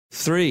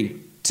3,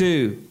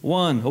 2,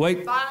 1. Oh,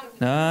 wait. Bang.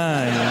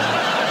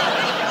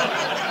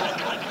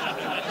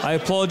 I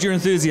applaud your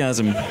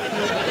enthusiasm. The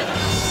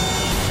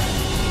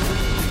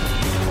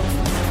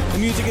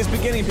music is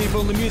beginning,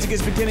 people. The music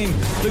is beginning.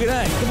 Look at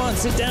that. Come on,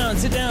 sit down,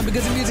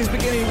 because the music's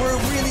beginning. We're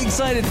really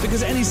excited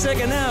because any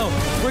second now,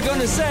 we're going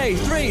to say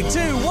 3, 2,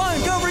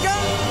 1, go for go!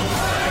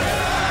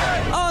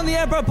 On the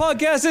Empire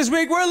Podcast this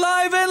week, we're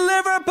live in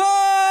Liverpool!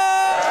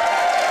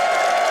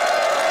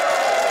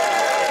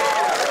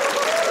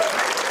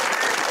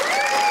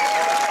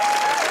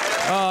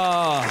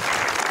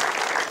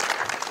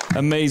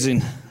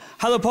 Amazing.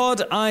 Hello,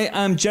 Pod. I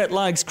am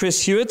Jetlag's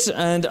Chris Hewitt,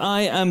 and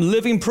I am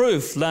living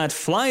proof that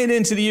flying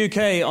into the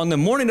UK on the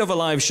morning of a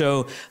live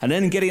show and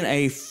then getting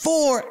a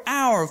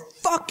 4-hour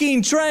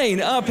fucking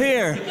train up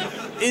here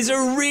is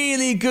a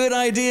really good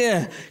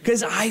idea,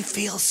 because I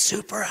feel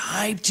super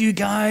hyped, you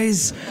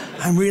guys.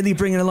 I'm really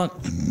bringing a lot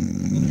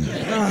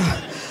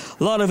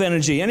of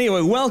energy.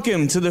 Anyway,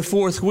 welcome to the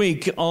fourth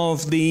week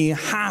of the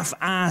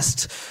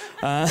half-assed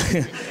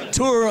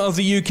tour of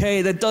the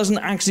UK that doesn't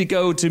actually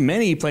go to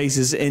many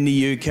places in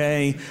the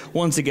UK.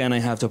 Once again, I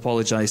have to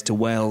apologise to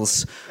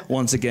Wales.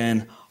 Once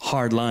again,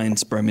 hard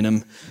lines,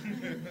 Birmingham.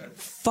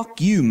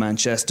 Fuck you,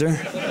 Manchester.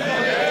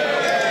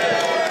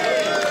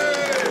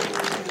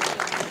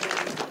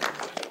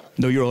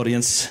 Know your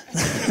audience.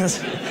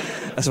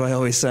 That's what I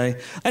always say.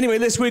 Anyway,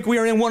 this week we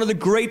are in one of the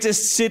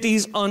greatest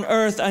cities on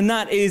earth, and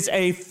that is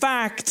a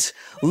fact.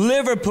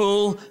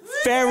 Liverpool.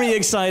 Very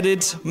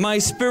excited. My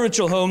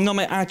spiritual home, not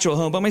my actual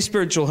home, but my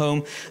spiritual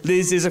home.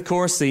 This is, of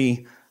course,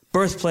 the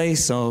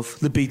birthplace of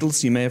the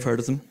Beatles. You may have heard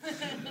of them.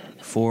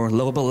 4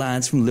 lovable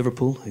lads from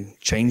Liverpool who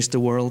changed the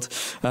world.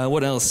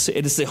 What else?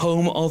 It is the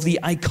home of the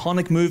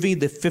iconic movie,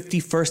 The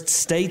 51st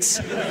State.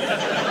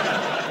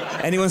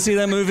 Anyone see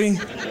that movie?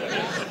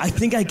 I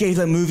think I gave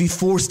that movie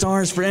 4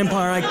 stars for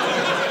Empire.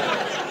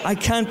 I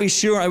can't be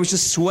sure. I was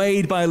just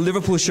swayed by a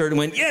Liverpool shirt and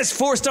went, yes,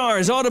 4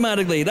 stars,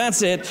 automatically.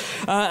 That's it.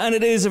 And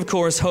it is, of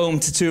course,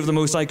 home to 2 of the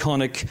most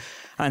iconic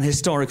and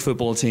historic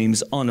football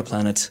teams on the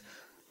planet.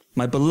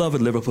 My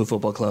beloved Liverpool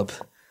Football Club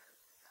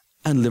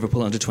and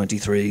Liverpool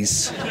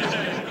under-23s.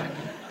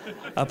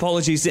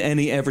 Apologies to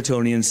any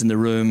Evertonians in the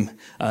room.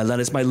 That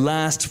is my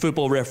last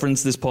football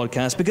reference this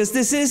podcast, because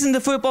this isn't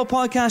a football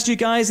podcast, you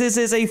guys. This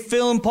is a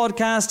film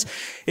podcast.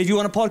 If you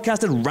want a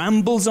podcast that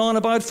rambles on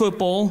about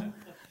football,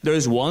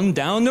 there's one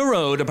down the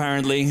road,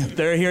 apparently.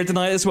 They're here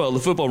tonight as well, the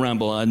Football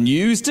Ramble.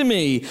 News to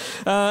me.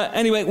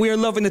 Anyway, we are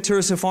loving the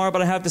tour so far,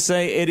 but I have to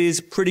say it is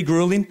pretty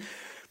grueling,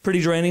 pretty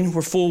draining.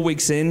 We're 4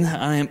 weeks in,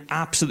 and I am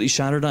absolutely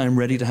shattered. I am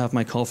ready to have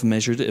my coffin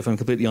measured, if I'm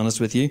completely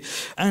honest with you.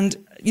 And,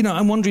 you know,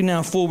 I'm wondering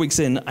now, 4 weeks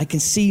in, I can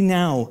see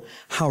now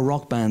how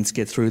rock bands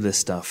get through this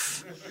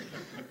stuff.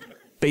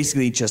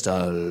 Basically just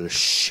a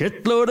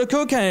shitload of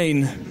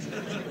cocaine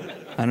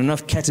and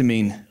enough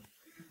ketamine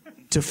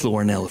to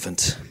floor an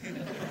elephant.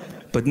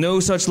 But no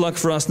such luck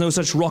for us, no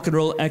such rock and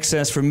roll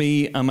excess for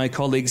me and my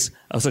colleagues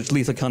of such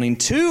lethal cunning,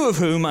 2 of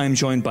whom I'm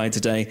joined by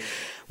today.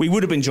 We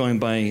would have been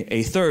joined by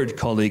a 3rd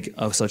colleague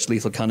of such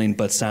lethal cunning,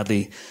 but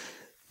sadly,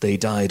 they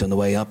died on the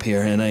way up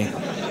here in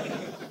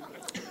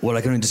what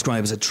I can only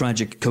describe as a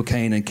tragic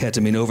cocaine and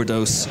ketamine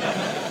overdose.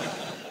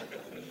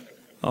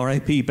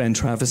 R.I.P. Ben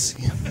Travis.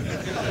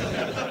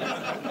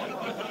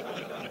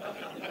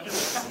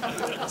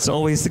 It's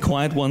always the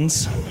quiet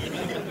ones.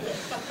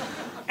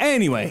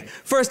 Anyway,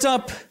 first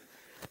up,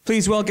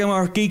 please welcome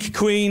our geek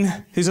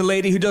queen, who's a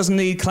lady who doesn't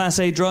need Class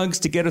A drugs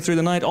to get her through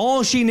the night.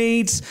 All she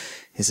needs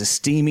is a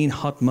steaming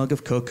hot mug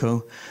of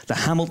cocoa, the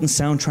Hamilton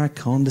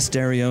soundtrack on the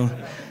stereo,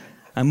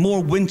 and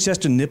more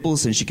Winchester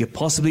nipples than she could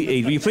possibly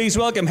eat. Will you please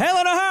welcome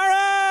Helen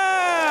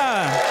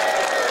O'Hara!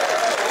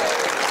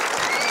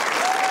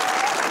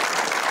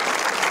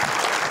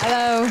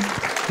 Hello.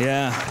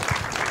 Yeah.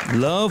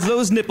 Love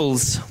those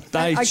nipples.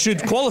 I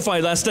should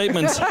qualify that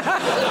statement.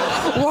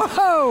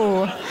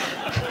 Whoa.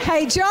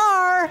 Hey,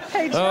 Jar.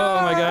 Hey, Jar.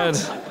 Oh, my God.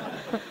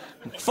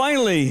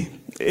 Finally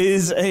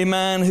is a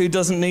man who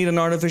doesn't need an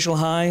artificial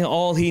high.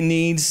 All he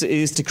needs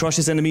is to crush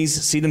his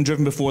enemies, see them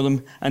driven before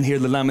them, and hear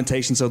the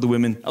lamentations of the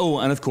women. Oh,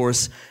 and of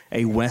course,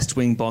 a West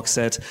Wing box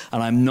set.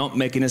 And I'm not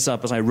making this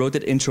up. As I wrote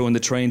that intro on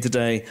the train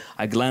today,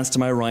 I glanced to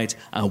my right,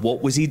 and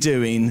what was he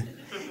doing?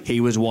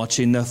 He was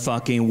watching the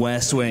fucking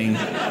West Wing.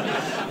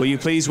 Will you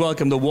please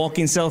welcome the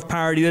walking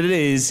self-parody that it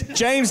is,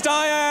 James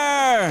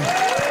Dyer!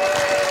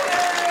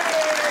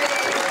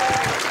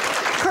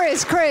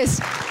 Chris,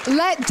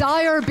 let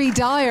Dyer be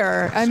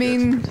Dyer. I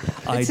mean,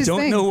 I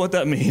don't know what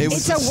that means. It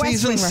was It's a West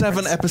season Wing 7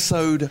 reference.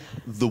 episode,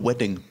 The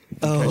Wedding, in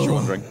case you're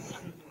wondering.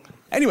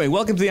 Anyway,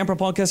 welcome to the Emperor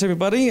Podcast,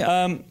 everybody.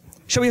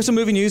 Shall we have some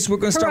movie news? We're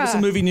going to start with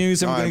some movie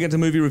news, and we're going to get to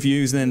movie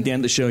reviews, and then at the end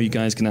of the show, you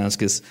guys can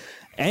ask us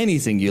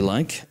anything you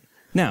like.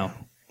 Now,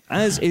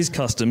 as is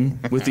custom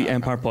with the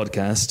Empire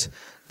Podcast,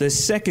 the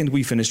second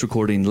we finished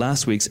recording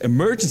last week's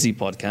emergency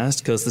podcast,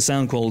 because the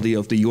sound quality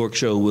of the York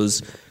show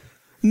was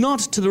not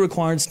to the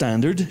required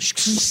standard.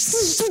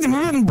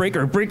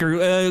 breaker.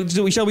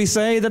 Shall we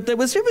say that it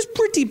was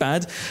pretty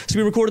bad? So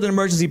we recorded an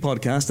emergency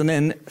podcast, and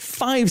then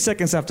 5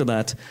 seconds after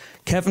that,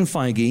 Kevin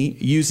Feige,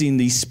 using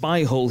the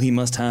spy hole he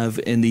must have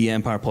in the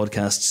Empire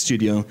Podcast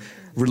studio,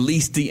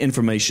 released the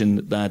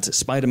information that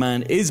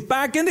Spider-Man is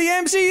back in the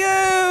MCU.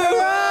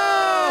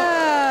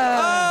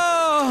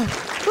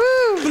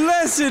 Oh,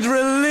 blessed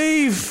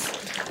relief.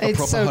 It's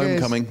proper so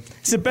homecoming. good.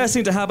 It's the best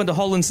thing to happen to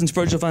Holland since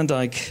Virgil van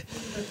Dijk.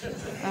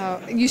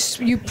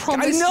 You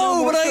promised I know,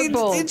 no more but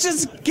football. it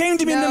just came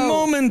to me in the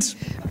moment.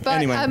 But,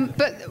 anyway.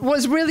 but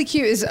what's really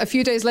cute is a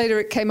few days later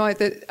it came out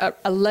that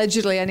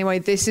allegedly, anyway,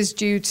 this is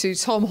due to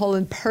Tom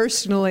Holland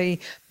personally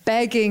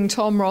begging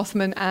Tom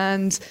Rothman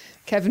and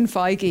Kevin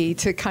Feige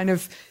to kind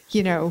of,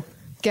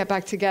 get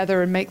back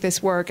together and make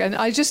this work. And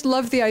I just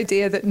love the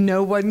idea that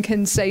no one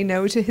can say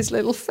no to his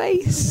little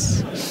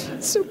face.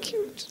 It's so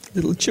cute.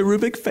 Little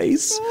cherubic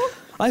face. Oh.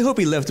 I hope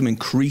he left him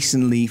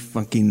increasingly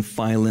fucking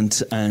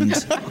violent and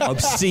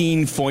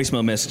obscene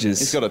voicemail messages.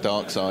 He's got a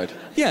dark side.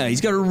 Yeah,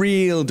 he's got a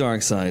real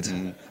dark side.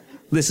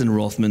 Listen,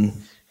 Rothman,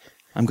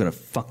 I'm going to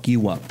fuck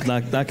you up.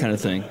 That kind of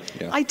thing.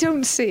 Yeah. I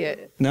don't see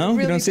it. No? I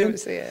really You don't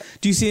see it?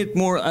 Do you see it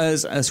more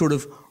as a sort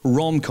of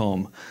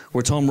rom-com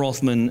where Tom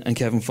Rothman and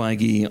Kevin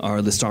Feige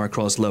are the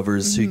star-crossed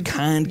lovers who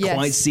can't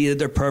quite see that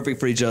they're perfect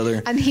for each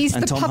other? And he's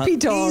the puppy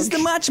dog. He's the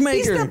matchmaker.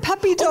 He's the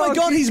puppy dog. Oh my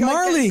God, he's who,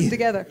 Marley. gets them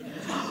together.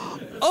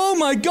 Oh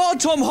my God,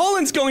 Tom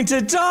Holland's going to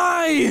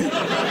die.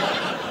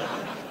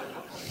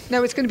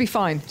 No, it's going to be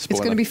fine. Spoiler. It's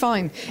going to be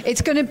fine.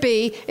 It's going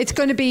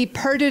to be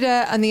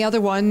Perdita and the other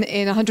one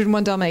in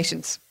 101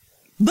 Dalmatians.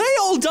 They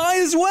all die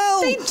as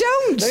well. They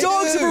don't.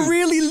 Dogs have a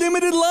really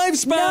limited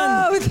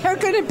lifespan. No, they're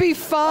going to be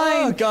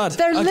fine. Oh, God.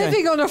 They're Okay.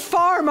 living on a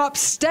farm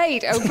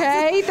upstate,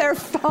 okay? They're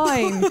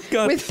fine.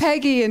 God. With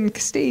Peggy and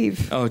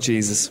Steve. Oh,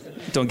 Jesus.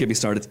 Don't get me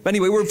started. But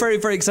anyway, we're very,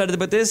 very excited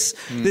about this.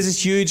 This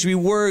is huge. We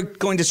were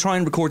going to try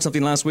and record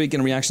something last week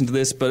in reaction to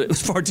this, but it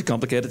was far too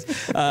complicated.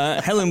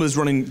 Helen was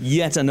running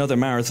yet another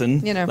marathon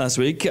last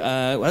week.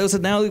 How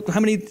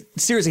many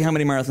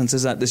marathons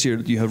is that this year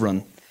you have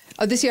run?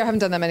 Oh, this year I haven't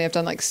done that many. I've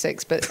done like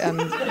 6, but...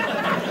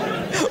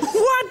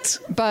 What?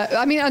 But,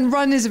 I mean, and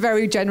run is a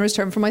very generous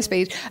term for my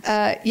speed.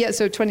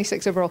 So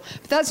 26 overall.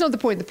 But that's not the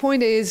point. The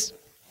point is...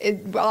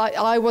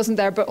 I wasn't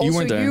there, but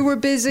also you were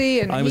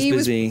busy, and he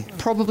was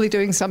probably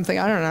doing something.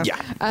 I don't know.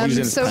 Yeah,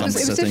 so it was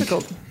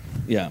difficult.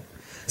 Yeah.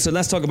 So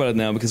let's talk about it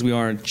now, because we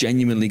are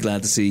genuinely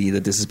glad to see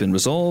that this has been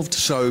resolved.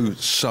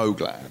 So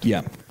glad.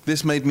 Yeah.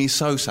 This made me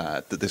so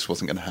sad that this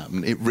wasn't going to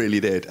happen. It really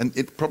did, and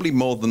it probably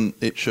more than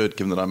it should,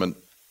 given that I'm an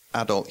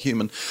adult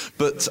human,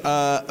 but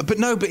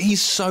he's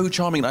so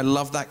charming. I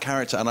love that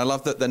character, and I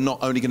love that they're not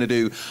only going to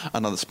do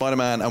another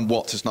Spider-Man, and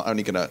Watts is not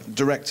only going to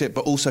direct it,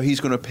 but also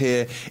he's going to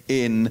appear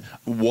in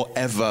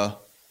whatever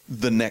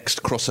the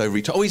next crossover.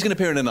 He's going to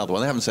appear in another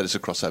one. They haven't said it's a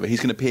crossover.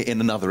 He's going to appear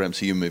in another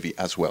MCU movie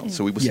as well.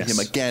 So we will see him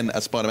again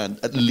as Spider-Man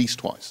at least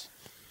twice.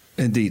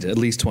 Indeed, at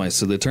least twice.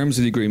 So the terms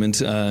of the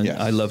agreement,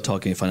 I love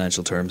talking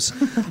financial terms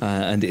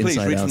and Please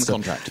inside read out from the stuff.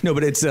 contract. No,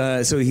 but it's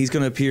so he's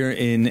going to appear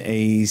in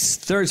a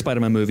third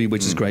Spider-Man movie,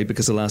 which is great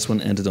because the last one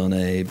ended on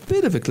a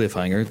bit of a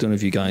cliffhanger. Don't know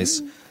if you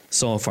guys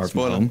saw Far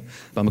From Home,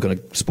 but I'm going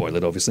to spoil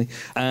it, obviously.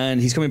 And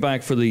he's coming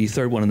back for the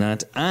third one in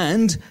that.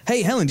 And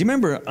hey, Helen, do you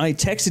remember I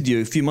texted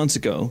you a few months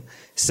ago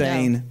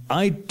saying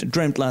I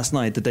dreamt last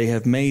night that they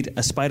have made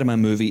a Spider-Man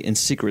movie in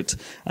secret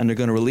and they're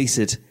going to release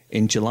it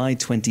in July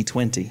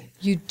 2020.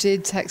 You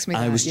did text me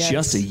that, I was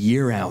just a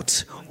year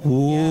out.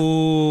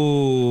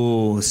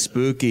 Ooh,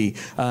 spooky.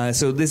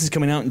 So this is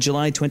coming out in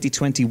July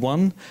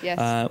 2021,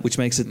 which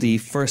makes it the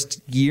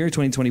first year,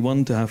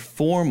 2021, to have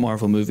 4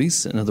 Marvel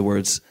movies. In other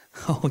words,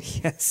 oh,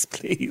 yes,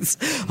 please.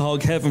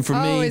 Hog heaven for me.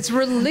 Oh, it's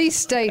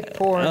release date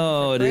porn.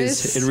 Oh, it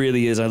is. It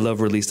really is. I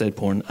love release date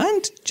porn.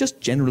 And just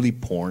generally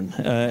porn,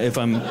 if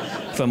I'm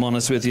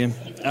honest with you.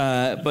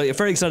 But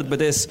very excited about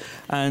this.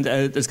 And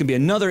there's going to be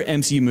another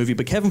MCU movie.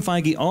 But Kevin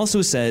Feige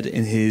also said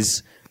in his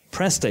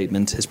press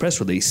statement, his press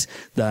release,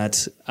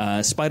 that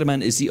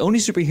Spider-Man is the only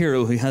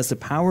superhero who has the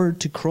power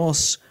to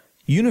cross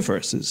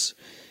universes.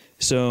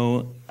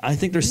 So I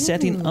think they're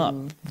setting up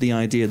the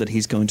idea that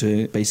he's going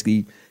to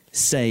basically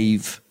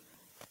save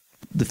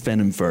the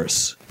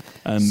Venomverse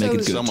and make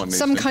it good.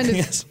 Some kind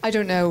of, I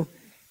don't know,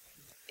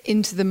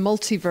 into the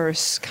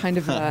multiverse kind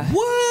of a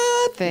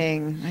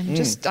thing. I'm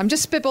just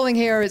spitballing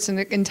here. It's an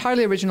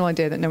entirely original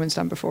idea that no one's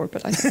done before,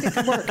 but I think it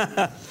could work.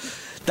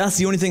 That's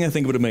the only thing I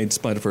think would have made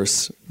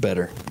Spider-Verse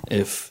better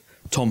if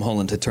Tom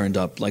Holland had turned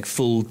up like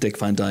full Dick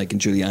Van Dyke and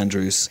Julie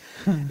Andrews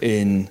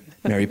in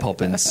Mary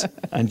Poppins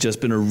and just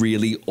been a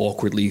really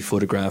awkwardly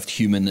photographed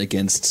human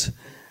against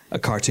a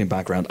cartoon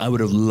background. I would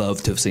have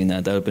loved to have seen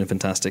that. That would have been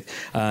fantastic.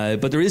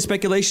 But there is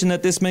speculation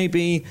that this may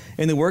be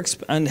in the works,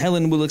 and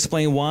Helen will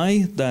explain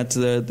why, that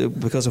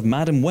because of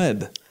Madam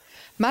Web.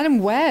 Madam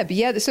Web,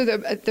 yeah. So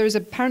there's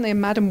apparently a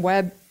Madam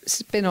Web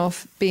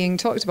spin-off being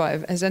talked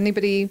about. Has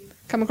anybody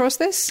come across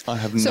this? I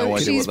have no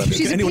idea what that is.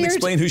 Can anyone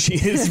explain who she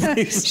is,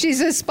 please?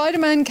 She's a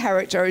Spider-Man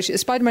character, a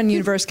Spider-Man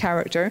universe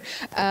character,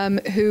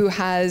 who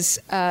has...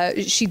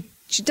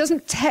 She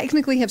doesn't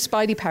technically have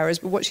Spidey powers,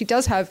 but what she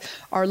does have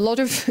are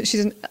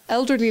she's an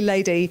elderly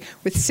lady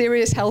with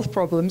serious health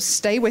problems,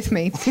 stay with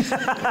me,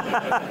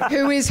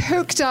 who is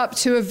hooked up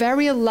to a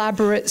very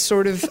elaborate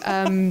sort of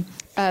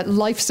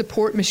life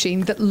support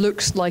machine that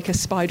looks like a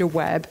spider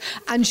web.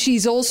 And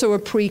she's also a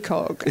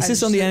precog. Is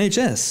this on the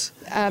NHS?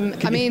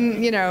 I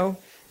mean,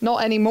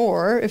 not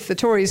anymore if the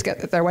Tories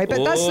get their way.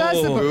 But that's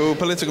the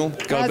political.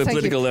 Got a bit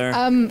political there.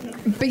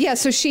 But yeah,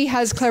 so she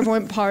has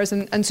clairvoyant powers,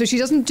 and so she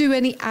doesn't do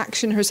any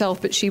action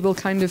herself, but she will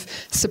kind of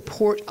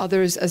support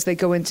others as they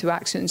go into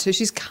action. So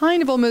she's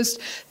kind of almost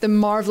the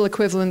Marvel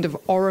equivalent of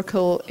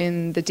Oracle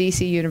in the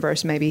DC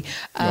universe, maybe.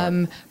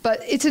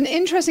 But it's an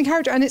interesting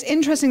character, and it's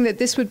interesting that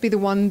this would be the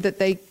one that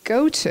they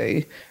go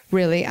to,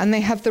 really. And they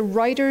have the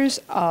writers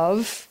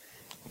of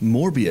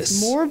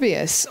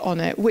Morbius on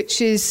it,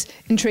 which is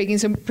intriguing.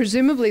 So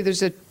presumably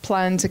there's a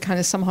plan to kind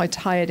of somehow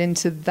tie it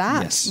into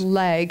that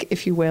leg,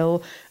 if you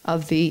will,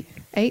 of the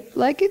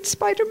 8-legged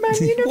Spider-Man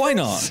universe. Why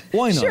not?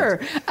 Sure.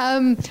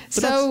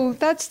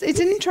 It's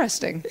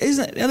interesting.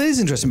 Isn't it? It is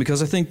interesting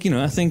because I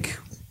think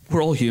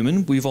we're all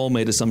human. We've all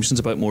made assumptions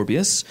about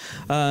Morbius,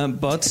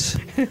 but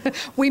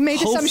we made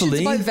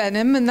assumptions about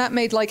Venom, and that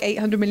made like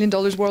 $800 million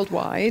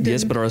worldwide.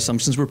 Yes, but our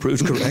assumptions were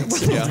proved correct,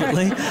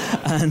 ultimately.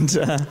 And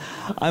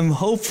I'm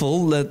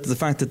hopeful that the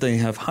fact that they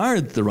have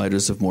hired the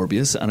writers of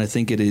Morbius, and I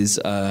think it is,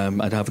 I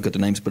haven't got the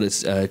names, but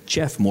it's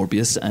Jeff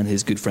Morbius and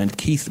his good friend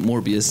Keith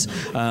Morbius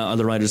are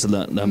the writers of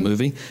that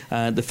movie.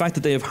 The fact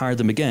that they have hired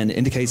them again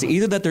indicates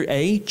either that they're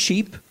A,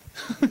 cheap,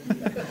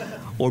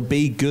 or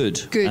B, good.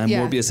 And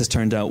Morbius has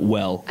turned out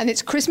well. And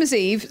it's Christmas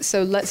Eve,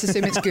 so let's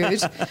assume it's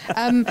good.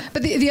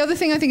 But the other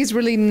thing I think is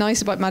really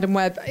nice about Madam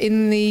Web,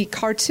 in the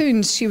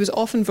cartoons, she was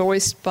often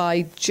voiced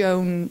by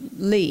Joan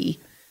Lee,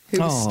 who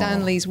was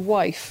Stan Lee's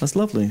wife. That's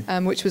lovely.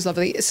 Which was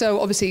lovely. So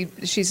obviously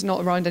she's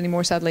not around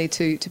anymore, sadly,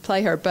 to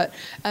play her. But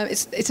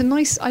it's a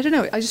nice, I don't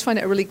know, I just find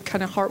it a really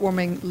kind of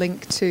heartwarming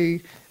link to,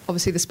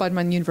 obviously, the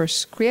Spider-Man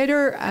universe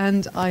creator.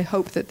 And I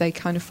hope that they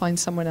kind of find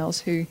someone else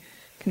who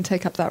can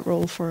take up that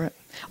role for it.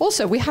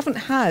 Also, we haven't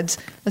had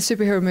a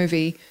superhero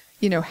movie,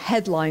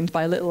 headlined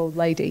by a little old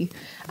lady.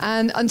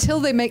 And until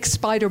they make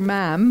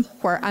Spider-Man,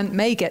 where Aunt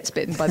May gets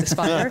bitten by the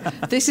spider,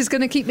 this is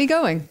going to keep me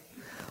going.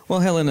 Well,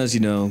 Helen, as you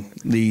know,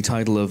 the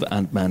title of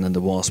Ant-Man and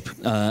the Wasp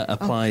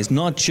applies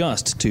not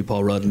just to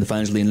Paul Rudd and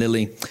Evangeline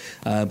Lilly,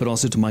 but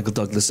also to Michael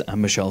Douglas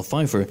and Michelle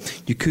Pfeiffer.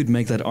 You could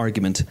make that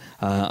argument.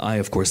 I,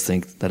 of course,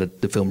 think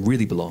that the film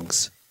really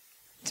belongs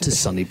to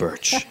Sonny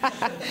Birch.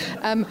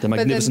 The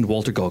magnificent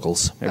Walter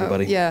Goggles,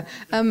 everybody.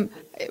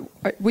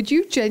 Would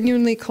you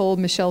genuinely call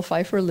Michelle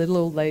Pfeiffer a little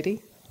old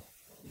lady?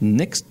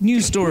 Next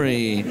news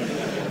story.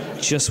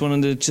 Just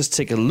wanted to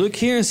take a look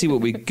here and see what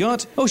we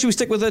got. Oh, should we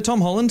stick with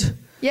Tom Holland?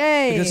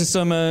 Yay! Because it's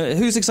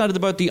who's excited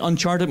about the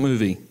Uncharted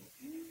movie?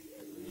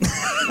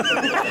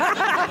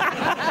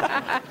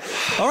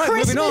 All right,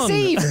 Christmas moving on.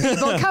 Eve,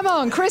 people, come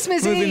on,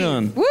 Christmas Eve. Moving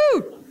on.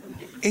 Woo!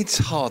 It's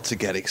hard to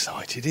get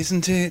excited,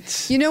 isn't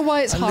it? You know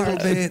why it's hard?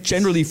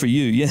 Generally for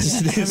you,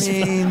 yes, it is. I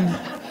mean,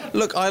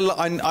 look,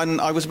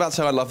 I was about to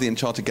say I love the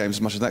Uncharted games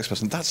as much as the next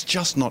person. That's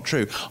just not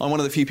true. I'm one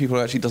of the few people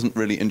who actually doesn't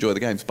really enjoy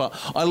the games. But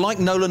I like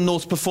Nolan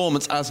North's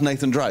performance as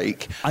Nathan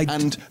Drake.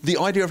 And the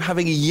idea of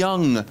having a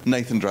young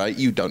Nathan Drake,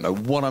 you don't know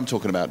what I'm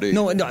talking about, do you?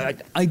 No,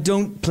 I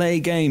don't play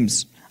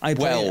games. I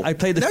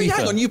played the FIFA.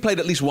 Hang on, you played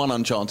at least one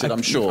Uncharted,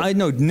 I'm sure. I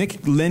know,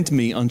 Nick lent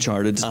me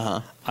Uncharted.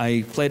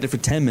 I played it for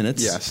 10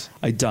 minutes. Yes.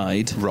 I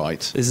died. Right.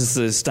 This is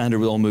the standard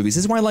with all movies.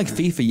 This is why I like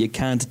FIFA, you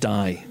can't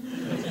die.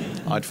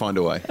 I'd find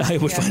a way. I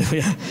would find a way,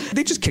 yeah.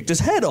 They just kicked his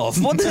head off.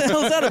 What the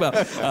hell is that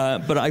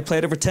about? But I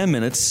played it for 10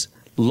 minutes,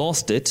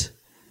 lost it,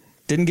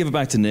 didn't give it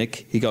back to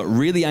Nick. He got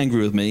really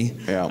angry with me,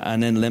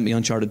 and then lent me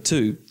Uncharted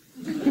 2.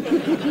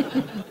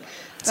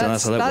 So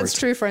that's how that works. That's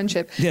true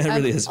friendship. Yeah, it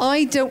really is.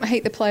 I don't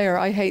hate the player.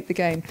 I hate the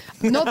game.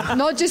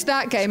 Not just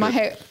that game.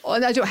 I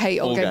don't hate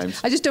all games.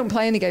 I just don't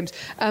play any games.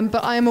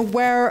 But I am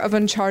aware of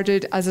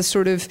Uncharted as a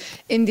sort of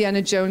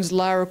Indiana Jones,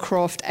 Lara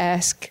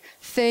Croft-esque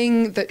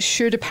thing that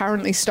should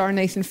apparently star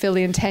Nathan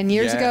Fillion 10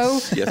 years ago.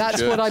 Yes,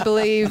 that's what I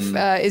believe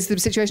is the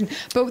situation.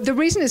 But the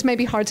reason it's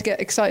maybe hard to get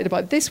excited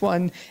about this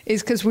one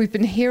is because we've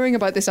been hearing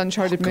about this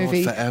Uncharted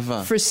movie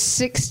for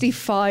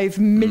 65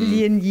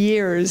 million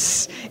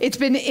years. It's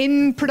been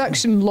in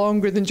production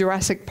longer than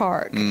Jurassic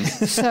Park.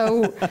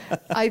 So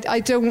I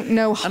don't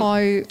know how...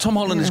 And Tom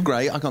Holland is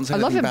great. I can't say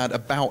anything bad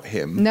about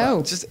him.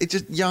 No. It's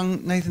just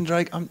young Nathan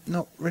Drake. I'm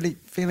not really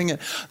feeling it.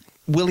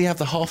 Will he have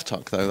the half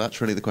tuck, though?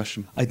 That's really the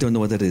question. I don't know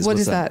what that is. What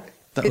is that?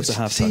 That was a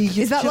half tuck.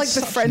 Is that like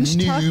the French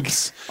tuck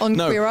on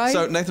Queer Eye?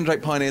 So Nathan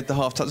Drake pioneered the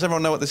half tuck. Does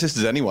everyone know what this is?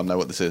 Does anyone know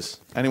what this is?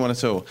 Anyone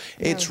at all? No.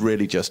 It's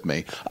really just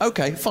me.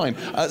 Okay, fine.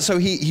 So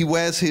he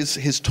wears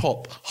his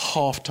top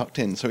half tucked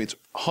in. So it's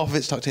half of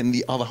it's tucked in,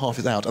 the other half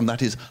is out, and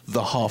that is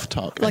the half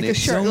tuck. Like a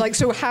shirt,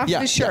 so half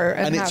the shirt.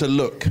 And it's a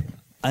look.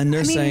 And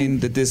they're saying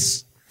that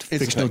this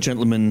fictional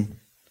gentleman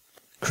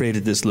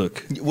created this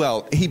look.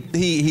 Well, he's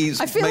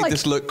made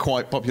this look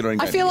quite popular in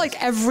games. I feel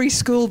like every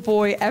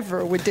schoolboy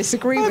ever would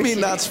disagree with you. I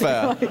mean, that's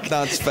fair.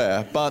 That's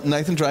fair. But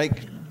Nathan Drake,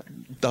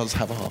 does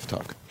have a half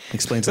tuck.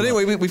 Explains. But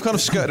anyway, we've kind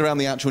of skirted around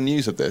the actual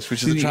news of this,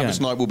 which is that Travis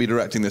Knight will be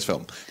directing this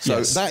film.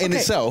 So that in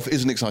itself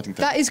is an exciting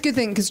thing. That is a good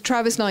thing, because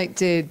Travis Knight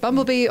did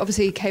Bumblebee.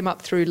 Obviously, he came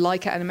up through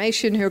Leica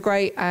Animation, who are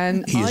great.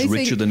 And he's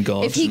richer than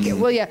God. If he,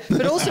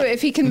 but also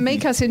if he can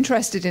make us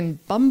interested in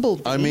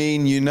Bumblebee.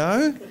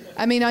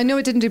 I mean, I know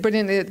it didn't do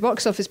brilliantly at the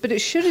box office, but it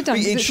should have done.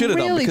 It should have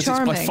done, because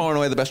charming. it's by far and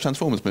away the best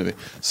Transformers movie.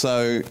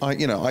 So I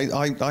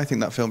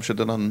think that film should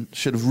have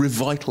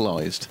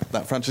revitalised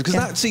that franchise.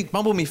 Because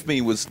Bumblebee for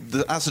me was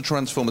as a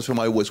Transformers film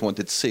I always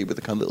wanted to see, with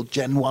the kind of little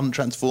Gen 1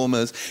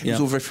 Transformers. It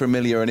was all very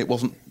familiar, and it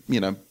wasn't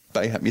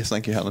Bayhem. Yes,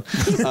 thank you, Helen.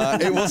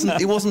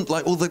 It wasn't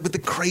like with the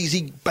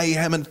crazy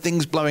Bayhem and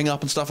things blowing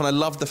up and stuff. And I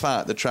love the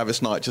fact that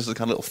Travis Knight, just as a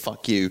kind of little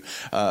fuck you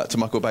to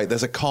Michael Bay,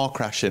 there's a car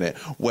crash in it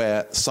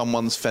where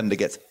someone's fender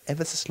gets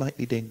ever so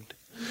slightly dinged,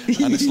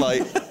 and it's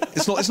like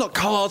it's not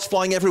cars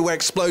flying everywhere,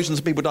 explosions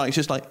and people dying. It's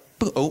just like,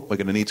 oh, we're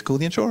going to need to call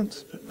the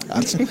insurance.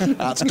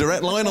 That's a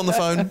direct line on the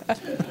phone,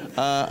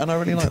 and I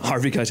really like that.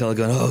 Harvey Keitel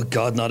going, oh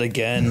God, not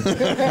again!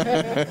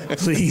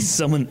 Please,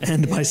 someone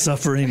end my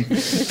suffering,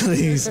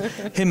 please.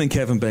 Him and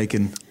Kevin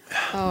Bacon.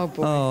 Oh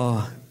boy.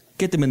 Oh,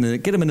 get them in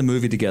the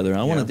movie together.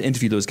 I want to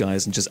interview those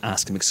guys and just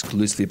ask them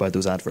exclusively about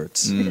those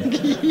adverts.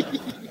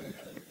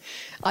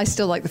 I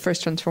still like the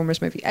first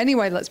Transformers movie.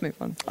 Anyway, let's move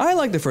on. I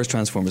like the first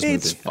Transformers movie.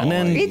 Fine. And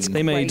then It's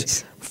they made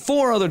great.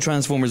 4 other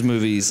Transformers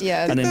movies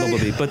and then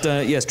Bumblebee. But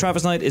yes,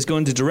 Travis Knight is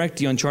going to direct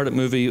the Uncharted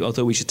movie,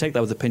 although we should take that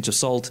with a pinch of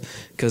salt,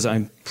 because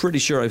I'm pretty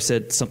sure I've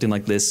said something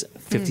like this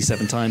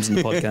 57 times in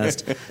the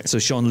podcast. So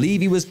Sean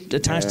Levy was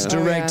attached to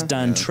direct.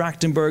 Dan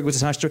Trachtenberg was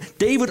attached to direct.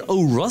 David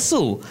O.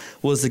 Russell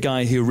was the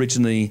guy who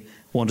originally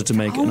wanted to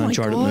make an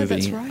Uncharted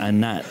movie. That's right.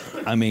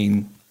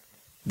 And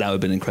that would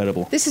have been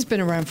incredible. This has been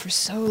around for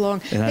so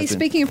long. Hey,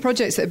 speaking of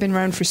projects that have been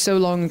around for so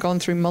long and gone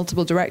through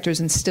multiple directors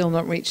and still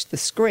not reached the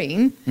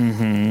screen,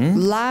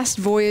 Last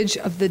Voyage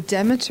of the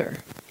Demeter.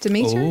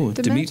 Demeter?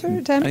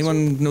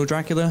 Anyone know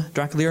Dracula?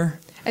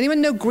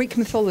 Anyone know Greek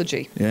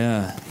mythology?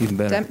 Yeah, even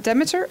better.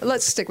 Demeter?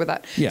 Let's stick with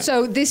that. Yeah.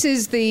 So this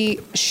is the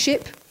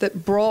ship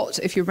that brought,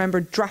 if you remember,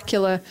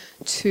 Dracula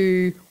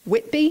to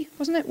Whitby,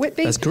 wasn't it?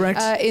 Whitby? That's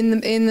correct.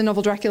 In the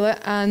novel Dracula.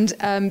 And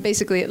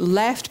basically it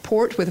left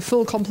port with a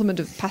full complement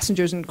of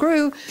passengers and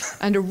crew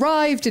and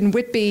arrived in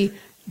Whitby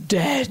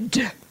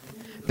dead.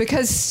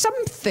 Because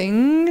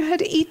something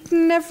had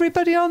eaten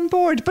everybody on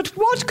board. But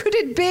what could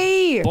it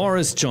be?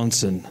 Boris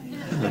Johnson.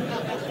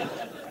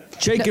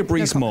 Jacob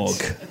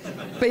Rees-Mogg.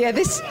 But yeah,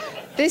 this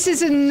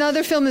is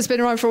another film that's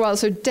been around for a while.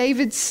 So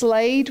David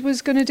Slade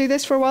was going to do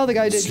this for a while. The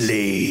guy did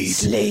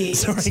Slade.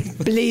 Sorry,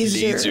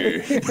 Blazer.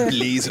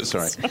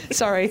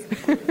 Sorry.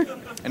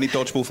 Any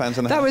dodgeball fans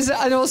in the house?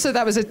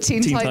 That was a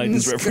Teen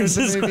Titans reference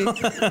go to the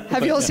movie.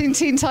 Have you all seen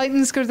Teen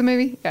Titans go to the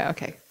movie? Yeah,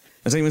 okay.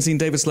 Has anyone seen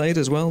David Slade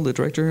as well, the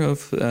director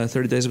of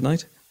 30 Days of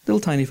Night? Little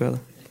tiny fella.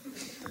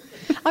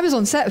 I was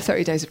on set of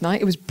 30 Days of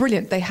Night. It was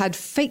brilliant. They had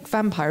fake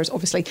vampires,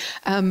 obviously,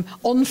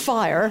 on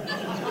fire.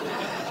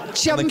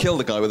 And they killed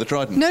the guy with a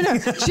trident. No.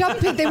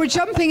 They were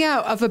jumping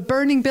out of a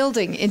burning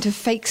building into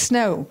fake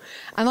snow.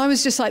 And I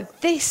was just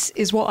like, this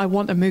is what I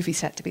want a movie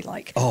set to be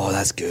like. Oh,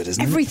 that's good,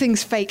 isn't it?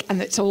 Everything's fake and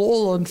it's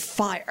all on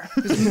fire.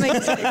 It was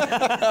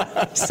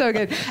amazing. So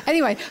good.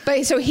 Anyway,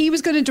 so he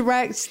was going to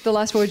direct The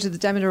Last Voyage of the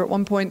Demeter at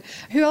one point.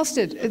 Who else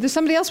did?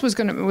 Somebody else was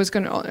going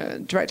to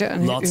direct it.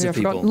 And Lots of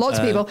people. Lots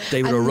of people.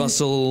 David O.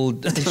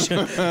 Russell,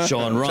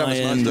 Sean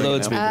Ryan,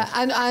 loads of people.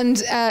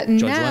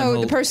 And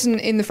now the person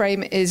in the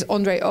frame is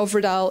Andre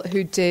Ovredal,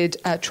 who did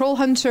Troll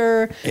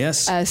Hunter,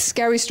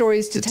 Scary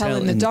Stories to Tell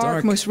in the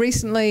Dark most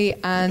recently,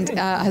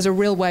 and has a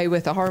real way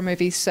with a horror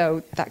movie,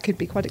 so that could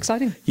be quite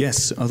exciting.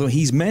 Yes, although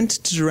he's meant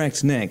to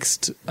direct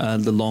next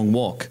The Long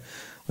Walk,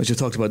 which I've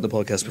talked about in the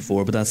podcast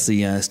before, but that's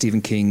the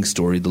Stephen King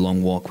story, The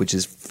Long Walk, which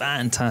is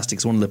fantastic.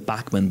 It's one of the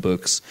Bachman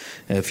books.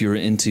 If you're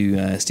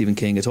into Stephen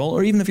King at all,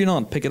 or even if you're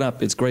not, pick it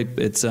up. It's great.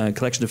 It's a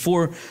collection of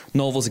 4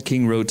 novels that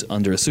King wrote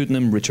under a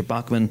pseudonym, Richard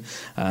Bachman,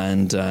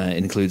 and it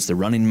includes The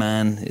Running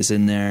Man is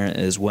in there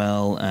as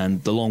well,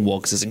 and The Long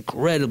Walk is this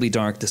incredibly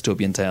dark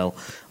dystopian tale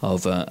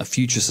of a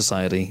future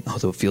society,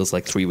 although it feels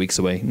like 3 weeks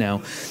away now,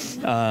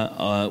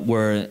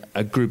 where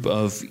a group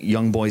of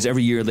young boys,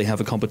 every year they have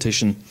a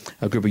competition,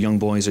 a group of young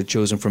boys are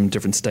chosen from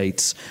different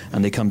states,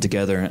 and they come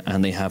together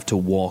and they have to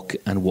walk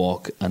and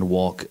walk and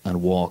walk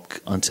and walk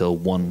until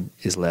one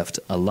is left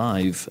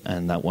alive,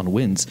 and that one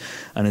wins.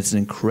 And it's an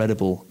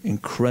incredible,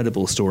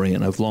 incredible story,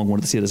 and I've long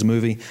wanted to see it as a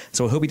movie,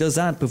 so I hope he does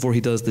that before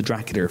he does the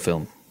Dracula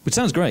film, which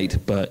sounds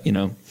great, but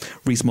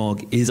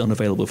Rees-Mogg is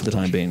unavailable for the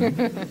time being.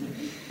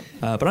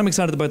 But I'm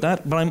excited about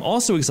that. But I'm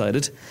also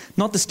excited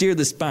not to steer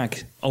this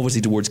back,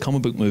 obviously, towards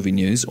comic book movie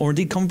news or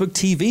indeed comic book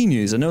TV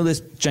news. I know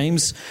this,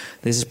 James,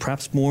 this is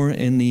perhaps more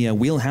in the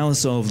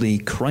wheelhouse of the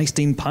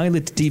Christine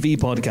Pilot TV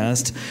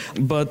podcast.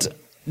 But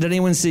did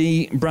anyone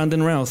see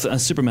Brandon Routh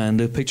as Superman,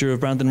 the picture of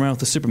Brandon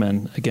Routh as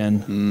Superman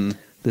again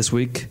this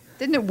week?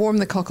 Didn't it warm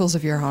the cockles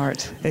of your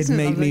heart? It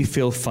made me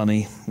feel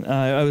funny.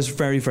 I was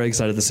very, very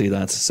excited to see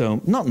that. So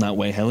not in that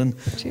way, Helen.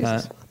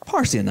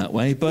 Partially in that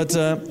way, but...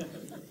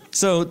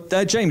 So,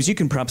 James, you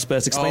can perhaps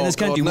best explain this,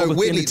 can't you? No, Being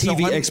weirdly, a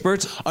TV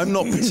expert. I'm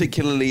not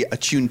particularly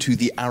attuned to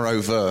the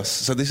Arrowverse.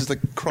 So this is the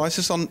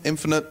Crisis on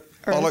Infinite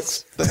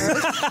bollocks.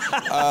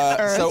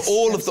 So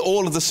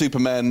all of the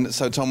Supermen.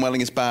 So Tom Welling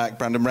is back,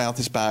 Brandon Routh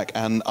is back,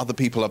 and other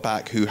people are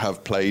back who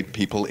have played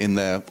people in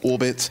their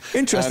orbit.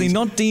 Interesting,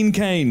 not Dean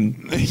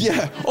Cain.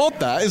 Yeah, odd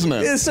that, isn't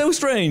it? It's so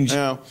strange.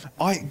 Yeah,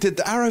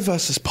 the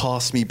Arrowverse has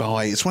passed me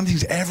by. It's one of the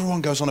things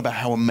everyone goes on about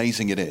how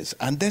amazing it is,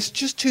 and there's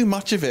just too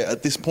much of it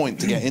at this point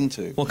to get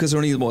into. Well, because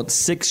there are only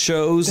 6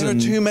 shows. There are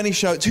too many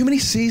shows, too many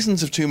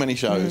seasons of too many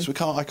shows.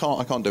 I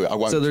can't do it. I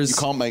won't. So you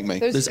can't make me.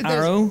 There's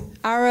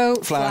Arrow,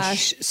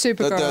 Flash,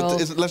 Supergirl,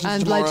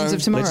 and Legends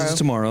of Tomorrow. Legends of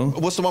Tomorrow.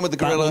 What's the one with the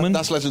gorilla? Batwoman?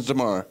 That's Legends of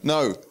Tomorrow.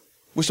 No.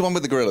 What's the one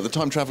with the gorilla? The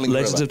time-traveling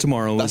gorilla? Legends of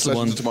Tomorrow. That's the Legends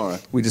one. of Tomorrow.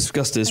 We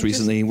discussed this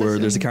recently, where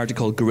there's a character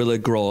called Gorilla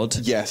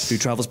Grodd, yes, who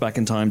travels back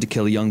in time to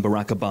kill young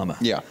Barack Obama.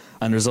 Yeah.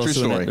 And there's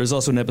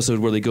also an episode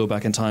where they go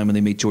back in time and they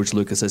meet George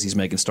Lucas as he's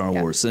making Star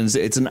Wars. And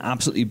it's an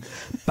absolutely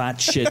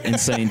batshit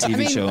insane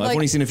TV show. I've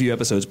only seen a few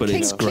episodes, but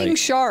it's great. King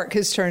Shark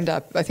has turned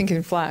up, I think,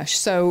 in Flash.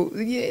 So,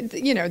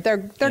 you know,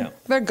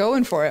 they're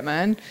going for it,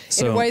 man,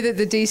 in a way that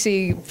the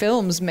DC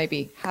films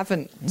maybe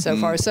haven't so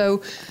far.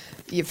 So,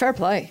 fair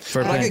play.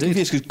 I get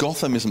confused because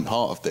Gotham isn't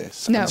part of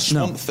this. No. And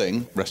Swamp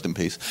Thing, rest in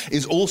peace,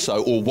 is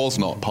also or was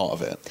not part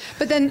of it.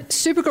 But then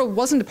Supergirl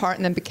wasn't a part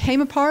and then became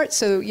a part.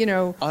 So, you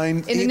know, in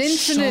an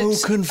infinite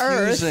so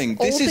confusing. Earth,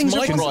 this is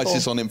my Crisis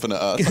Crisis on Infinite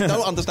Earth. I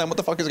don't understand what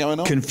the fuck is going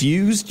on.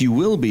 Confused you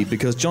will be,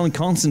 because John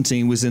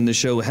Constantine was in the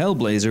show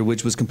Hellblazer,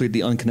 which was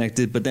completely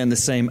unconnected, but then the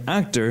same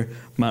actor,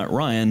 Matt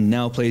Ryan,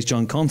 now plays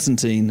John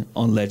Constantine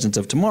on Legends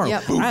of Tomorrow.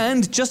 Yep.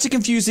 And just to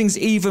confuse things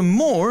even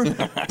more,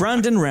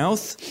 Brandon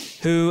Routh,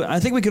 who I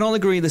think we can all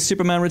agree the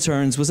Superman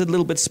Returns was a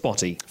little bit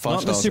spotty. 5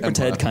 not in a stars, Super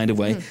Empire. Ted kind of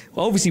way.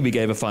 Obviously, we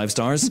gave it 5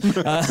 stars.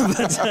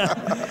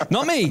 But,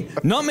 not me.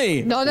 Not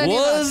any of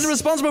Wasn't us.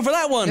 responsible for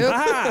that one.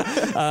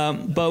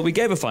 Nope. But we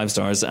gave it 5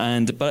 stars.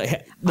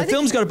 But the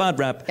film's got a bad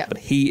rap, but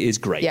he is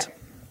great. Yeah.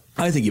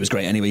 I think he was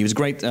great anyway. He was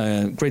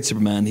a great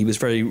Superman. He was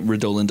very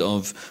redolent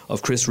of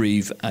Chris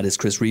Reeve at his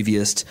Chris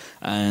Reeviest,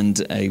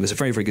 and he was a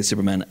very, very good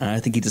Superman. And I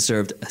think he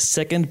deserved a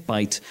second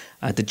bite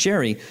at the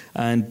cherry,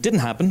 and didn't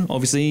happen,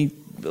 obviously.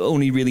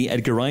 Only really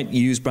Edgar Wright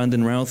used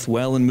Brandon Routh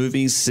well in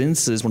movies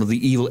since as one of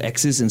the evil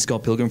exes in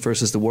Scott Pilgrim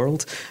vs. the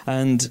World.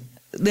 And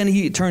then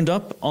he turned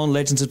up on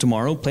Legends of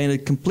Tomorrow playing a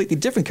completely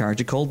different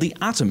character called the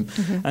Atom.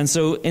 And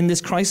so in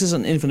this Crisis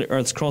on Infinite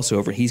Earths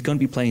crossover, he's going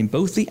to be playing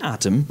both the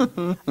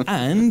Atom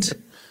and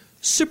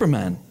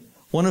Superman,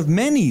 one of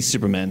many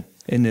Supermen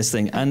in this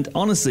thing. And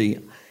honestly,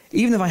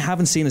 even if I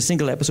haven't seen a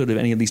single episode of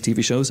any of these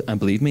TV shows,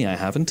 and believe me, I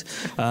haven't,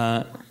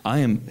 I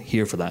am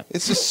here for that.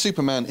 It's just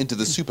Superman into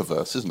the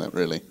Superverse, isn't it,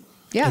 really?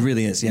 Yeah. It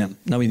really is, yeah.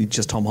 Now we need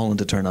just Tom Holland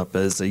to turn up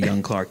as a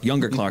younger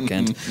Clark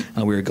Kent,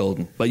 and we're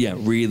golden. But yeah,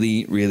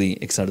 really, really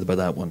excited about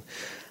that one.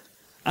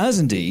 As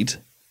indeed,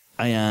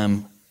 I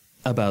am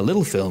about a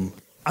little film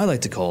I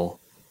like to call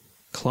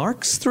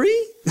Clerks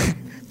 3?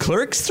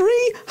 Clerks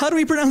 3? How do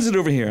we pronounce it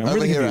over here? I'm Over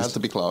really here confused. it has to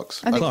be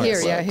Clarks. I think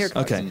Okay. here.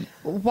 Clarks. Okay.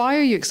 Why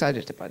are you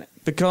excited about it?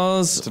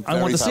 Because It's a I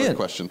want very to see valid it.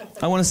 question.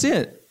 I want to see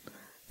it.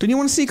 Don't you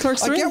want to see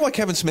Clerks 3? I get why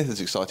Kevin Smith is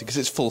excited because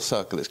it's full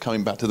circle. It's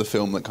coming back to the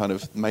film that kind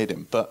of made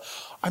him. But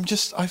I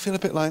feel a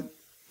bit like,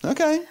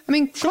 okay. I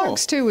mean, sure.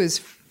 Clerks 2 was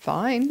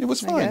fine. It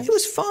was I fine. guess. It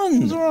was fun.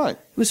 It was all right.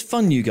 It was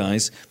fun, you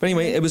guys. But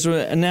anyway, it was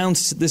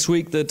announced this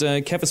week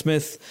that Kevin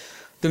Smith,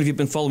 I don't know if you've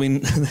been following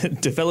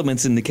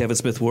developments in the Kevin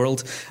Smith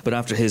world, but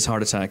after his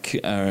heart attack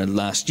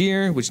last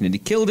year, which nearly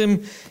killed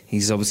him,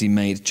 he's obviously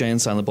made Jay and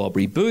Silent Bob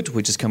Reboot,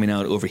 which is coming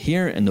out over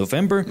here in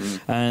November,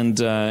 and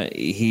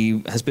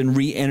he has been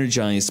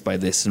re-energized by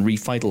this and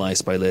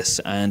revitalized by this,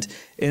 and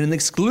in an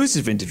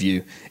exclusive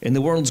interview in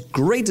the world's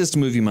greatest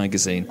movie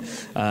magazine,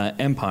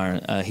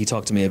 Empire, he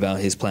talked to me about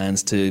his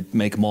plans to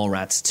make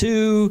Mallrats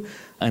 2,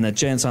 and that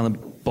Jay and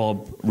Silent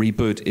Bob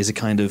Reboot is a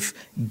kind of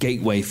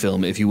gateway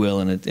film, if you will,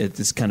 and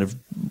it's kind of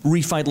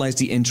revitalized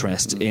the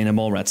interest in a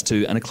Mallrats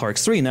 2 and a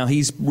Clerks 3. Now,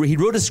 he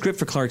wrote a script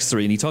for Clerks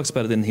 3, and he talks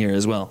about it in here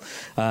as well,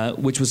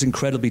 which was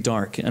incredibly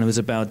dark, and it was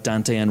about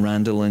Dante and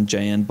Randall and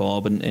Jay and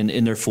Bob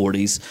in their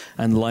 40s,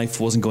 and life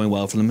wasn't going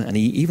well for them, and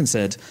he even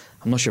said,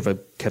 I'm not sure if I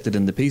kept it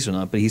in the piece or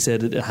not, but he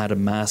said it had a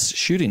mass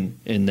shooting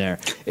in there,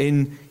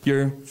 in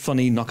your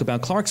funny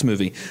Knockabout Clarks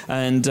movie.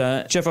 And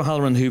Jeff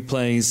O'Halloran, who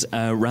plays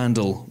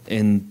Randall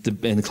in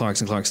the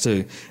Clarks and Clarks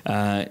 2,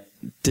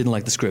 didn't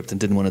like the script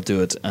and didn't want to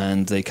do it,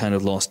 and they kind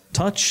of lost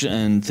touch,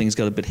 and things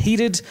got a bit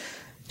heated.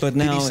 But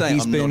now Did he say,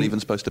 he's I'm been not even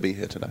supposed to be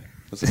here today?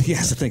 Was it?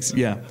 Yes, I think so,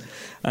 yeah.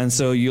 And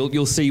so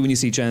you'll see when you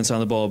see Jay and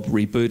Silent Bob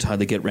Reboot how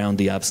they get around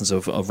the absence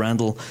of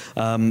Randall.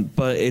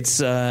 But it's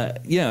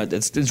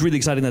really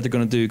exciting that they're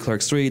going to do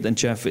Clerks 3. Then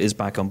Jeff is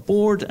back on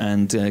board,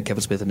 and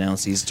Kevin Smith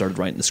announced he's started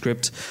writing the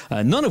script.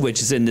 None of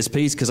which is in this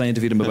piece because I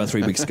interviewed him about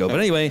 3 weeks ago. But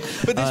anyway,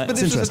 But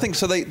this was the thing.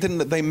 So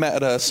they met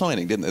at a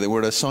signing, didn't they? They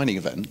were at a signing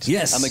event.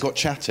 Yes. And they got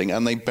chatting,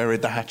 and they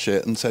buried the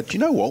hatchet and said, "Do you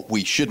know what?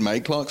 We should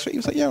make Clerks 3." He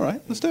was like, "Yeah, all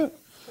right, let's do it."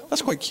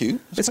 That's quite cute.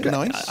 It's quite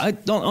nice.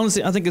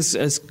 Honestly, I think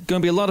it's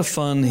going to be a lot of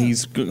fun.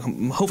 He's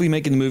hopefully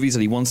making the movies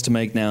that he wants to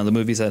make now, the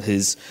movies that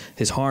his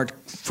heart,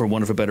 for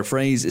want of a better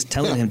phrase, is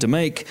telling him to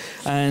make.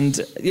 And,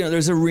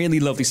 there's a really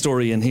lovely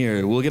story in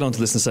here. We'll get onto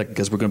this in a second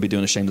because we're going to be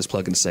doing a shameless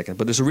plug in a second.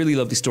 But there's a really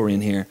lovely story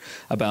in here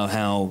about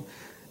how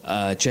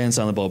Jay and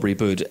Silent Bob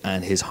reboot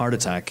and his heart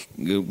attack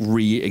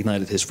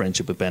reignited his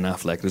friendship with Ben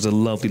Affleck. There's a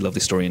lovely, lovely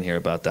story in here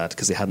about that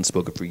because they hadn't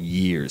spoken for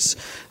years.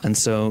 And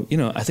so,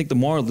 I think the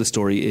moral of the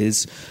story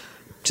is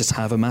just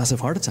have a massive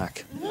heart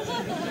attack.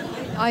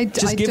 I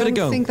give it a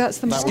go. think that's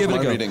the Just give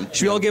it a go. Reading.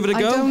 Should we all give it a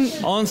go?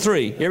 On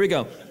 3. Here we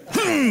go.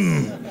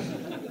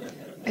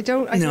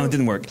 No, it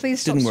didn't work.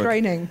 Please stop Didn't work.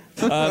 straining.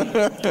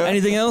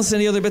 Anything else?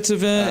 Any other bits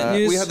of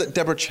news? We heard that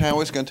Deborah Chow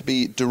is going to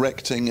be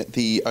directing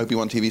the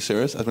Obi-Wan TV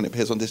series as when it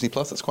appears on Disney+.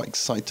 That's quite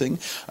exciting.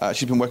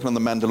 She's been working on The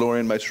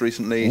Mandalorian most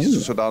recently. Ooh. She's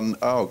also done,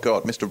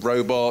 Mr.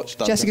 Robot. She's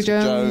done Jessica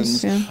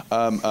Jones. Yeah.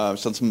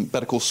 She's done some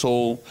Better Call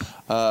Saul.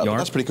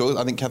 That's pretty cool.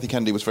 I think Kathy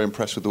Kennedy was very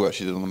impressed with the work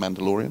she did on The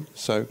Mandalorian.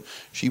 So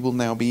she will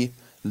now be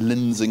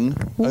lensing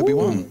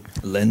Obi-Wan.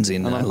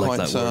 Lensing, I like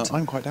that word.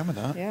 I'm quite down with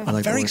that. Yeah.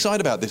 I'm very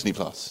excited about Disney+.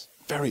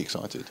 Very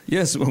excited.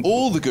 Yes.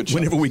 All the good shows.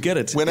 Whenever we get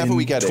it. Whenever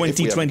we get it.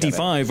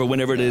 2025 or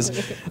whenever it is.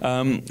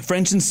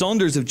 French and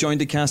Saunders have joined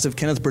the cast of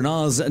Kenneth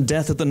Branagh's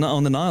Death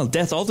on the Nile.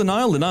 Death of the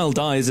Nile? The Nile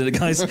dies,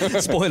 guys.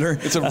 Spoiler.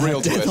 It's a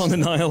real Death twist. on the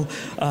Nile.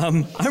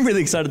 I'm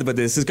really excited about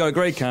this. It's got a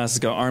great cast.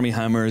 It's got Armie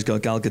Hammer. It's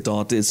got Gal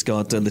Gadot. It's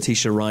got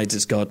Letitia Wright.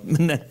 It's got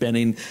Annette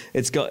Bening.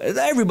 It's got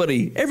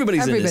everybody.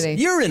 Everybody's in it.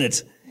 You're in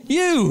it.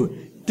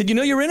 You. Did you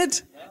know you're in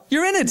it?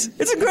 You're in it.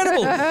 It's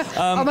incredible.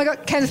 Oh my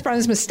God, Kenneth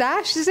Branagh's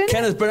moustache is in it?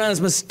 Kenneth Branagh's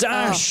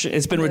moustache.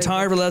 It's been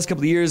retired for the last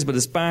couple of years, but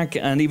it's back.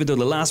 And even though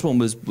the last one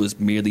was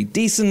merely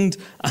decent,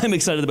 I'm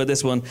excited about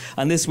this one.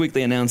 And this week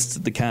they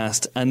announced the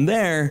cast. And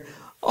there,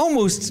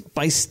 almost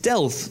by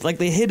stealth, like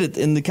they hid it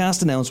in the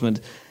cast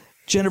announcement,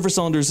 Jennifer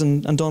Saunders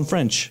and Dawn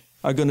French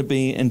are going to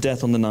be in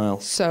Death on the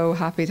Nile. So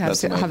happy to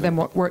have them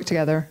work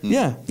together.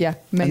 Yeah. Yeah,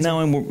 amazing. And now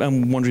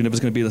I'm wondering if it's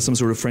going to be some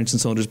sort of French and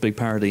Saunders big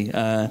parody,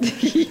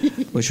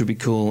 which would be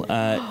cool.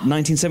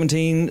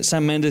 1917,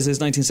 Sam Mendes is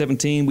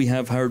 1917. We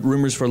have heard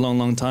rumours for a long,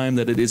 long time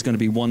that it is going to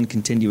be one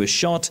continuous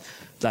shot.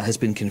 That has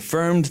been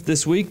confirmed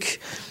this week.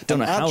 Don't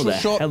know how the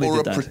hell they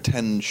did that. Or a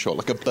pretend shot,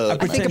 like a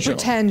bird. I think a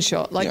pretend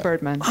shot, like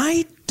Birdman.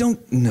 I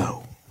don't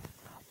know.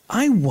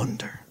 I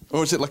wonder.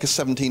 Or is it like a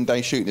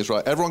 17-day shoot? Is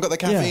right. Everyone got their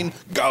caffeine?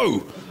 Yeah.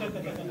 Go!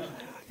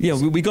 Yeah,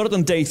 we got it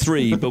on day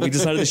 3, but we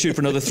decided to shoot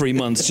for another 3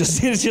 months,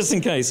 just in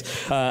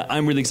case.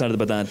 I'm really excited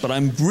about that. But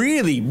I'm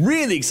really,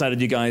 really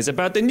excited, you guys,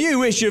 about the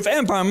new issue of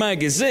Empire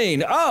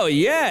Magazine. Oh,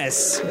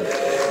 yes!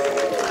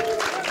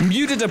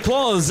 Muted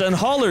applause and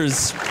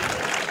hollers.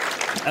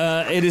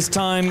 It is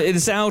time. It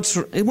is out.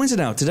 When's it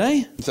out?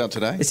 Today? It's out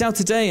today. It's out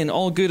today, and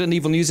all good and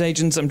evil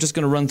newsagents. I'm just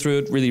going to run through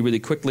it really, really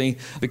quickly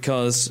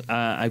because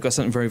I've got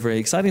something very, very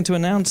exciting to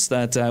announce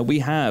that we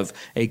have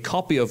a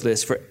copy of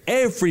this for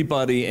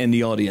everybody in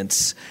the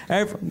audience.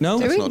 No?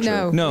 Do we?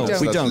 No,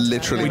 we don't.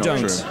 Literally we not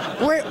don't.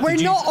 True. We're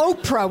not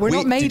Oprah. We're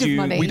not made of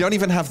money. We don't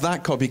even have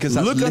that copy because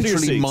that's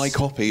literally my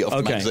copy of the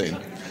Okay. magazine.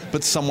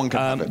 But someone can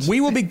have it.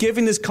 We will be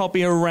giving this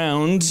copy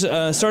around,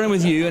 starting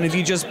with you, and if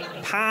you just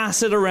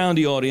pass it around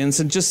the audience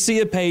and just see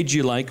a page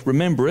you like,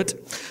 remember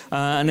it,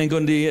 and then go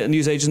to the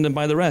newsagent and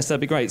buy the rest, that'd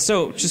be great.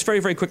 So, just very,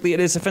 very quickly, it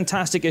is a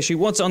fantastic issue.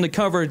 What's on the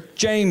cover?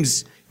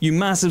 James, you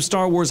massive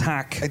Star Wars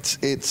hack.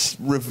 It's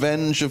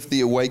Revenge of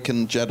the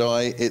Awakened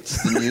Jedi.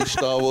 It's the new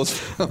Star Wars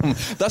film.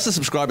 That's the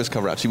subscribers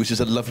cover, actually, which is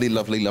a lovely,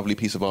 lovely, lovely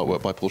piece of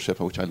artwork by Paul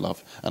Schiffer, which I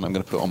love, and I'm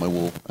going to put it on my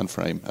wall and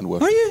frame and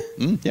work. Are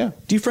you? Yeah.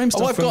 Do you frame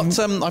stuff?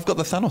 I've got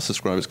the Thanos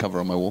subscribers cover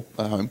on my wall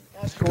at home.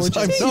 That's gorgeous.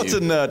 I'm not a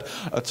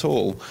nerd at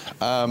all.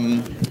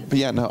 But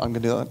yeah, no, I'm going to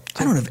do that.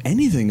 I don't have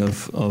anything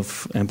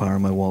of Empire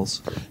on my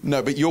walls.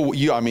 No, but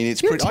you. I mean,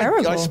 it's You're pretty.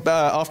 terrible.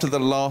 After the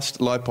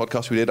last live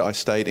podcast we did, I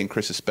stayed in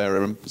Chris's spare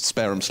room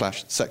 /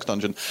 sex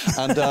dungeon,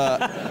 and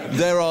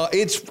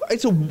it's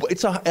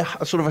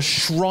a sort of a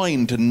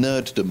shrine to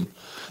nerddom.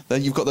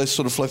 Then you've got those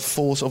sort of like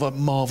 4 sort of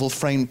Marvel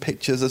framed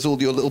pictures. There's all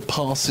your little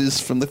passes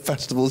from the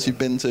festivals you've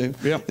been to.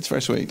 Yeah, it's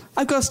very sweet.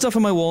 I've got stuff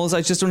on my walls.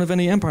 I just don't have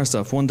any Empire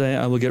stuff. One day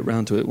I will get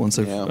round to it once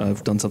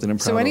I've done something I'm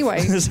proud of. So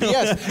anyway, yes,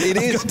 it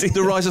is.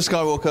 The Rise of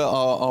Skywalker,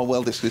 our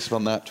world exclusive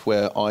on that,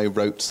 where I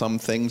wrote some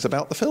things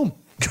about the film.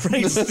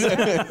 Great.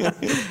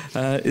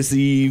 Is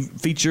the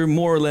feature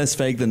more or less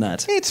vague than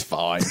that? It's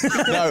fine.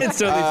 No, it's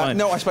totally fine.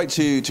 No, I spoke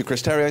to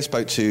Chris Terry, I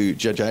spoke to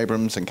J.J.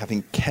 Abrams and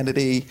Kathleen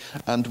Kennedy,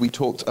 and we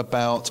talked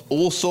about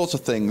all sorts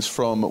of things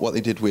from what they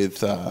did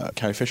with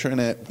Carrie Fisher in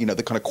it, you know,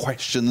 the kind of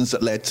questions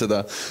that led to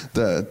the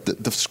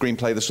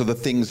screenplay, the sort of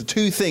things, the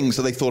 2 things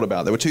that they thought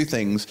about. There were 2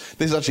 things.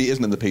 This actually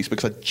isn't in the piece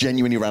because I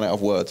genuinely ran out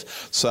of words.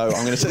 So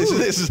I'm going to say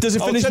this is Does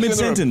it finish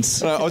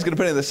mid-sentence? I was going to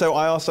put it in there. So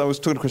I was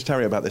talking to Chris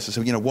Terry about this. I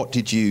said, what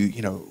did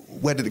you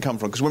where did it come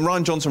from? Because when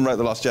Rian Johnson wrote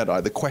The Last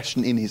Jedi, the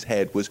question in his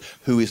head was,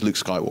 who is Luke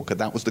Skywalker?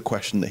 That was the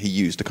question that he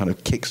used to kind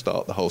of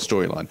kickstart the whole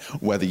storyline,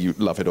 whether you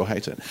love it or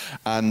hate it.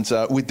 And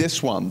with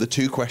this one, the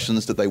 2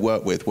 questions that they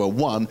worked with were,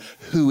 1,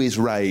 who is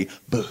Rey,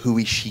 but who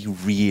is she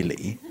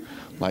really?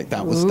 Like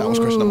that was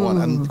question number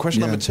one. And question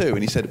number two, and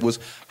he said, was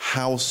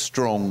how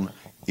strong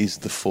is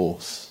the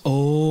Force?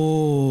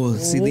 Oh,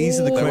 see, these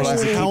are the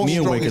questions that keep me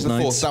awake at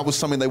night. That was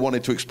something they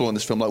wanted to explore in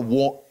this film. Like,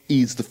 what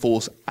is the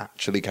Force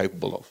actually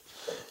capable of?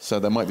 So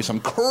there might be some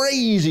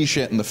crazy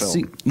shit in the film.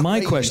 See,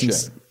 my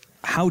question's,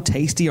 how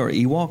tasty are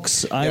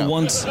Ewoks? I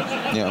want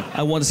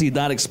to see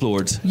that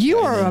explored. You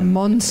are a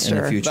monster.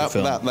 In a future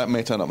film. That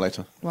may turn up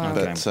later. Wow.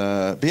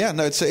 But yeah,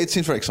 no, it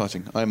seems very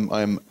exciting.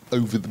 I'm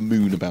over the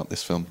moon about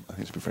this film. I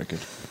think it's been very good.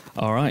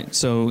 All right,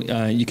 so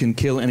you can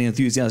kill any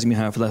enthusiasm you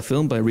have for that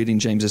film by reading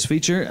James's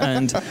feature,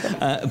 and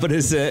but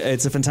it's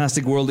a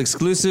fantastic world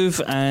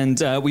exclusive, and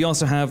we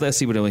also have, let's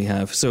see what do we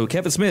have. So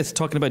Kevin Smith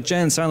talking about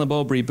Jen Silent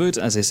Bob reboot,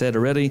 as I said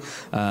already.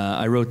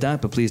 I wrote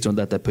that, but please don't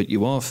let that put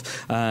you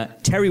off.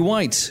 Terry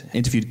White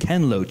interviewed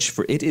Ken Loach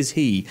for It Is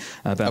He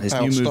about his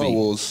new movie. Star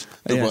Wars,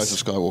 The Rise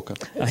of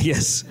Skywalker.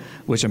 Yes,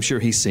 which I'm sure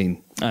he's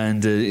seen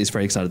and is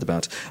very excited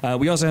about.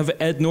 We also have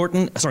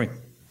Edward.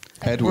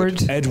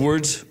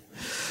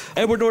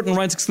 Edward Norton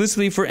writes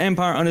exclusively for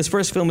Empire on his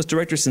first film as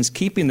director since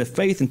Keeping the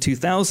Faith in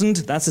 2000.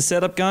 That's the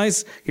setup,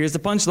 guys. Here's the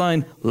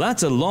punchline.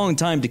 That's a long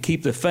time to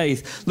keep the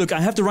faith. Look,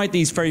 I have to write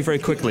these very, very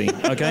quickly,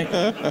 okay?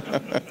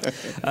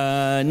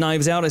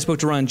 Knives Out, I spoke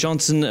to Rian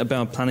Johnson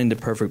about planning the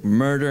perfect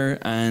murder,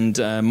 and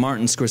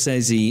Martin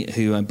Scorsese,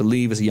 who I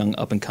believe is a young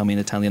up-and-coming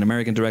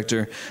Italian-American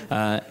director.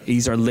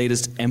 He's our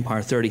latest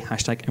Empire 30,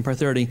 hashtag Empire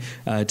 30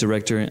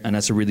 director, and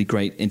that's a really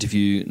great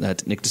interview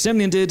that Nick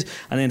DeSemnian did.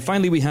 And then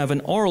finally, we have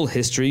an oral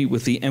history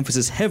with the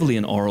emphasis heavily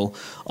in oral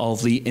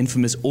of the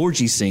infamous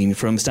orgy scene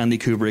from Stanley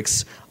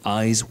Kubrick's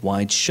Eyes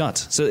Wide Shut.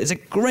 So it's a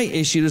great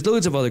issue. There's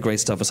loads of other great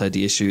stuff beside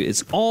the issue.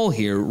 It's all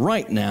here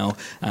right now,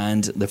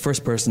 and the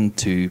first person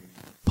to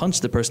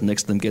punch the person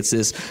next to them gets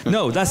this.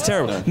 No, that's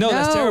terrible. No,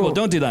 that's terrible.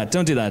 Don't do that.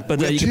 Don't do that.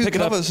 But you can pick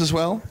it up. 2 covers as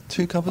well.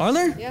 2 covers. Are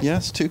there?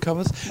 Yes, 2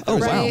 covers. Oh,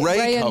 wow.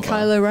 Rey and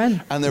Kylo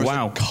Ren. And there's a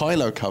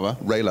Kylo cover,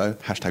 Reylo,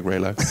 hashtag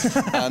Reylo.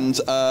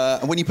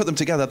 And when you put them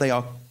together, they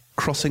are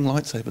crossing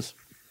lightsabers.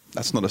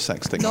 That's not a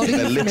sex thing.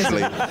 They're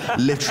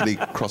literally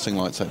crossing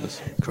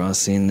lightsabers.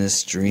 Crossing the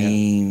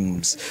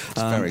streams.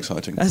 It's very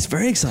exciting. That's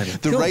very exciting.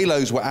 The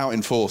Reylos were out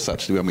in force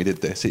actually when we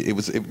did this. It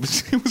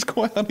was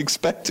quite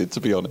unexpected, to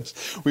be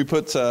honest. We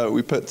put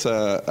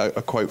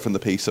a quote from the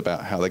piece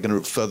about how they're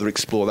going to further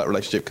explore that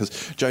relationship, because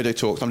JJ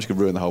talks. I'm just going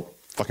to ruin the whole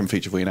fucking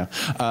feature for you now.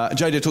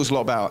 JJ talks a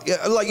lot about,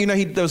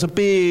 there was a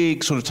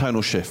big sort of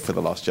tonal shift for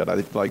The Last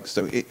Jedi.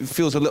 So it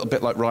feels a little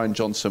bit like Rian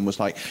Johnson was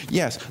like,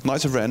 yes,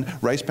 Knights of Ren,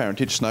 race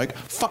parentage, Snoke,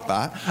 fuck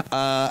that,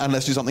 and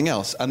let's do something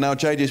else. And now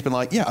JJ's been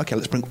like, yeah, okay,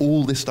 let's bring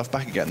all this stuff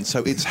back again.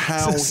 So it's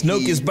how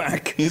Snoke is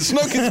back.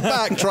 Snoke is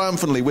back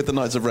triumphantly with the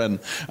Knights of Ren,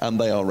 and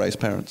they are race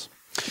parents.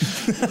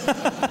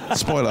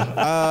 Spoiler.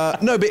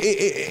 No, but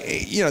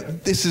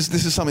this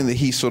is something that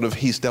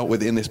he's dealt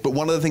with in this. But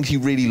one of the things he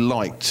really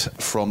liked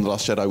from The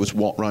Last Jedi was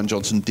what Rian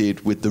Johnson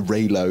did with the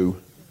Reylo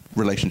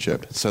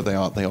relationship. So they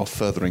are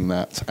furthering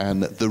that,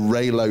 and the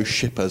Reylo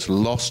shippers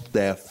lost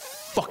their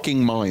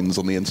fucking minds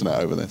on the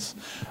internet over this,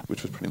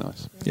 which was pretty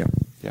nice. Yeah.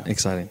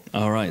 Exciting.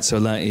 All right, so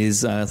that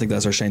is, I think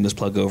that's our shameless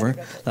plug over.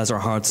 That's our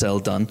hard sell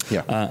done.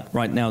 Yeah.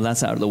 Right now,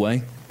 that's out of the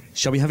way.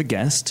 Shall we have a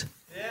guest?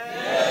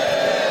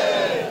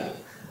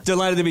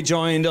 Delighted to be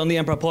joined on the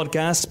Emperor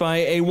podcast by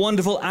a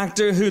wonderful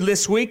actor who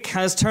this week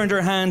has turned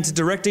her hand to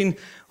directing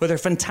with her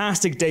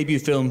fantastic debut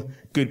film,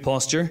 Good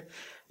Posture.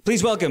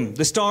 Please welcome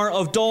the star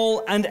of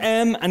Doll and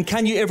M and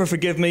Can You Ever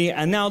Forgive Me,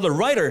 and now the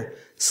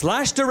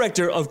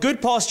writer/director of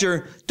Good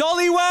Posture,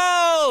 Dolly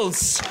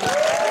Wells!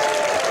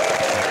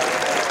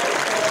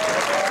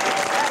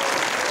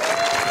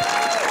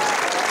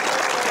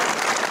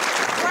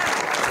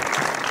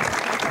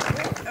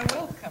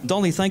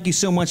 Dolly, thank you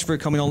so much for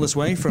coming all this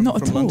way from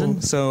London.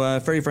 All. So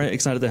very, very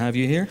excited to have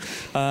you here.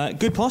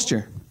 Good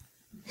posture.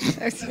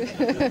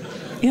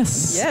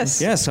 Yes.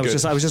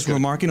 I was just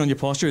remarking on your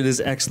posture. It is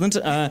excellent.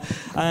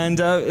 And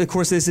of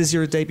course, this is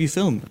your debut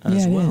film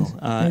as well.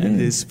 It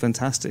is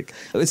fantastic.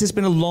 Has this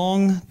been a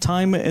long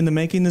time in the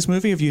making, this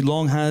movie? Have you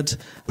long had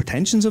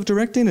pretensions of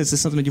directing? Is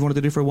this something that you wanted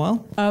to do for a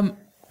while?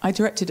 I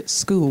directed at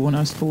school when I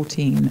was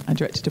 14. I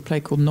directed a play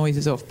called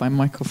Noises Off by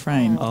Michael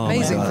Frayn. Oh,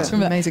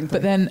 amazing.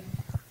 But then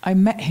I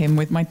met him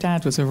with, my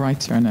dad was a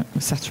writer and a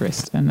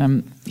satirist,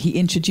 and he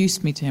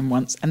introduced me to him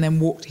once, and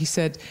then he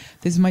said,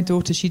 this is my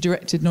daughter, she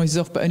directed Noises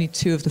Off, but only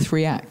 2 of the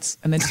 3 acts,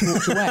 and then she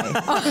walked away.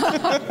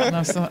 And I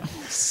was like,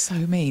 so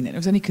mean. And it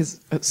was only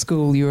because at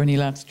school you were only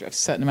allowed to direct a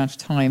certain amount of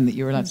time that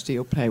you were allowed to do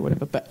your play or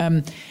whatever. But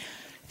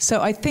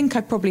so I think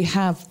I probably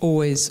have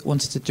always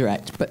wanted to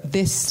direct, but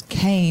this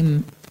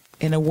came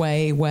in a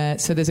way where,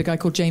 so there's a guy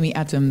called Jamie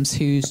Adams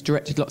who's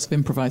directed lots of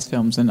improvised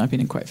films, and I've been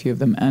in quite a few of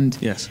them, and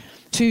yes.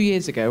 2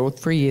 years ago or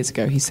 3 years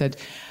ago, he said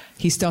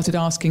he started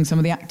asking some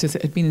of the actors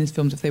that had been in his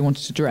films if they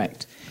wanted to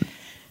direct,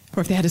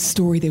 or if they had a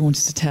story they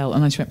wanted to tell.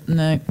 And I just went,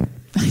 no,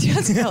 I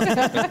just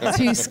felt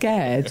too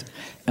scared.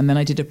 And then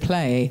I did a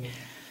play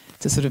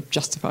to sort of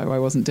justify why I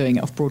wasn't doing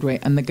it off Broadway.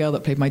 And the girl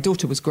that played my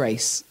daughter was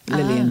Grace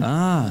Lillian.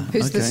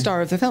 Who's the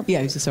star of the film?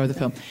 Yeah, who's the star of the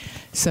film.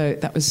 So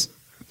that was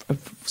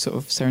a sort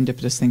of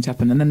serendipitous thing to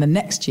happen. And then the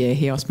next year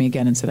he asked me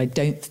again and said, I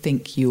don't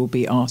think you'll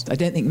be asked. I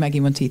don't think Maggie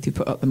Monteith, who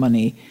put up the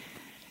money,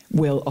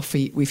 will offer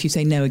you, if you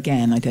say no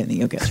again, I don't think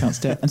you'll get a chance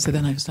to. And so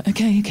then I was like,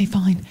 okay,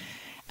 fine.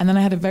 And then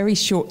I had a very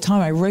short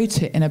time. I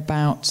wrote it I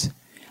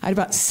had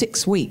about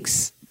 6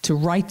 weeks to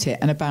write it,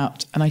 and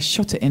I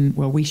shot it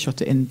we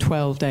shot it in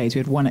 12 days. We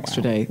had one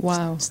extra day.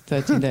 Wow.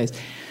 13 days.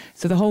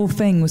 So the whole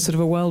thing was sort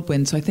of a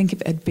whirlwind. So I think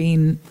if it had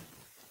been,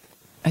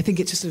 I think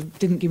it just sort of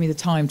didn't give me the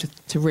time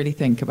to really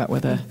think about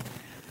whether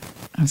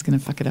I was going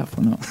to fuck it up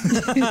or not.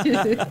 I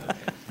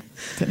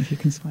don't know if you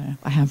can swear.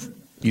 I have.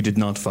 You did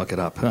not fuck it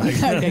up.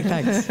 Okay,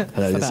 thanks.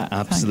 That is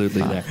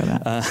absolutely there. For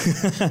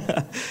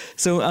that.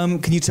 So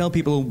can you tell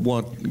people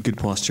what good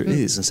posture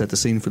is and set the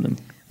scene for them?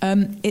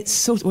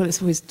 It's it's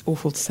always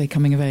awful to say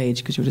coming of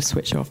age because you'll just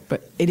switch off,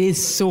 but it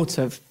is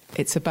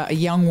it's about a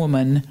young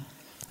woman,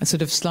 a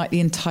sort of slightly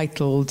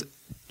entitled,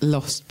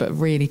 lost but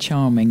really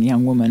charming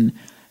young woman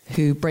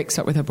who breaks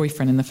up with her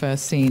boyfriend in the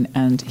first scene,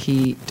 and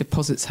he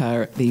deposits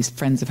her at these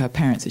friends of her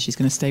parents that she's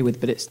going to stay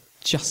with, but it's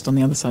just on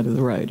the other side of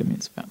the road. I mean,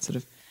 it's about sort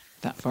of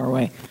that far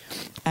away.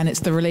 And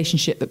it's the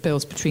relationship that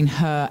builds between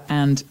her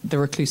and the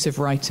reclusive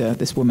writer,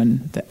 this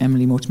woman that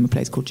Emily Mortimer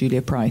plays called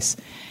Julia Price.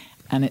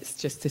 And it's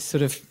just this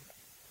sort of,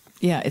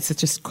 it's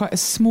just quite a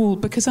small,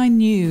 because I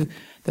knew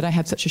that I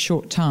had such a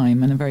short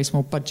time and a very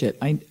small budget.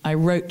 I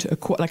wrote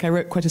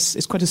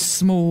it's quite a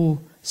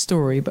small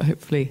story, but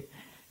hopefully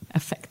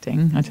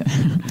affecting. I don't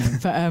know.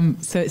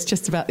 But so it's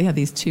just about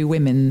these two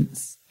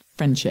women's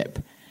friendship,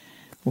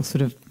 or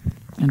sort of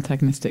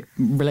antagonistic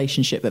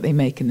relationship that they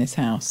make in this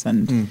house.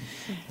 And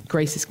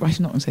Grace is, I'm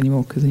not going to say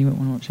anymore because then you won't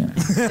want to watch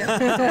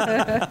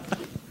it.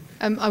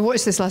 I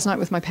watched this last night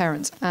with my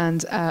parents,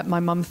 and my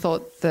mum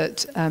thought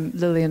that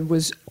Lillian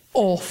was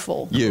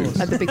awful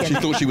at the beginning.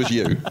 She thought she was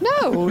you.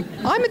 No,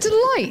 I'm a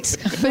delight.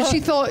 But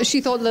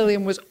she thought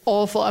Lillian was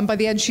awful, and by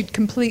the end she'd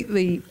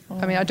completely.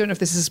 I mean, I don't know if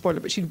this is a spoiler,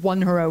 but she'd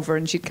won her over,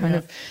 and she'd kind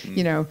of,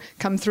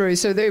 come through.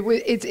 So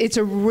it's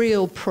a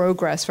real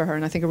progress for her,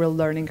 and I think a real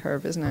learning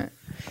curve, isn't it?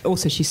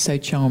 Also, she's so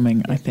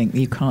charming. I think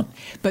you can't.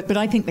 But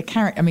I think the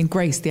character. I mean,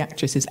 Grace, the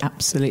actress, is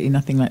absolutely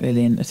nothing like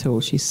Lillian at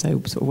all. She's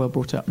so sort of well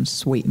brought up and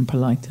sweet and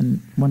polite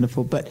and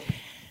wonderful. But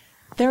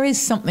there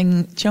is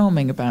something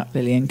charming about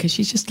Lillian because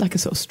she's just like a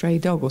sort of stray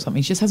dog or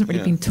something. She just hasn't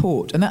really been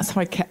taught, and that's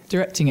how I kept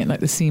directing it. Like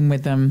the scene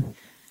with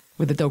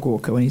the dog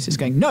walker when he's just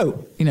going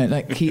no,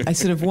 I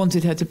sort of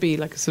wanted her to be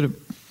like a sort of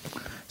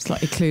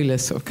slightly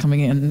clueless, sort of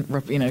coming in,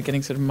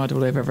 getting sort of mud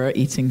all over her,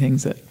 eating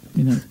things that.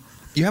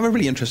 You have a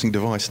really interesting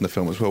device in the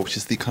film as well, which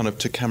is the kind of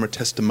to-camera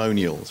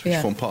testimonials, which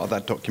form part of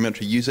that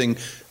documentary, using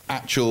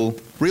actual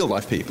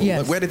real-life people.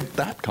 Yes. Like, where did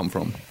that come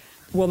from?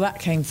 Well, that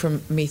came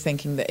from me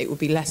thinking that it would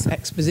be less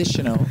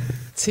expositional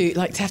to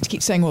have to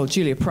keep saying, well,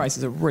 Julia Price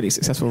is a really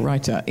successful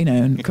writer,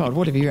 and God,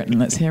 what have you written?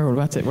 Let's hear all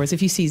about it. Whereas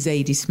if you see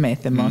Zadie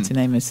Smith and Martin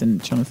Amis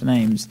and Jonathan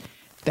Ames,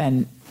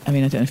 then, I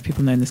mean, I don't know if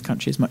people know in this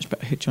country as much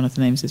about who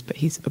Jonathan Ames is, but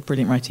he's a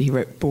brilliant writer. He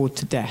wrote Bored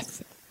to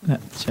Death, that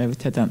show with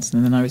Ted Danson,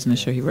 and then I was in a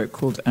show he wrote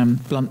called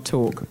Blunt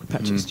Talk with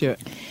Patrick Stewart.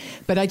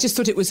 But I just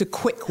thought it was a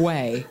quick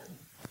way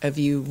of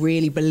you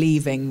really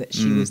believing that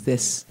she was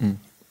this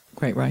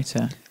great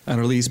writer. And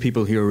are these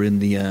people who are in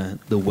the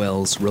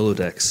Wells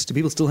Rolodex? Do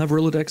people still have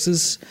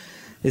Rolodexes?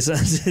 Is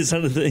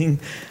that a thing?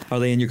 Are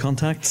they in your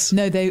contacts?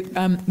 No, they.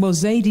 Well,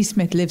 Zadie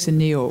Smith lives in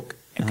New York,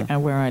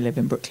 where I live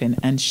in Brooklyn,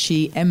 and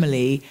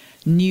Emily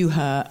knew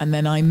her, and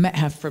then I met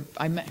her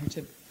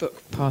to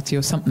book party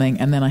or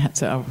something, and then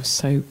I was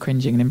so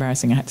cringing and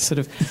embarrassing. I had to sort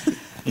of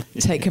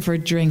take her for a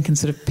drink and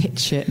sort of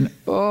pitch it, and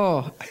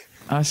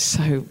I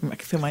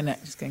could feel my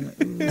neck just going.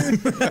 And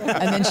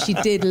then she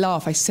did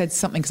laugh. I said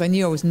something because I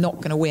knew I was not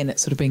going to win at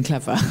sort of being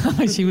clever.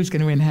 She was going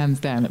to win hands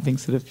down at being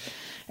sort of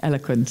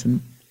eloquent and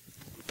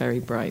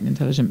very bright and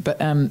intelligent.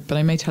 But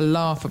I made her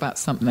laugh about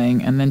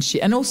something, and then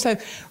and also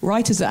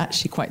writers are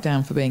actually quite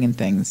down for being in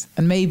things.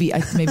 And maybe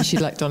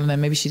she'd like Dolly,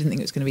 maybe she didn't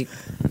think it was going to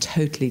be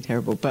totally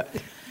terrible, but.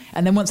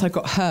 And then once I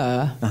got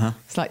her,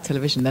 it's like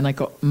television, then I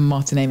got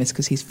Martin Amis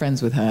because he's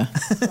friends with her.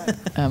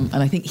 And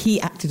I think he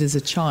acted as a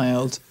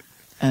child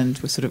and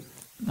was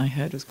I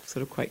heard was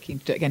sort of quite keen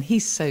to do it again.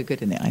 He's so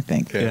good in it, I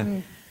think.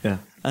 Yeah.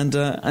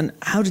 And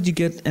how did you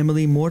get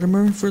Emily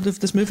Mortimer for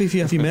this movie?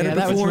 Have you met her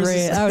before?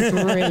 That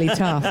was really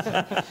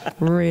tough.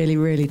 Really,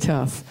 really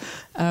tough.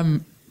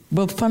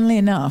 Well, funnily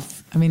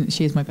enough, I mean,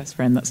 she is my best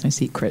friend. That's no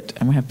secret.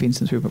 And we've been friends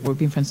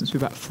since we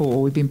were about 4.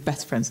 We've been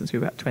best friends since we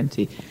were about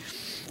 20.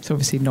 So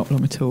obviously not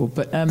long at all.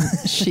 But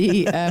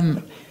she,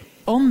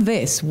 on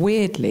this,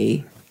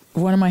 weirdly,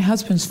 one of my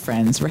husband's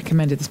friends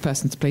recommended this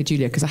person to play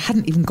Julia because I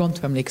hadn't even gone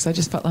to Emily because I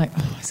just felt like,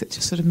 is it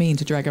just sort of mean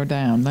to drag her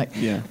down?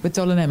 With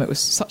Doll and Emma, it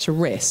was such a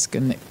risk,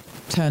 and it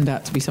turned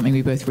out to be something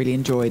we both really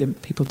enjoyed and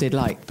people did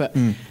like. But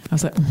I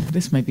was like,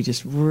 this may be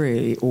just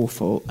really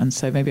awful, and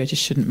so maybe I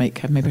just shouldn't make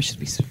her. Maybe I should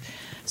be sort of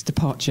this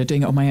departure,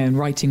 doing it on my own,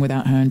 writing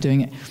without her and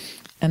doing it.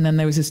 And then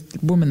there was this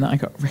woman that I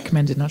got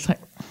recommended, and I was like,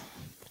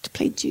 to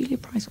play Julia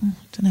Price? I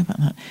don't know about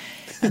that.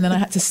 And then I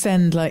had to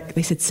send,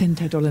 they said, send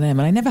her Doll and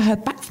Emma. And I never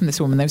heard back from this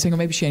woman. They were saying,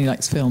 maybe she only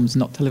likes films,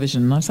 not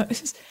television. And I was like,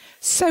 this is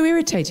so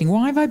irritating.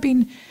 Why have I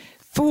been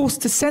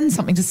forced to send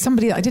something to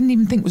somebody that I didn't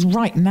even think was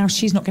right, and now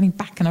she's not getting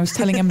back, and I was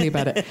telling Emily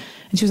about it,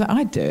 and she was like,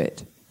 I'd do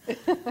it.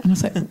 And I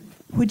was like,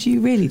 would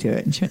you really do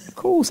it? And she went, of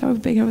course, however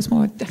big, however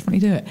small, I'd definitely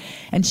do it.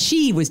 And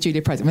she was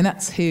Julia Price. I mean,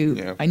 that's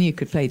who I knew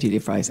could play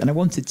Julia Price, and I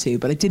wanted to,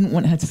 but I didn't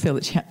want her to feel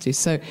that she had to.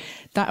 So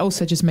that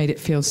also just made it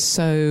feel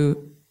so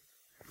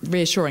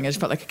reassuring. I just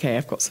felt like, okay,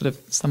 I've got sort of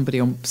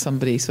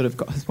somebody sort of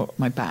got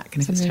my back,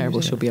 and if it's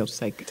terrible, she'll be able to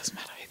say, it doesn't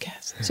matter, who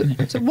cares?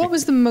 So what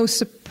was the most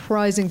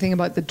surprising thing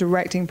about the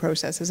directing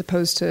process as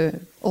opposed to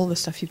all the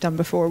stuff you've done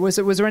before? Was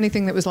there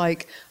anything that was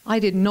like, I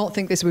did not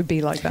think this would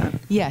be like that?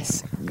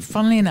 Yes.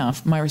 Funnily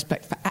enough, my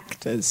respect for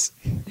actors.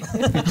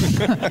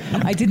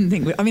 I didn't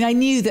think... I mean, I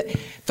knew that...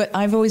 But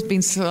I've always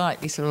been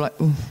slightly sort of like,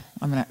 oh,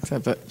 I'm an actor,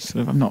 but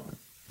sort of I'm not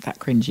that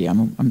cringy.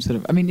 I'm sort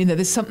of... I mean,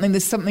 there's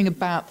something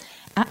about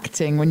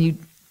acting when you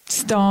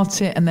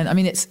start it, and then... I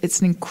mean, it's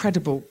an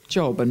incredible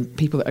job, and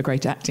people that are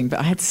great at acting, but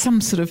I had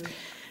some sort of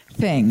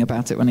thing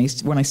about it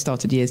when I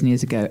started years and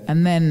years ago.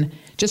 And then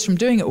just from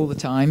doing it all the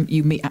time,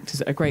 you meet actors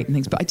that are great and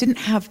things, but I didn't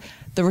have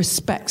the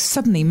respect.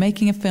 Suddenly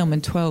making a film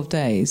in 12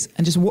 days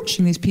and just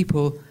watching these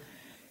people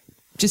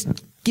just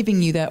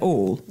giving you their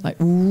all, like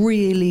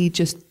really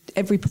just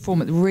every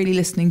performance, really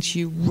listening to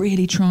you,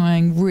 really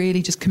trying,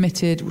 really just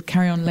committed, would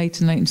carry on late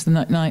and late into the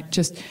night.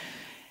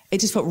 It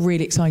just felt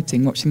really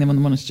exciting watching them on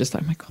the monitor, just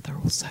like, oh my God, they're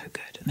all so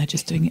good. And they're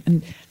just doing it.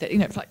 And,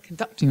 it's like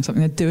conducting or something.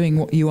 They're doing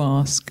what you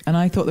ask. And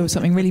I thought there was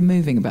something really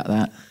moving about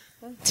that.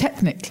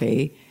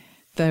 Technically,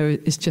 there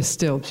is just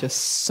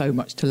so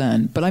much to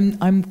learn. But the only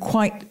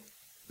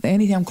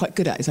thing I'm quite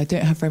good at is I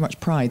don't have very much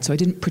pride. So I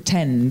didn't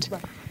pretend.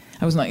 Right.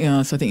 I wasn't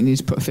like, so I think you need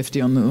to put a 50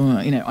 on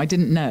the, I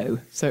didn't know.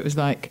 So it was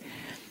like,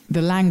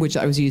 the language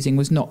that I was using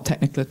was not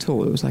technical at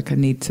all. It was like, I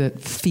need to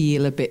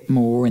feel a bit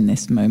more in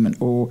this moment,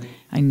 or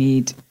I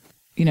need...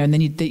 and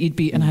then you'd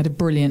be, and I had a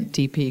brilliant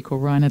DP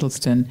called Ryan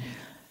Edelstein,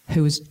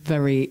 who was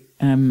very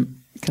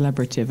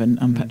collaborative and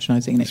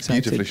unpatronising and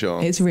excited. Beautifully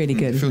shot. It's really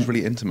good. It feels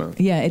really intimate.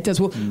 Yeah, it does.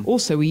 Well,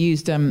 also we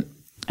used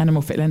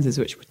anamorphic lenses,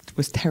 which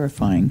was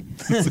terrifying.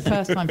 It's the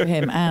first time for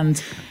him,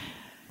 and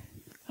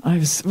I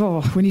was,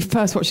 when you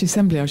first watched the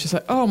assembly, I was just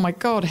like, oh my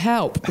God,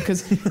 help.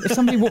 Because if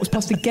somebody walks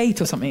past a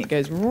gate or something, it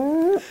goes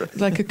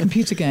like a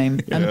computer game,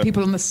 and the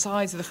people on the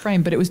sides of the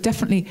frame. But it was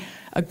definitely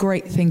a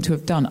great thing to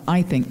have done,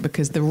 I think,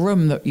 because the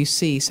room that you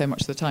see so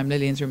much of the time,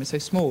 Lillian's room, is so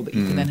small that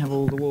you can then have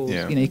all the walls,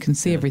 you can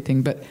see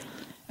everything. But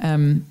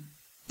I've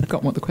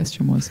forgotten what the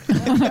question was.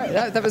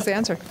 that was the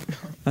answer.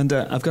 And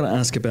I've got to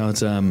ask about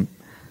some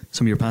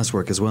of your past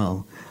work as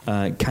well.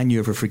 Can you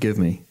ever forgive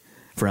me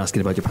for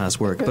asking about your past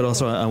work? But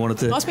also I wanted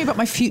to... Ask me about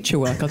my future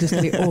work. I'll just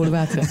tell you all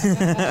about it.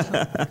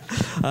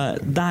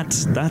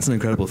 That's an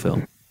incredible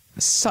film.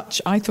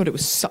 I thought it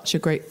was such a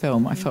great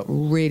film. I felt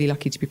really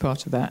lucky to be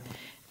part of that.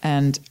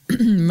 And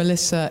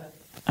Melissa,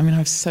 I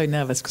was so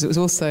nervous because it was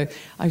also...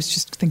 I was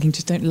just thinking,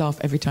 just don't laugh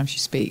every time she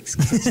speaks,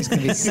 because it's just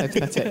going to be so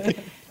pathetic.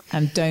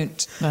 And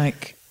don't, and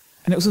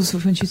it was also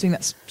when she was doing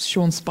that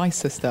Sean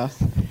Spicer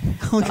stuff.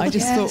 I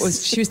just thought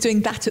she was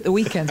doing that at the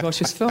weekend while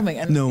she was filming.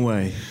 And no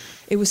way.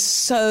 It was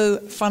so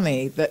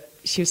funny that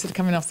she was sort of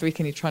coming after the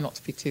weekend. You try not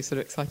to be too sort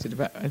of excited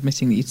about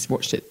admitting that you'd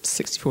watched it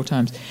 64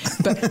 times.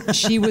 But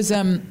she was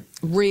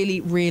really,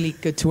 really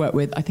good to work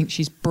with. I think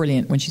she's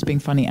brilliant when she's being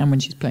funny and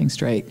when she's playing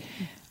straight.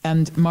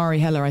 And Mari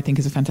Heller, I think,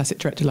 is a fantastic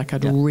director.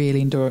 I'd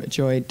really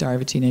enjoyed Dyer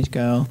of a Teenage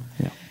Girl.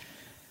 Yeah.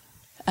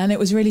 And it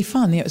was really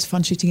fun. It was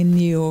fun shooting in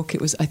New York.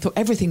 I thought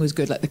everything was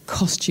good. Like the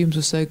costumes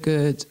were so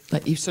good.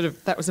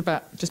 That was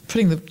about just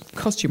putting the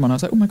costume on. I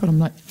was like, oh my God, I'm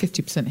like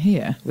 50%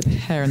 here with the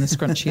hair and the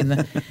scrunchie and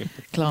the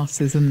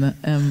glasses and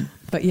the.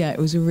 But yeah, it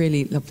was a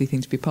really lovely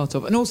thing to be part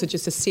of, and also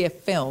just to see a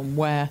film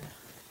which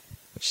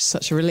is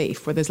such a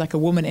relief, where there's like a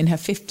woman in her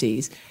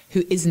 50s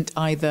who isn't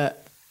either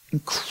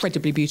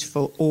incredibly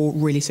beautiful or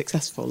really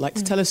successful.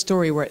 To tell a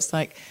story where it's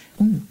like,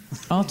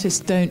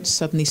 artists don't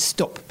suddenly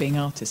stop being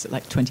artists at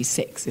like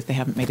 26 if they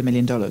haven't made $1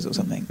 million or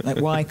something.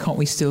 Like, why can't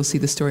we still see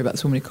the story about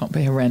this woman who can't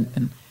pay her rent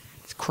and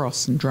is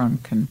cross and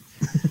drunk and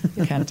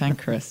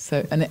cantankerous?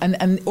 So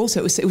and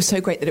also it was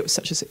so great that it was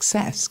such a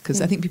success, because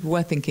I think people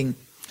were thinking,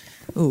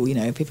 people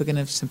are going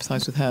to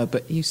sympathise with her,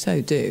 but you so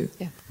do.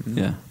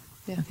 Yeah.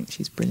 I think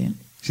she's brilliant.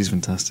 She's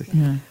fantastic.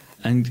 Yeah.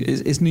 And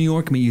is New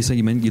York? I mean, you said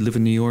you live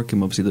in New York,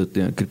 and obviously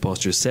the Good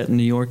Posture is set in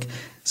New York.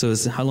 So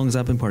how long has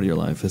that been part of your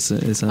life?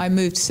 I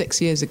moved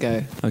 6 years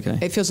ago. Okay.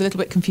 It feels a little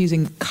bit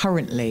confusing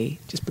currently,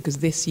 just because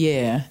this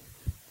year,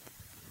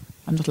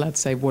 I'm not allowed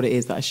to say what it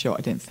is that I shot,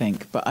 I don't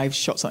think, but I've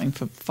shot something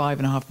for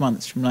 5.5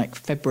 months, from like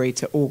February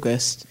to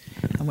August.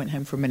 I went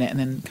home for a minute and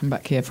then come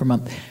back here for a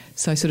month.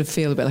 So I sort of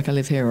feel a bit like I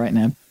live here right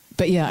now.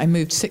 But yeah, I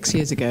moved 6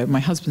 years ago. My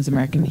husband's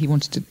American. He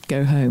wanted to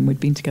go home. We'd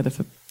been together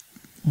for...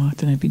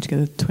 been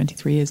together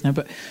 23 years now,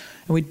 but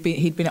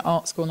he'd been at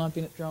art school and I'd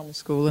been at drama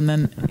school, and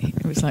then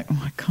it was like,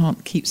 I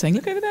can't keep saying,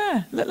 look over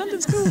there, look,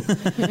 London School.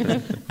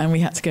 And we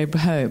had to go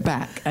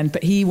back.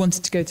 But he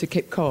wanted to go to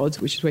Cape Cod,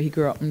 which is where he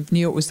grew up, and New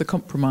York was the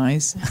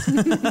compromise.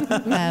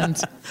 And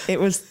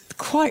it was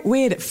quite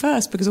weird at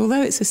first, because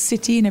although it's a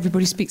city and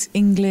everybody speaks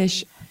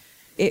English,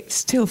 it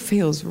still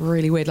feels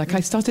really weird. Like I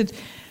started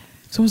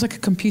It's almost like a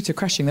computer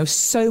crashing. There was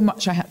so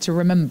much I had to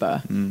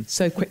remember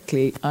so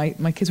quickly.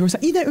 My kids were always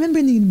like, you don't remember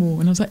anything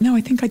anymore. And I was like, no,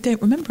 I think I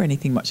don't remember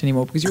anything much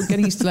anymore, because you're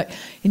getting used to like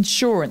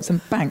insurance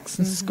and banks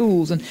and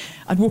schools. And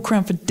I'd walk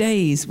around for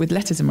days with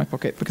letters in my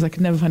pocket because I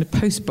could never find a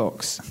post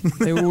box.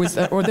 They were always,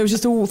 or there was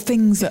just all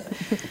things that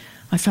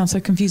I found so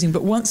confusing.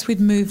 But once we'd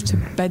moved to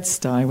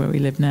Bed-Stuy, where we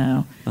live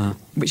now,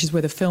 which is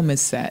where the film is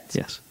set,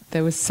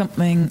 there was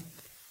something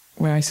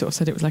where I sort of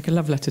said it was like a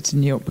love letter to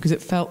New York, because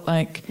it felt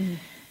like...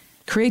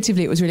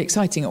 Creatively, it was really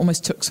exciting. It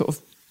almost took sort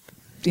of,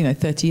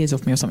 30 years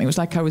off me or something. It was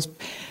like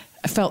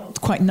I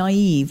felt quite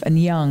naive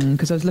and young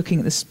because I was looking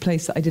at this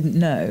place that I didn't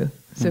know.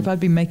 So if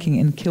I'd been making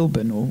it in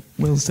Kilburn or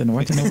Willesden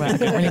or I don't know where, I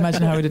can't really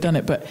imagine how I would have done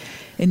it. But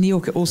in New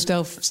York, it all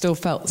still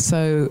felt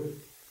so...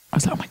 I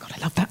was like, oh my God, I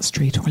love that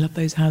street, or I love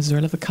those houses, or I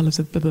love the colours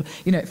of blah, blah.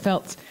 It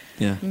felt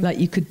like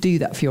you could do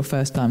that for your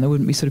first time. There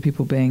wouldn't be sort of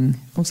people being...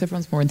 Also,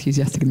 everyone's more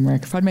enthusiastic in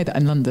America. If I'd made that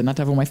in London, I'd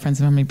have all my friends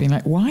and family being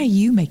like, why are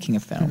you making a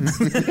film?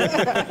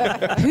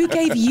 Who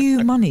gave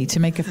you money to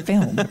make a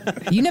film?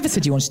 You never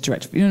said you wanted to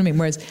direct. You know what I mean?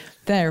 Whereas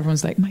there,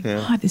 everyone's like, my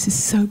God, this is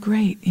so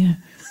great. Yeah.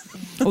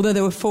 Although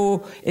there were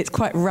 4... It's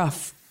quite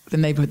rough, the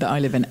neighbourhood that I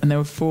live in, and there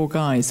were 4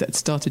 guys that had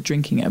started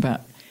drinking at about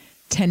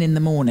 10 in the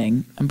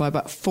morning, and by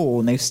about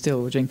 4 and they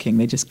still were drinking.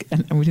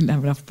 And we didn't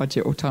have enough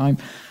budget or time.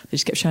 They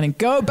just kept shouting,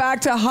 go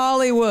back to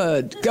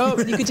Hollywood, go.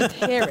 You could just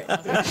hear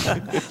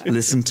it.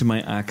 Listen to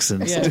my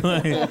accent.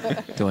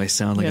 Do I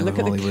sound like I'm in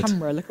Hollywood? Look at the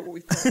camera, look at what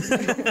we've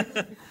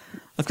got.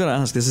 I've got to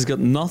ask, this has got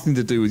nothing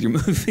to do with your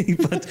movie,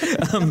 but...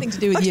 nothing to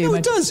do with you. No,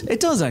 it does.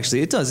 It does,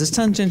 actually. It does. It's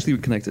tangentially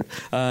connected.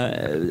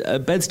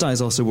 Bed-Stuy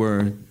is also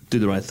where Do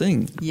the Right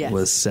Thing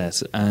was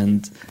set.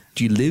 And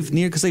do you live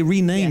near... Because they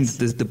renamed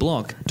the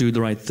block Do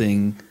the Right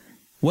Thing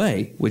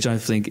Way, which I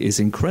think is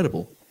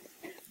incredible.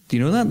 Do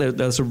you know that?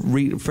 That's a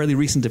fairly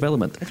recent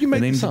development. Have you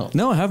made this up?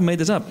 No, I haven't made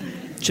this up.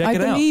 Check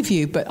it out.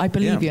 I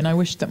believe you, and I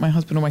wish that my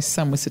husband or my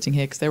son was sitting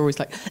here, because they're always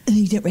like, oh,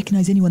 you don't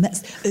recognise anyone,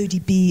 that's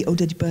ODB, old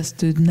dirty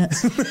bastard, and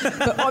that's...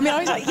 But I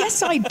was like,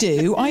 yes, I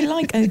do. I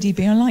like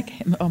ODB, I like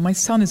him. Oh, my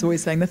son is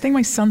always saying, the thing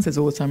my son says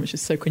all the time, which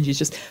is so cringy, is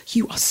just,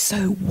 you are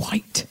so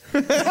white.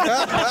 And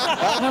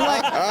I'm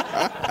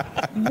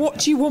like, what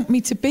do you want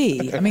me to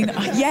be? I mean,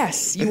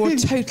 yes, you are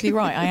totally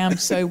right. I am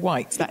so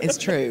white. That is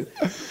true.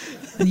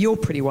 And you're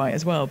pretty white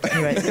as well, but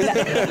anyway,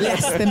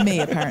 less than me,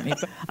 apparently.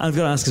 But I've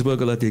got to ask as well,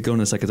 go let you go in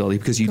a second, Dolly,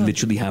 because you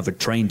literally have a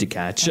train to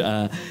catch.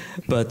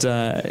 But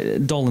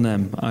Doll and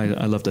M,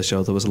 I loved that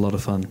show. That was a lot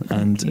of fun.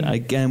 And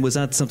again, was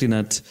that something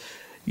that,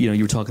 you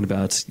were talking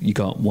about, you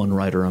got one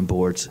writer on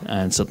board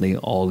and suddenly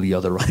all the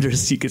other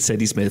writers, you could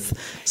Sadie Smith,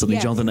 suddenly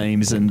Jonathan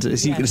Ames,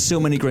 and so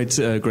many great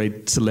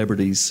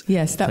celebrities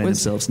playing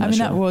themselves in that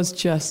show. That was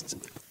just,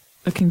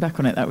 looking back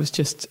on it, that was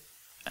just...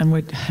 And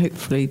we're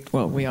hopefully,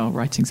 we are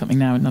writing something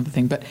now, another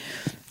thing, but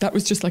that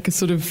was just like a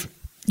sort of,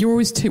 you're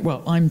always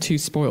I'm too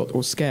spoilt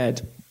or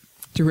scared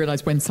to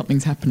realise when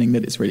something's happening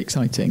that it's really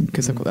exciting,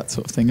 because I've got that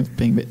sort of thing of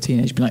being a bit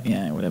teenage, being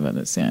like, whatever,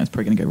 it's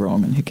probably going to go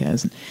wrong and who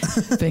cares, and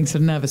being sort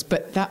of nervous.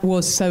 But that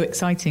was so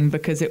exciting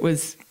because it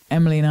was,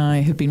 Emily and I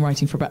had been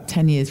writing for about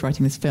 10 years,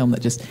 writing this film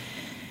that just...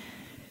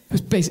 It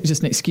was basically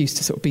just an excuse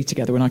to sort of be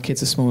together when our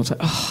kids are small. It's like,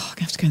 I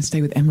have to go and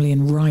stay with Emily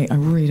and write. I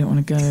really don't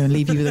want to go and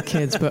leave you with the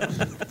kids, but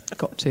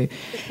got to.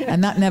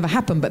 And that never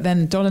happened. But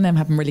then Doll and M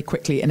happened really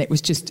quickly, and it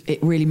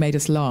really made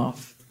us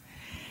laugh.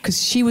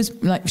 Because she was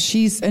like,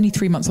 she's only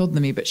 3 months older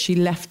than me, but she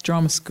left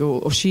drama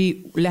school, or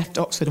she left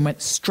Oxford and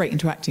went straight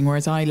into acting,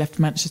 whereas I left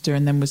Manchester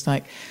and then was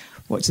like,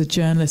 what's a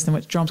journalist, and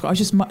went to drama school. I was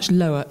just much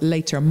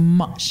later,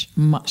 much,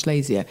 much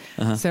lazier.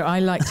 So I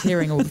liked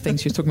hearing all the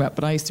things she was talking about,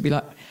 but I used to be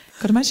like,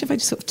 God, imagine if I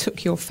just sort of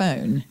took your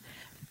phone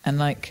and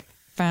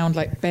found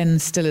Ben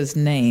Stiller's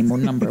name or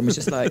number and was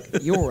just like,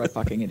 you're a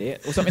fucking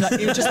idiot, or something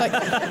like. You were just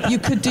like, you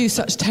could do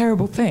such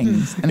terrible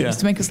things, and it was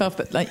to make us laugh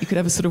that you could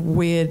have a sort of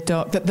weird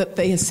dark that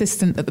the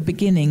assistant at the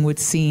beginning would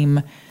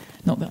seem.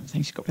 Not that I'm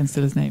saying she got Ben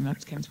Stiller's name, that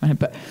just came to my head,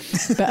 but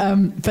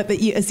that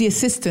you, as the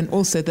assistant,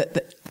 also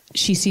that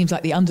she seems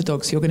like the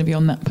underdog, so you're going to be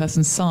on that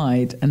person's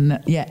side,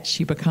 and yet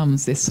she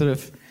becomes this sort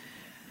of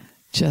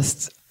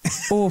just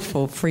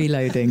awful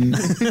freeloading,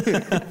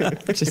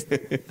 just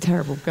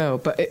terrible girl.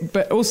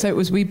 But also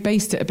we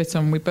based it a bit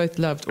on, we both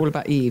loved All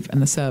About Eve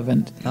and The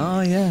Servant.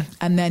 Oh yeah.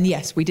 And then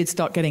we did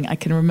start getting. I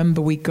can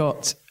remember we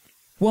got.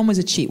 One was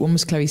a cheat. One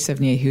was Chloe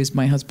Sevigny, who was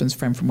my husband's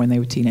friend from when they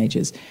were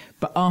teenagers.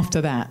 But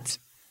after that.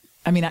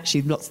 I mean,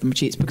 actually, lots of them were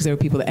cheats because there were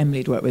people that Emily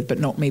had worked with, but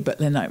not me. But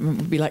then I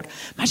would be like,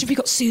 imagine if we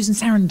got Susan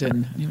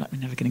Sarandon. And you're like, we're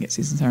never going to get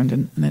Susan Sarandon.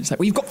 And then it's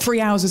like, well, you've got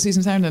 3 hours of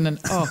Susan Sarandon.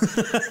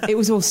 And it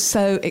was all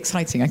so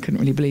exciting. I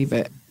couldn't really believe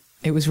it.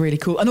 It was really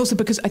cool. And also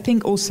because I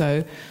think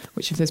also,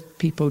 which if there's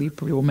people, you've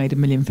probably all made a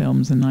million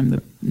films and I'm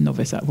the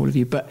novice out of all of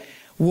you. But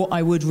what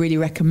I would really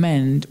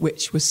recommend,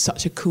 which was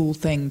such a cool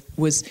thing,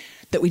 was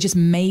that we just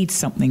made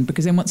something.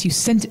 Because then once you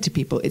sent it to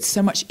people, it's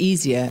so much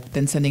easier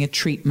than sending a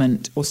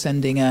treatment or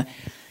sending a...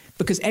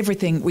 Because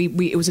everything,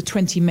 it was a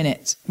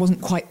 20-minute, wasn't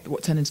quite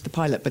what turned into the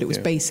pilot, but it was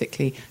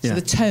basically, so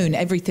the tone,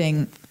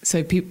 everything,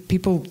 so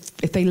people,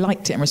 if they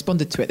liked it and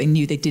responded to it, they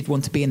knew they did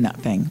want to be in that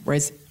thing.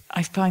 Whereas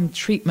I find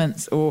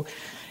treatments or,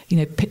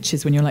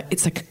 pictures when you're like,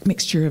 it's like a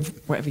mixture of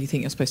whatever you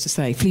think you're supposed to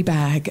say,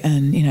 Fleabag,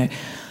 and,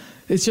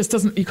 it just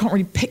doesn't, you can't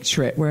really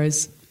picture it.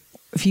 Whereas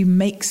if you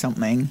make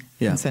something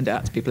and send it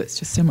out to people, it's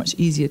just so much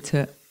easier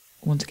to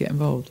want to get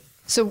involved.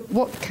 So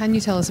what can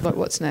you tell us about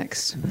what's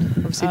next?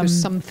 Obviously,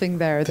 there's something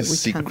there that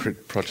we can't...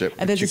 secret project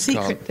And there's a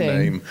secret thing.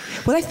 Name.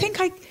 Well, I think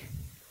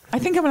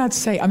I'm allowed to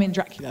say, I'm in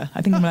Dracula.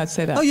 I think I'm allowed to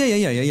say that. Oh, yeah.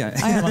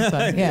 I am also,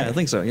 yeah. Yeah, I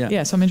think so, yeah.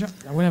 Yeah, so I'm in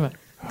Dracula, whatever.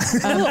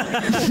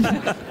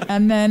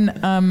 And then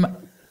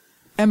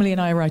Emily and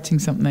I are writing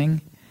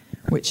something,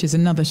 which is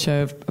another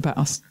show about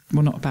us,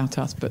 well, not about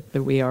us, but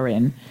that we are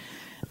in,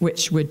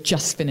 which we're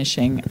just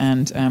finishing,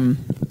 and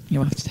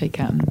you'll have to take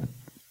out and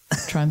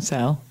try and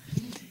sell.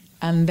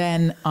 And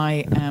then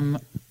I am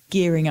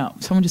gearing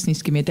up. Someone just needs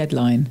to give me a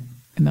deadline,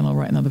 and then I'll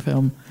write another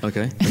film.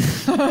 Okay.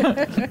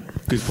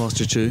 Good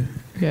posture too.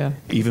 Yeah.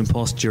 Even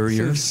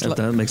posterior, if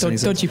that makes any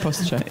sense. Dodgy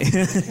posture.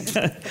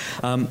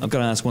 I've got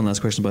to ask one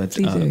last question about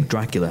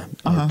Dracula,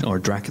 or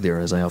Dracula,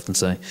 as I often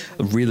say.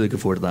 I'm really looking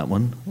forward to that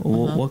one.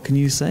 What can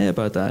you say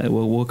about that?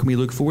 What can we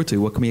look forward to?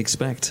 What can we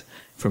expect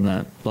from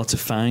that? Lots of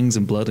fangs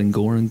and blood and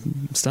gore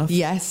and stuff?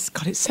 Yes.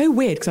 God, it's so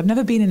weird, because I've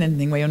never been in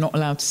anything where you're not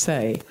allowed to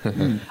say.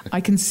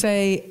 I can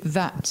say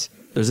that...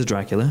 There's a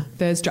Dracula.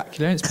 There's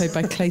Dracula, and it's played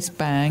by Claes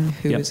Bang,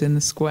 who is in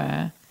The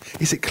Square.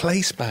 Is it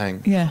Claes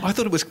Bang? Yeah. I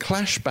thought it was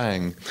Clash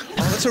Bang.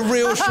 Oh, that's a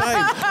real shame.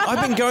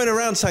 I've been going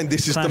around saying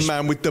this is the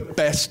man with the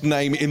best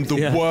name in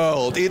the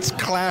world. It's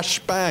Clash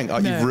Bang. Oh,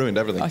 no. You've ruined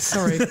everything. Oh,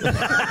 sorry.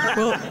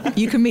 Well,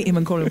 you can meet him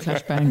and call him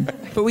Clash Bang.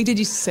 But we did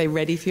used to say,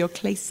 ready for your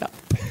Claes up.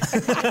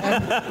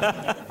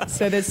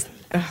 So there's,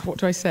 what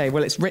do I say?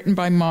 Well, it's written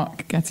by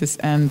Mark Gatiss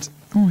and...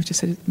 Oh, I just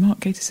said Mark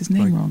Gatiss'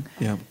 name wrong.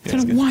 Yeah. I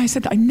don't know why I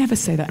said that. I never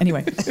say that.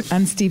 Anyway,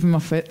 and Stephen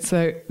Moffat.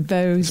 So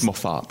those... It's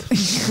Moffat.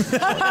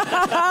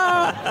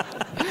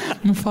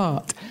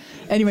 Moffat.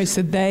 Anyway,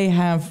 so they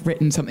have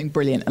written something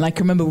brilliant. And I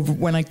can remember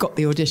when I got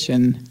the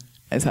audition,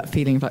 there's that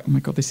feeling of like, oh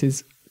my God, this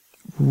is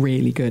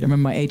really good. I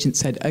remember my agent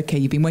said, okay,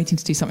 you've been waiting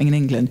to do something in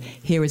England.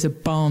 Here is a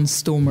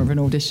barnstormer of an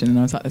audition. And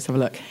I was like, let's have a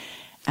look.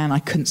 And I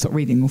couldn't stop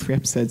reading all 3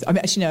 episodes. I mean,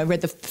 actually, no, I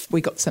read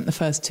we got sent the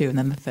first 2 and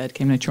then the third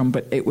came later on.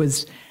 But I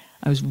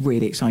was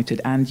really excited.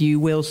 And you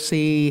will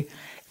see,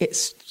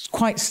 it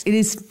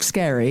is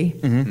scary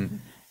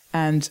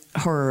and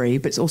horror-y,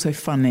 but it's also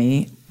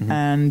funny.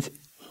 And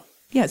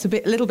yeah, it's a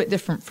little bit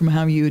different from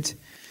how you'd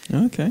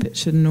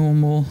picture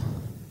normal.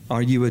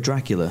 Are you a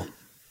Dracula?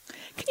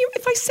 Can you,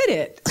 if I said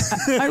it,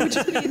 I would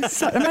just be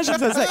inside. Imagine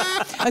if I was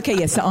like, okay,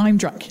 yes, so I'm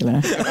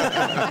Dracula.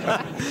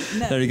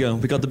 No. There you go.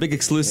 We got the big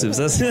exclusives.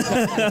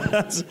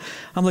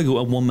 I'm like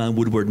a one-man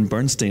Woodward and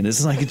Bernstein.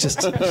 It's like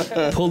just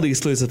pull the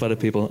exclusive out of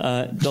people.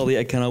 Dolly,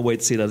 I cannot wait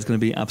to see that. It's going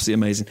to be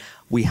absolutely amazing.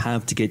 We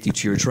have to get you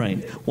to your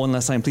train. One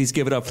last time, please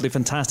give it up for the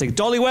fantastic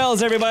Dolly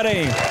Wells,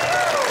 everybody.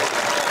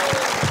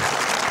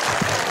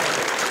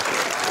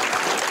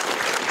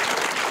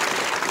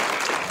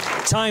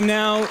 Time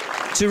now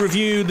to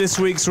review this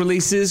week's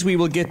releases. We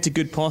will get to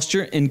Good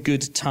Posture in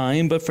good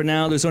time, but for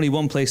now there's only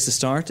one place to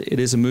start. It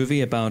is a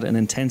movie about an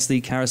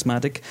intensely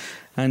charismatic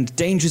and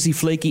dangerously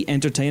flaky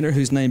entertainer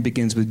whose name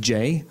begins with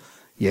J.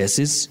 Yes,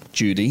 it's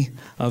Judy,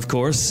 of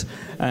course.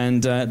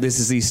 And this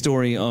is the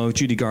story of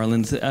Judy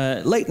Garland,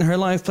 late in her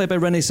life, played by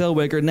Renée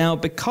Zellweger. Now,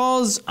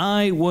 because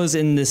I was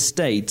in the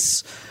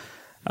States...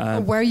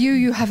 where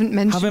you haven't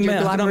mentioned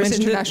your glamorous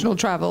international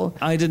travel.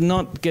 I did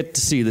not get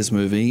to see this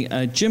movie.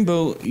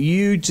 Jimbo,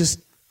 you just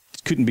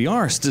couldn't be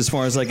arsed, as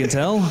far as I can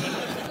tell.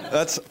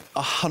 That's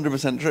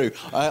 100% true.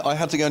 I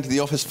had to go into the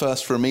office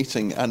first for a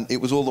meeting, and it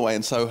was all the way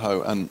in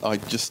Soho, and I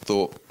just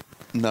thought,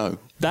 no.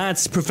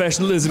 That's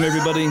professionalism,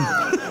 everybody.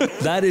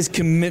 That is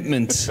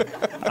commitment.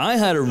 I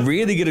had a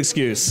really good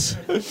excuse.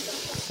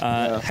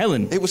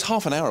 Helen. It was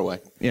half an hour away.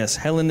 Yes,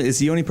 Helen is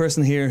the only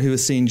person here who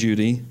has seen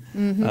Judy,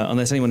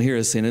 unless anyone here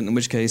has seen it, in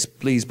which case,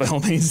 please, by all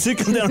means,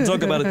 come down and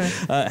talk about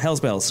it. Hell's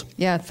bells.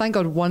 Yeah, thank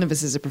God one of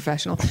us is a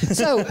professional.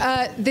 So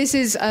this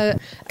is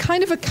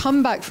kind of a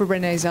comeback for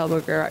Renée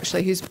Zellweger,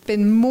 actually, who's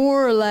been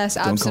more or less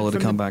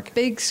absent from the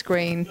big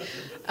screen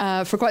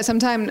for quite some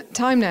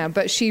time now,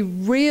 but she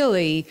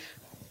really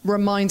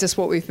reminds us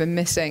what we've been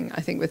missing, I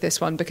think, with this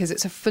one, because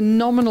it's a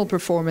phenomenal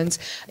performance.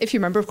 If you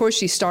remember, of course,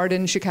 she starred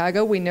in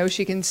Chicago. We know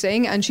she can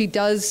sing, and she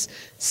does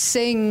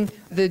sing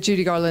the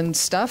Judy Garland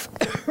stuff.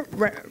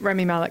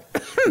 Remy Malek.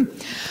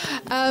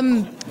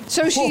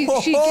 So she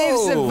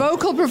gives the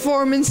vocal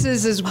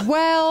performances as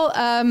well,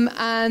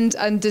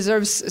 and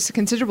deserves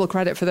considerable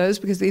credit for those,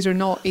 because these are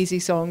not easy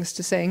songs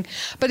to sing.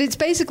 But it's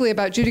basically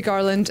about Judy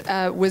Garland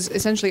was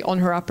essentially on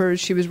her uppers.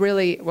 She was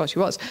really, well, she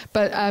was,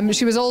 but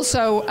she was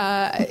also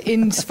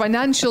in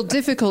financial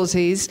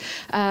difficulties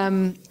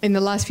in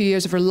the last few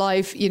years of her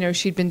life. You know,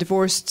 she'd been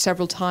divorced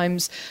several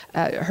times.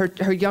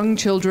 Her young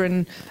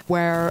children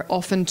were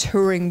often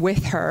touring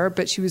with her,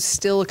 but she was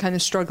still kind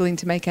of struggling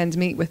to make ends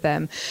meet with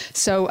them.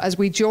 So as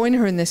we join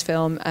her in this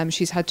film,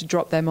 she's had to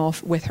drop them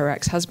off with her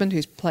ex-husband,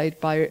 who's played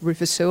by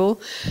Rufus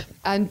Sewell.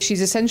 And she's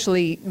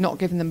essentially not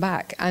given them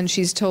back. And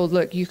she's told,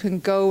 look, you can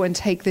go and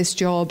take this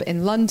job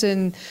in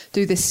London,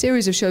 do this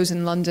series of shows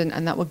in London,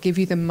 and that will give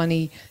you the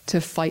money to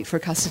fight for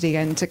custody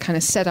and to kind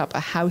of set up a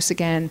house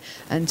again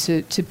and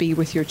to be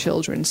with your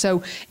children.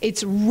 So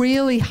it's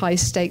really high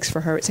stakes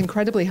for her. It's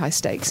incredibly high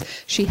stakes.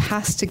 She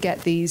has to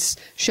get these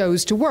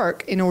shows to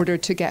work in order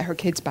to get her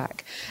kids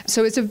back.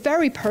 So it's a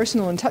very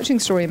personal and touching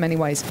story in many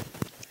ways.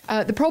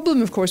 The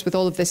problem, of course, with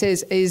all of this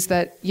is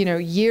that, you know,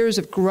 years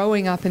of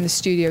growing up in the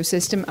studio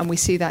system, and we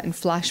see that in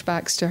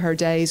flashbacks to her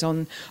days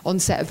on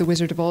set of The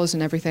Wizard of Oz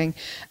and everything,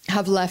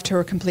 have left her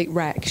a complete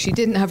wreck. She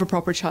didn't have a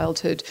proper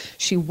childhood.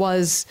 She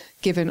was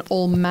given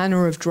all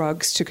manner of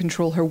drugs to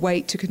control her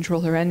weight, to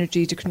control her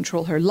energy, to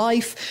control her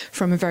life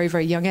from a very,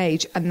 very young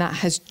age. And that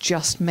has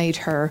just made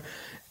her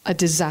a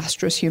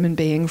disastrous human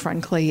being,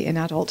 frankly, in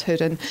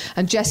adulthood.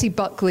 And Jessie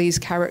Buckley's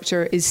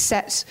character is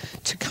set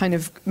to kind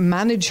of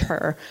manage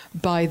her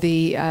by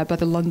the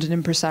London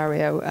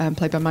impresario,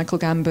 played by Michael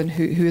Gambon,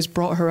 who has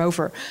brought her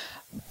over.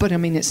 But I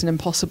mean, it's an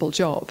impossible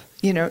job,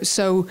 you know.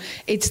 So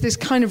it's this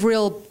kind of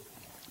real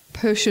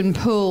push and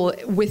pull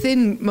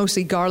within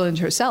mostly Garland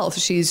herself.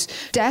 She's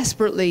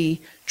desperately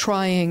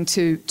trying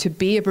to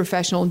be a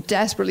professional,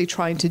 desperately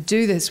trying to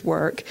do this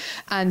work,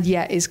 and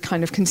yet is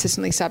kind of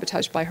consistently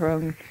sabotaged by her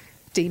own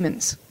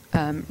demons,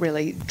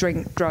 really.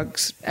 Drink,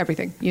 drugs,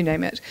 everything, you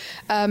name it.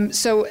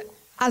 So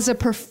as a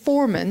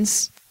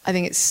performance, I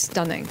think it's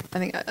stunning. I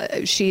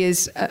think she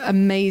is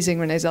amazing,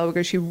 Renee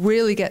Zellweger. She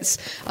really gets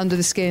under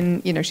the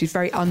skin. You know, she's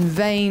very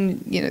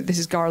unvain. You know, this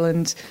is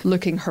Garland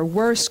looking her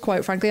worst,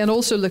 quite frankly, and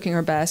also looking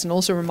her best, and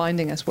also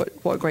reminding us what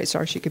a great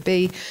star she could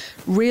be.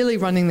 Really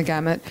running the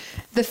gamut.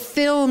 The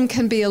film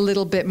can be a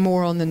little bit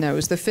more on the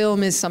nose. The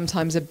film is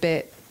sometimes a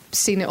bit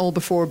seen it all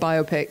before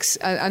biopics.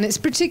 And it's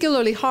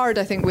particularly hard,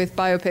 I think, with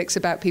biopics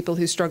about people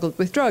who struggled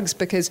with drugs,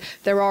 because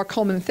there are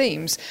common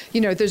themes.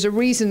 You know, there's a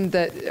reason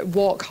that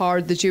Walk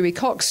Hard, the Dewey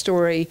Cox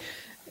story,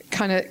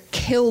 kind of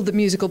killed the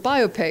musical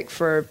biopic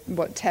for,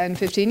 10,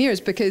 15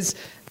 years, because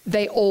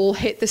they all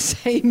hit the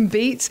same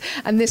beats,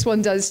 and this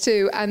one does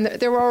too. And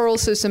there are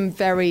also some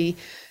very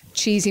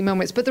cheesy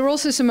moments, but there are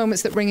also some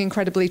moments that ring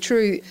incredibly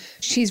true.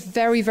 She's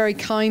very, very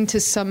kind to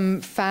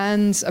some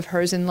fans of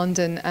hers in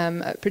London,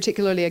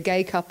 particularly a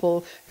gay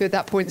couple who at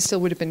that point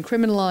still would have been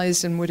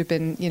criminalised and would have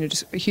been, you know,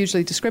 just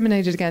hugely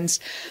discriminated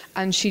against.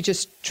 And she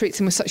just treats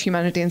them with such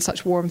humanity and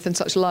such warmth and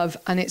such love.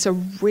 And it's a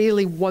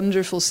really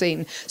wonderful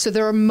scene. So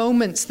there are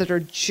moments that are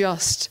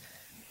just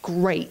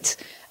great.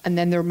 And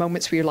then there are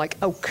moments where you're like,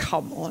 oh,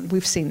 come on,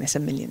 we've seen this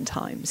a million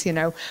times, you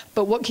know.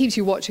 But what keeps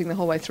you watching the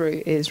whole way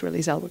through is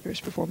really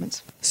Zellweger's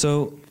performance.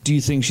 So do you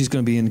think she's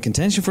going to be in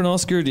contention for an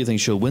Oscar? Do you think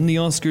she'll win the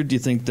Oscar? Do you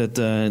think that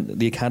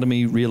the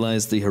Academy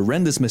realised the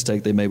horrendous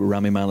mistake they made with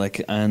Rami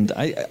Malek? And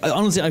I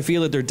honestly, I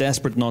feel that they're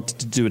desperate not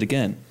to do it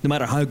again, no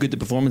matter how good the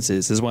performance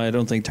is. This is why I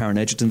don't think Taron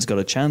Egerton's got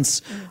a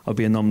chance of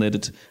being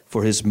nominated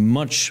for his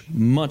much,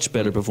 much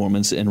better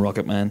performance in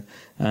Rocketman.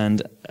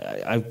 And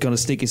I've got a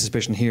sneaky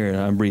suspicion here,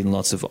 I'm reading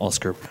lots of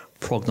Oscar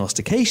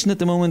prognostication at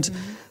the moment,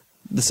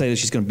 to say that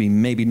she's going to be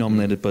maybe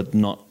nominated but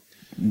not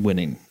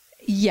winning.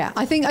 Yeah,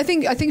 I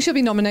think she'll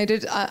be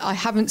nominated. I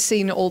haven't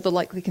seen all the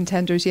likely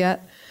contenders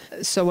yet,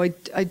 so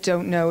I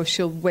don't know if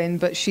she'll win.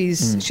 But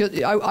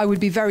I would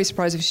be very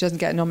surprised if she doesn't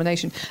get a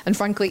nomination. And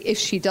frankly, if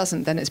she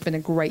doesn't, then it's been a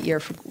great year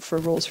for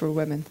roles for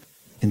women.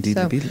 Indeed,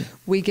 so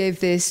we gave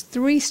this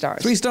 3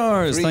 stars. 3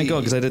 stars, thank God,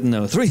 because I didn't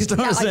know. 3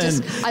 stars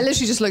then. I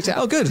literally just looked at it.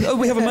 Oh, good. Oh,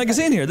 we have a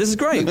magazine here. This is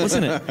great,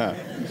 wasn't it?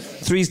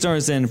 3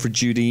 stars then for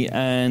Judy,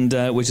 and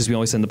which, as we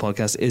always say in the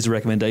podcast, is a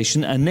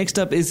recommendation. And next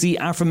up is the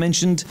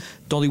aforementioned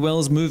Dolly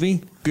Wells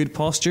movie, Good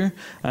Posture.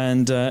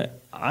 And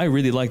I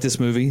really like this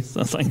movie,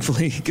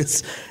 thankfully,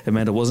 because it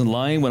meant I wasn't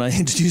lying when I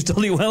introduced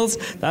Dolly Wells.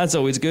 That's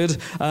always good.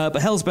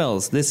 But Hell's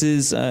Bells, this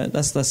is,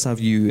 let's have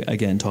you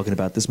again talking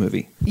about this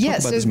movie.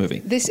 Yes, this movie.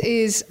 This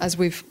is, as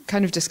we've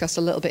kind of discussed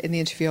a little bit in the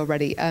interview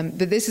already,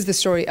 but this is the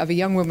story of a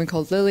young woman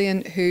called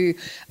Lillian who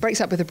breaks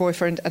up with her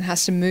boyfriend and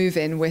has to move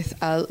in with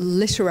a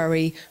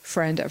literary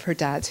friend of her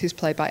dad's who's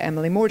played by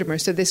Emily Mortimer.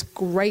 So this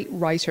great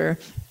writer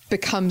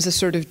becomes a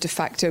sort of de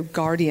facto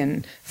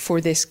guardian for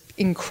this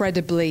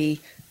incredibly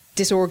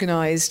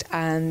disorganized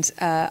and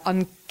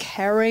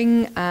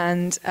uncaring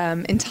and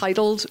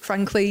entitled,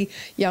 frankly,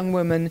 young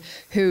woman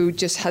who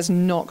just has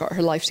not got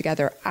her life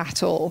together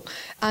at all.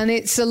 And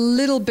it's a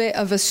little bit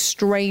of a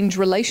strange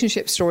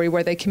relationship story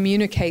where they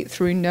communicate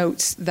through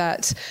notes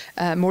that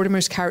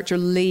Mortimer's character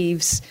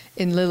leaves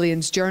in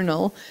Lillian's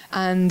journal,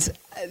 and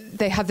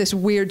they have this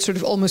weird sort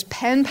of almost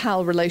pen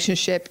pal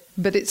relationship,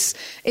 but it's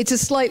a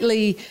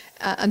slightly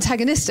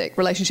antagonistic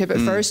relationship at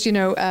first. You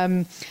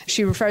know,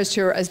 she refers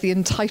to her as the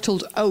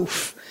entitled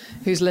oaf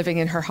who's living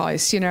in her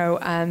house, you know,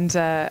 and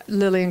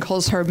Lillian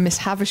calls her Miss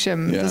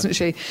Havisham, doesn't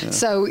she? Yeah.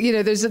 So, you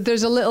know, there's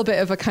a little bit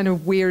of a kind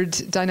of weird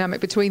dynamic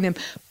between them.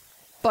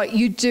 But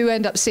you do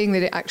end up seeing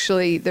that it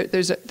actually,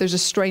 there's a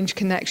strange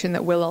connection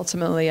that will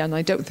ultimately, and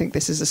I don't think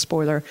this is a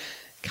spoiler,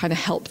 kind of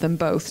help them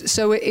both.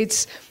 So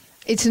it's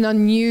an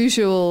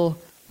unusual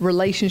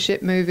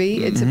relationship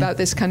movie. It's about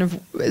this kind of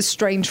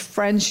strange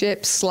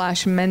friendship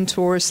 /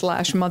 mentor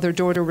 /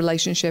 mother-daughter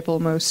relationship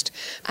almost.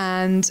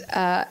 And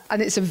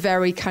it's a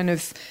very kind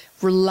of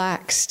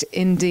relaxed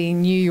indie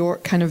New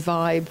York kind of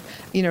vibe,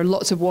 you know,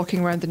 lots of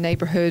walking around the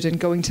neighborhood and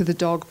going to the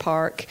dog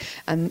park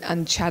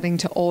and chatting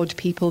to odd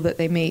people that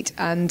they meet.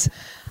 And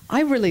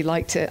I really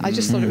liked it. I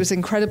just thought it was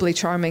incredibly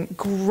charming.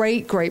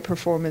 Great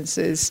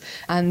performances.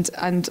 And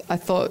I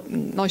thought,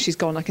 now she's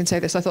gone, I can say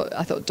this. I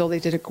thought Dolly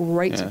did a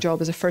great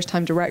job as a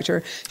first-time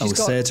director.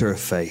 Say it to her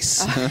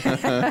face.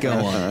 Go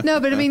on.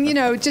 No, but I mean, you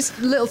know, just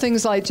little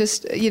things like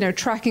just, you know,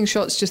 tracking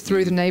shots just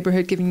through the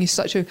neighborhood, giving you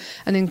such an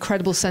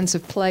incredible sense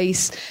of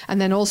place. And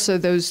then also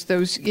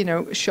those, you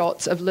know,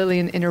 shots of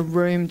Lillian in her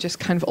room, just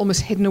kind of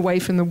almost hidden away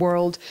from the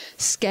world,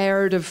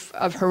 scared of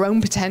her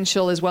own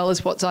potential as well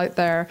as what's out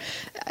there.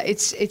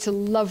 It's a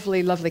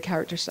lovely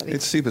character study.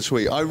 It's super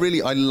sweet. I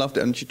loved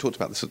it, and she talked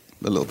about this a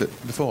little bit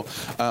before.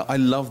 I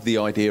love the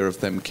idea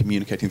of them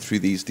communicating through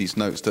these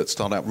notes that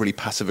start out really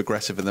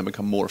passive-aggressive and then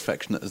become more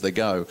affectionate as they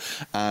go.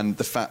 And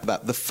the fact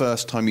that the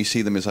first time you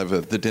see them is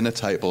over the dinner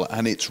table,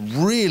 and it's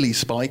really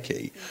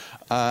spiky.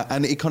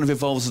 And it kind of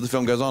evolves as the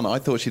film goes on. I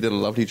thought she did a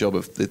lovely job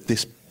of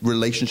this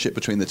relationship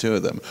between the two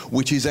of them,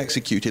 which is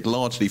executed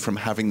largely from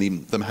having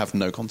them have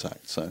no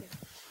contact. So.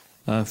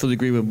 Fully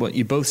agree with what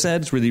you both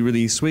said. It's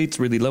really sweet,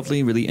 really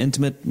lovely, really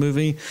intimate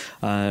movie.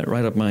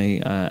 Right up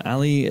my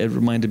alley. It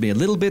reminded me a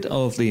little bit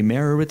of the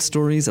Meyerowitz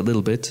stories,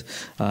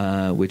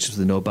 which was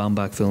the Noah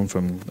Baumbach film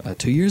from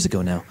 2 years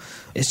ago now.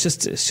 It's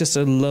just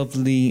a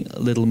lovely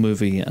little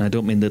movie, and I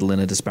don't mean little in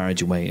a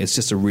disparaging way. It's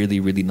just a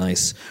really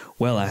nice,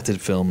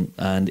 well-acted film,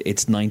 and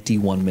it's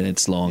 91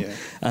 minutes long. Yeah.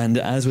 And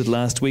as with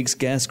last week's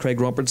guest, Craig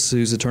Roberts,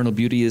 whose Eternal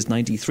Beauty is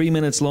 93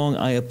 minutes long,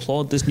 I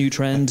applaud this new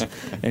trend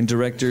in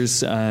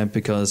directors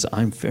because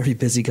I'm very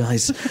busy,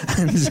 guys,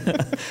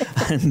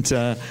 and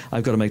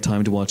I've got to make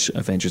time to watch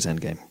Avengers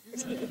Endgame.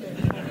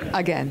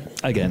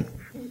 Again.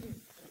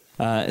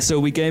 So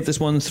we gave this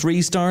one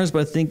 3 stars,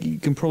 but I think you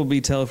can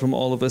probably tell from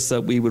all of us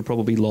that we would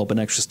probably lob an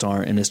extra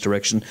star in this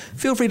direction.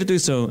 Feel free to do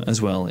so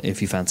as well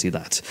if you fancy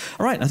that.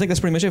 All right, I think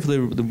that's pretty much it for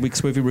the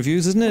week's movie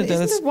reviews, isn't it?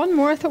 Isn't there one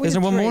more? I thought we had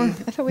 3. Is there one more? I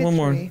thought we had 3. One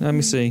more. Let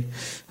me see.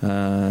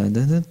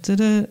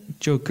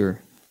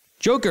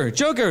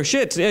 Joker,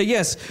 shit,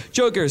 yes,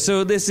 Joker.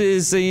 So this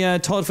is the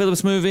Todd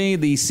Phillips movie,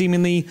 the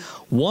seemingly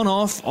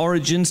one-off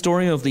origin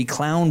story of the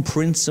clown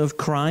prince of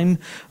crime,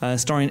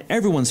 starring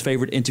everyone's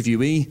favourite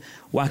interviewee,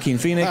 Joaquin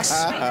Phoenix,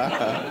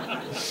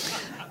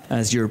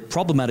 as your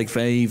problematic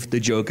fave, the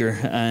Joker.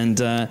 And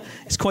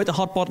it's quite a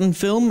hot-button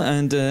film,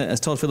 and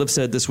as Todd Phillips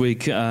said this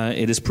week,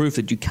 it is proof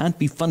that you can't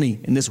be funny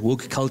in this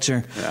woke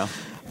culture. Yeah.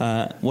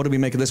 What do we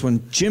make of this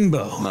one?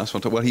 Jimbo. Nice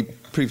one. Well, he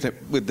proved it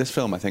with this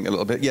film, I think, a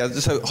little bit. Yeah,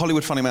 so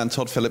Hollywood funny man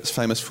Todd Phillips,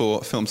 famous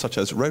for films such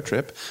as Road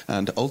Trip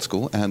and Old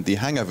School and the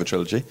Hangover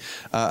trilogy,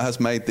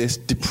 has made this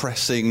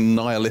depressing,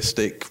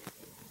 nihilistic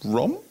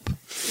romp.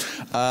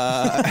 Is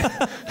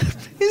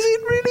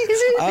it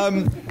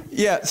really?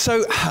 Yeah,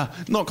 so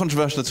not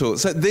controversial at all.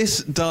 So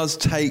this does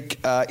take,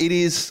 it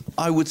is,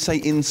 I would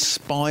say,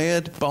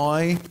 inspired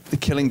by The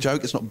Killing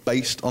Joke. It's not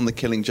based on The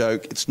Killing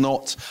Joke. It's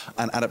not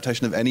an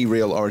adaptation of any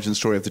real origin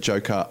story of the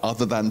Joker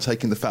other than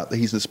taking the fact that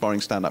he's an aspiring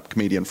stand-up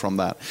comedian from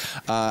that.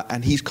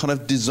 And he's kind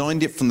of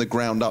designed it from the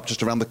ground up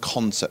just around the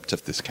concept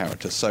of this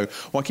character. So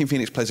Joaquin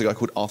Phoenix plays a guy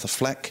called Arthur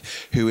Fleck,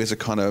 who is a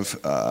kind of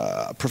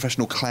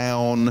professional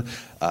clown,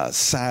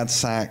 sad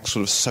sack,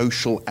 sort of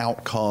social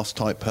outcast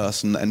type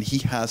person, and he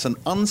has an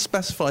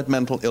unspecified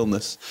mental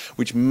illness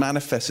which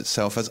manifests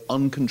itself as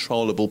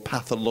uncontrollable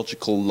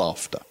pathological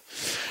laughter.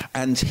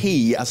 And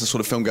he, as the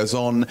sort of film goes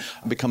on,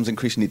 becomes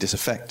increasingly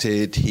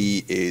disaffected.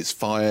 He is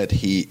fired.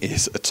 He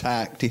is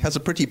attacked. He has a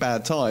pretty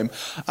bad time.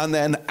 And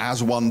then,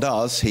 as one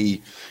does,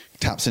 he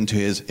taps into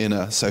his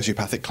inner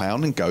sociopathic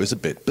clown and goes a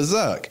bit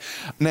berserk.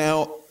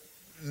 Now,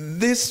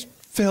 this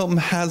film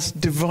has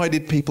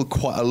divided people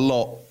quite a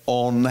lot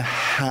on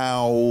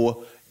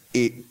how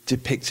it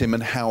depicts him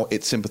and how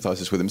it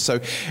sympathises with him. So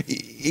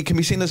it can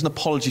be seen as an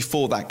apology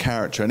for that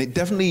character, and it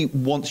definitely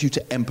wants you to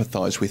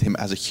empathise with him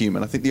as a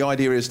human. I think the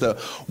idea is that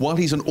while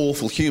he's an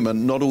awful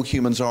human, not all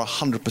humans are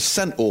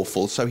 100%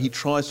 awful, so he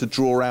tries to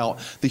draw out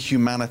the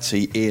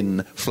humanity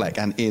in Fleck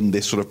and in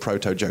this sort of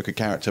proto-Joker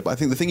character. But I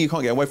think the thing you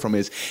can't get away from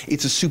is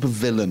it's a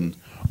super-villain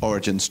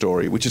origin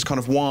story, which is kind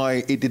of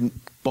why it didn't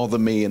bother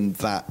me in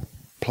that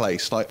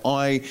place. Like,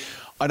 I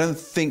don't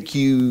think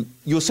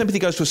your sympathy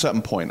goes to a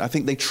certain point. I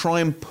think they try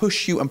and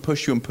push you and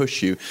push you and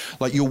push you.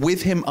 Like, you're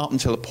with him up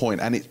until a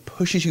point, and it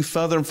pushes you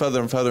further and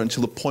further and further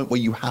until the point where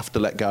you have to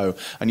let go.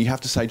 And you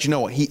have to say, do you know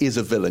what? He is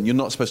a villain. You're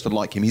not supposed to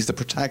like him. He's the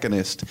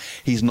protagonist.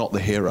 He's not the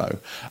hero.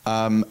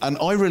 And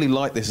I really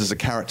like this as a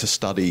character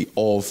study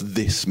of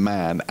this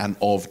man and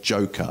of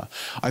Joker.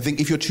 I think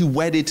if you're too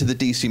wedded to the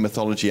DC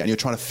mythology and you're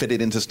trying to fit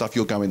it into stuff,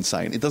 you'll go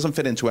insane. It doesn't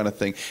fit into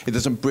anything. It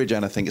doesn't bridge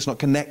anything. It's not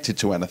connected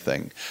to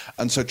anything.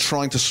 And so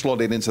trying to slot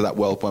it into that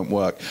world won't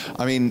work.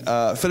 I mean,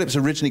 Phillips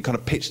originally kind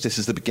of pitched this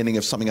as the beginning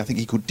of something I think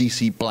he called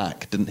DC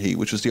Black, didn't he?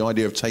 Which was the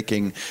idea of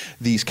taking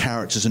these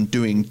characters and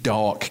doing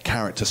dark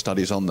character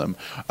studies on them.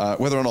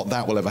 Whether or not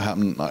that will ever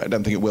happen, I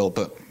don't think it will,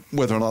 but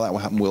whether or not that will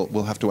happen,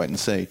 we'll have to wait and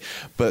see.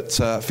 But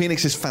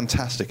Phoenix is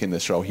fantastic in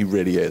this role. He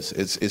really is.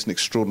 It's an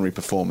extraordinary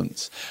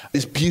performance.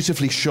 It's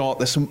beautifully shot.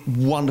 There's some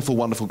wonderful,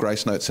 wonderful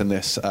grace notes in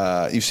this.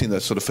 You've seen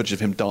the sort of footage of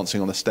him dancing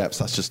on the steps.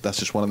 That's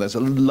just one of those. A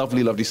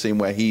lovely, lovely scene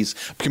where he's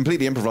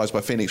completely improvised by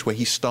Phoenix, where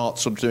he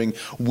starts sort of doing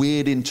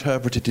weird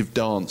interpretative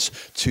dance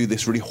to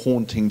this really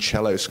haunting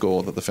cello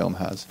score that the film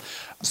has.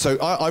 So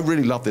I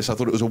really love this. I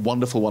thought it was a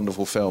wonderful,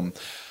 wonderful film.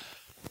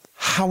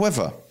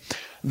 However,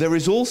 there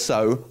is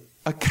also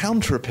a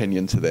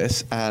counter-opinion to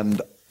this,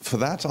 and for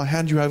that I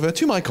hand you over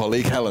to my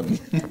colleague Helen.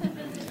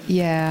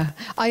 Yeah,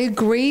 I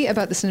agree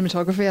about the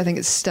cinematography. I think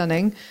it's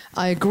stunning.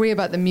 I agree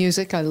about the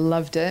music. I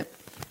loved it.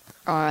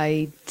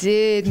 I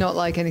did not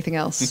like anything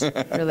else,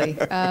 really.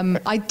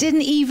 I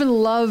didn't even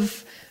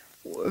love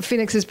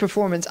Phoenix's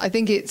performance. I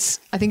think it's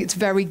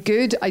very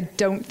good. I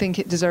don't think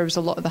it deserves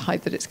a lot of the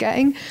hype that it's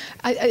getting.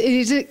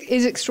 It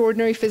is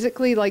extraordinary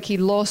physically. Like, he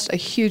lost a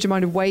huge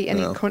amount of weight, and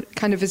he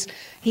kind of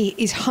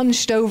he's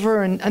hunched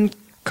over and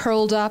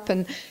curled up,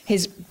 and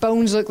his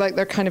bones look like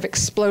they're kind of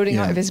exploding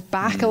out of his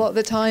back a lot of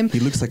the time. He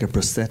looks like a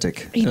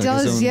prosthetic. He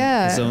does,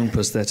 his own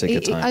prosthetic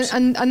at times.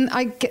 And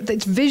I get that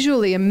it's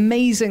visually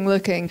amazing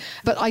looking,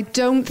 but I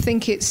don't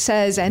think it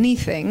says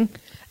anything.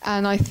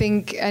 And I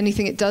think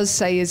anything it does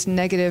say is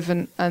negative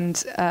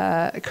and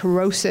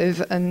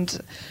corrosive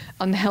and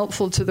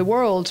unhelpful to the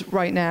world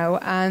right now.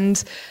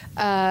 And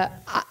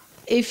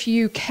if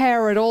you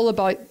care at all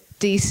about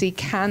DC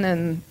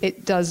canon,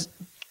 it does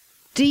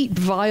deep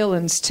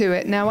violence to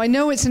it. Now, I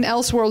know it's an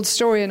Elseworld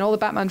story, and all the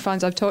Batman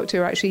fans I've talked to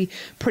are actually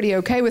pretty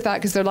okay with that,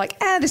 because they're like,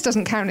 this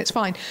doesn't count, it's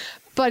fine.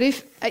 But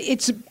if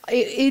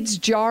it's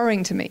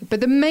jarring to me. But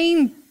the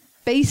main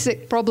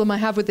basic problem I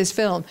have with this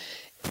film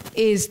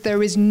is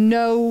there is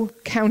no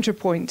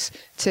counterpoint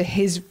to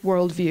his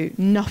worldview.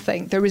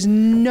 Nothing. There is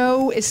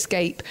no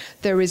escape.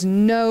 There is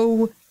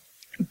no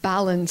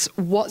balance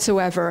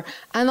whatsoever.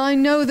 And I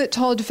know that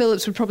Todd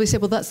Phillips would probably say,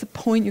 well, that's the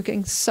point. You're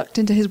getting sucked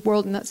into his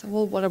world, and that's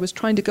what I was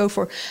trying to go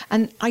for.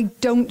 And I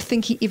don't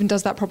think he even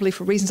does that properly,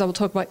 for reasons I will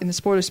talk about in the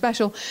spoiler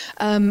special.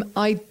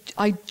 I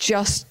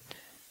just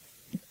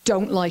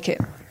don't like it.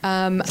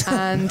 Would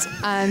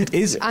it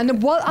be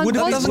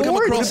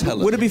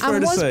fair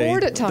to say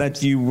that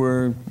you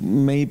were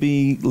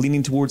maybe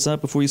leaning towards that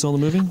before you saw the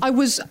movie?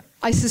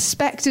 I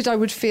suspected I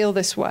would feel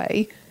this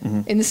way,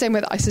 in the same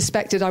way that I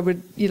suspected I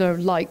would,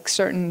 like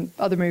certain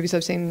other movies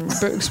I've seen,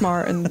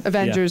 Booksmart and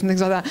Avengers and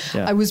things like that.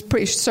 Yeah. I was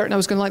pretty certain I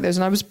was going to like those,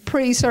 and I was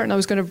pretty certain I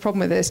was going to have a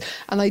problem with this,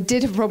 and I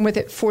did have a problem with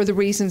it for the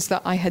reasons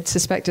that I had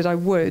suspected I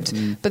would.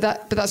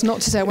 But that's not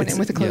to say I went in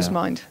with a closed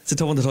mind. It's a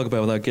tough one to talk about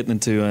without getting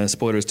into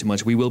spoilers too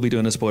much. We will be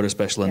doing a spoiler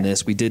special on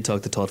this. We did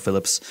talk to Todd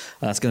Phillips.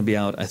 That's going to be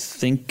out, I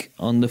think,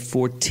 on the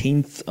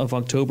 14th of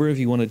October, if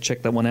you want to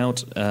check that one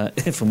out,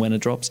 if and when it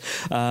drops.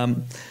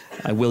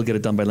 I will get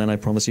it done by then, I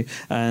promise you.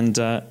 And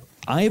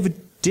I have a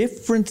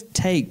different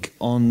take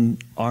on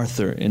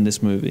Arthur in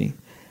this movie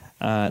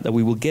that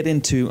we will get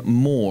into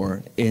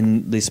more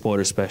in the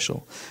spoiler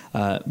special.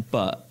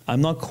 But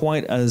I'm not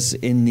quite as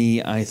in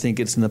the, I think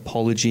it's an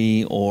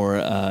apology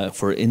or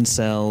for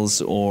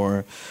incels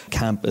or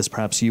camp as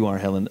perhaps you are,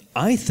 Helen.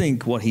 I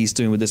think what he's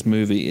doing with this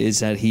movie is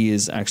that he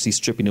is actually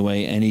stripping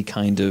away any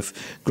kind of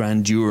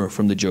grandeur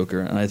from the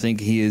Joker. And I think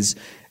he is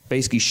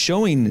basically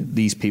showing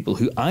these people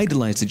who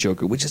idolize the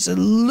Joker, which is a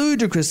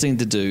ludicrous thing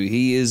to do.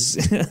 He is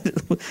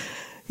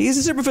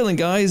he's a supervillain,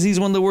 guys. He's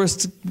one of the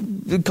worst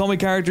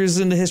comic characters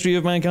in the history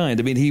of mankind.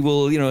 I mean,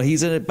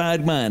 he's a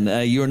bad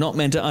man. You're not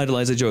meant to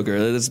idolize a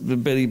Joker. That's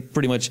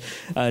pretty much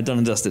done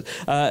and dusted.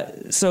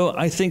 So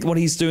I think what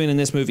he's doing in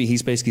this movie,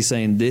 he's basically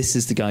saying, this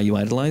is the guy you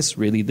idolize,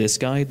 really, this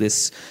guy,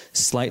 this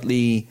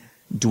slightly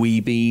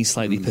dweeby,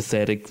 slightly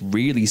pathetic,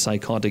 really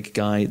psychotic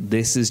guy.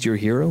 This is your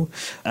hero.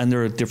 And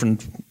there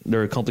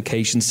are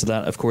complications to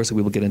that, of course, that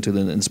we will get into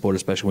in the spoiler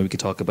special when we can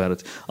talk about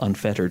it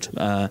unfettered.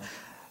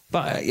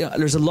 But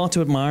there's a lot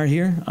to admire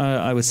here,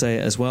 I would say,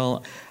 as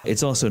well.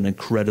 It's also an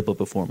incredible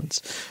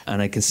performance.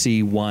 And I can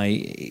see why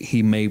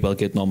he may well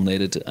get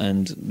nominated.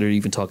 And they're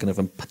even talking of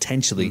him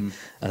potentially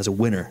as a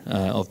winner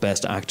of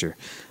Best Actor.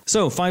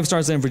 So 5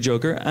 stars then for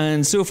Joker.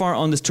 And so far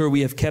on this tour,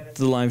 we have kept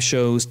the live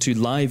shows to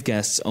live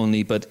guests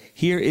only. But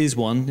here is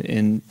one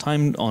in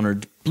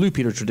time-honoured Blue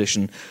Peter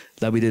tradition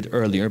that we did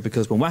earlier,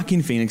 because when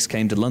Joaquin Phoenix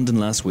came to London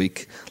last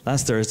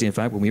Thursday, in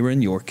fact, when we were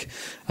in York,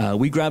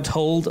 we grabbed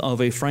hold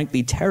of a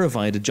frankly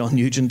terrified John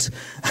Nugent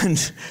and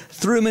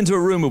threw him into a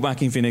room with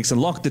Joaquin Phoenix and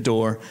locked the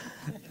door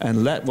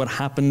and let what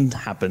happened.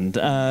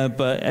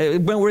 But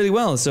it went really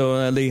well.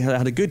 So they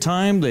had a good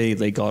time.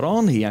 They got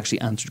on. He actually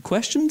answered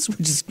questions,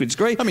 which is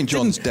great. I mean,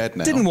 John's dead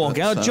now. Didn't walk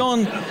out.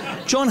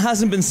 John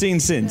hasn't been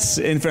seen since,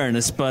 in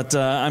fairness, but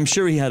I'm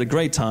sure he had a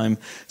great time.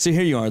 So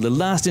here you are, the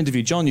last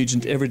interview John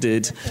Nugent ever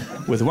did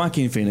with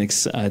Joaquin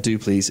Phoenix. Do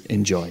please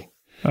enjoy.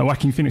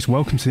 Joaquin Phoenix,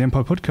 welcome to the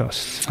Empire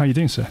Podcast. How are you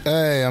doing, sir?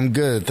 Hey, I'm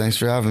good. Thanks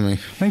for having me.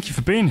 Thank you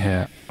for being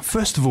here.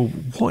 First of all,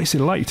 what is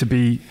it like to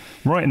be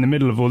right in the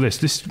middle of all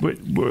this?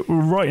 We're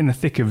right in the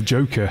thick of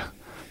Joker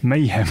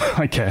mayhem,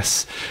 I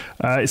guess.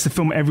 It's the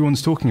film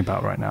everyone's talking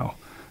about right now.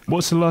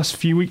 What's the last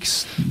few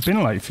weeks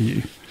been like for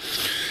you?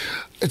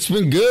 It's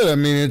been good. I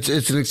mean,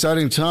 it's an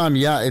exciting time.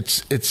 Yeah,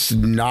 it's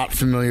not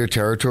familiar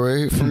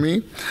territory for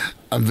me.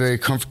 I'm very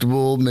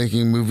comfortable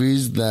making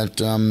movies that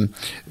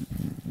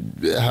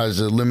has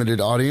a limited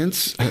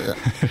audience,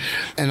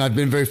 and I've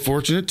been very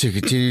fortunate to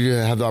continue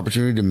to have the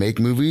opportunity to make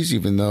movies,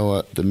 even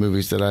though the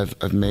movies that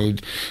I've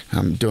made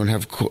don't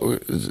have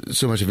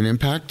so much of an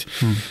impact.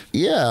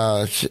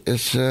 Yeah,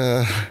 it's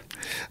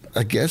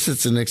I guess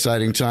it's an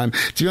exciting time.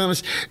 To be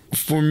honest,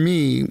 for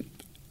me,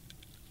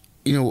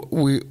 you know,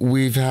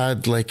 we've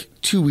had like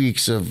 2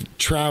 weeks of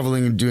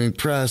traveling and doing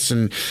press,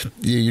 and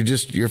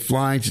you're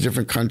flying to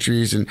different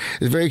countries, and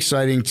it's very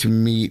exciting to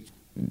meet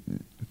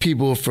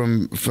people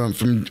from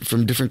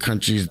different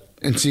countries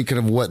and see kind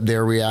of what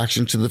their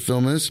reaction to the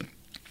film is.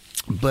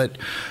 But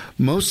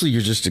mostly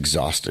you're just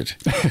exhausted.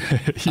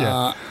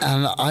 Yeah.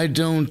 And I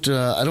don't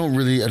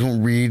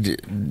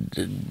read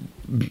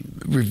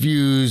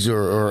reviews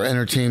or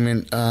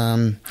entertainment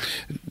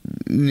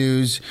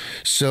news.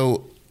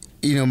 So,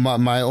 you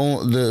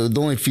know, the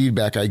only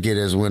feedback I get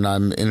is when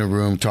I'm in a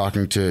room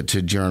talking to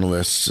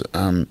journalists.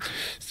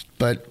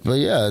 But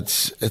yeah,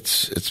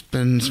 it's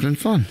been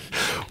fun.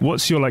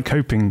 What's your like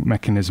coping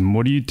mechanism?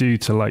 What do you do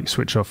to like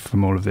switch off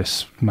from all of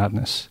this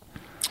madness?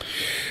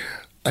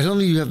 I don't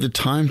think you have the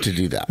time to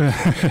do that.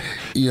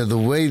 You know, the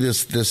way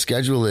this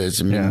schedule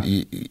is, I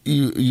mean,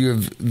 you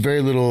have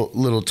very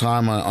little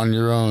time on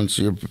your own.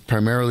 So you're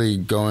primarily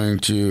going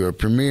to a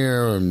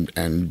premiere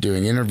and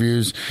doing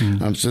interviews.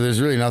 So there's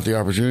really not the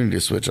opportunity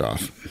to switch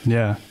off.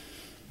 Yeah.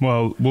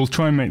 Well, we'll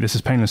try and make this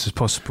as painless as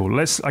possible.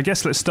 Let's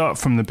start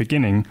from the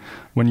beginning.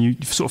 When you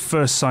sort of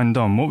first signed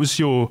on, what's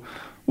your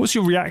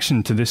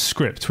reaction to this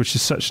script, which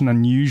is such an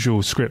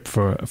unusual script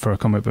for a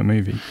comic book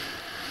movie?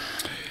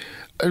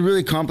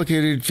 Really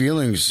complicated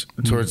feelings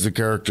towards the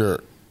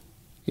character.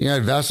 You know, I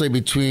vacillate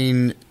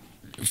between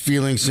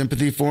feeling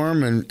sympathy for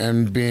him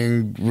and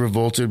being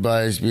revolted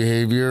by his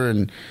behavior,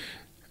 and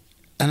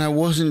I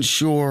wasn't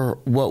sure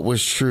what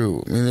was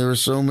true. I mean, there were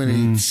so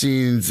many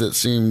scenes that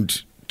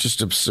seemed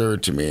just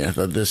absurd to me. I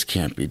thought, this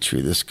can't be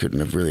true. This couldn't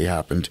have really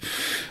happened.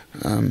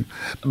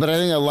 But I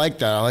think I like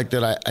that. I like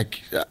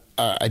that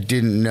I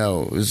didn't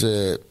know. It was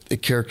a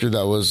character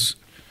that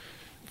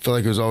felt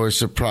like it was always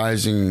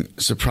surprising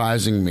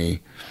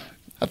me.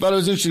 I thought it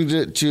was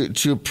interesting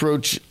to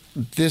approach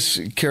this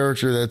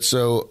character that's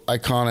so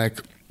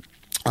iconic,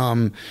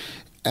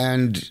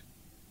 and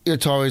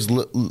it always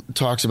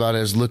talks about it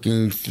as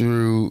looking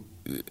through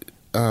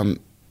it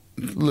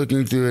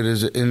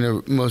as in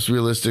the most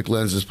realistic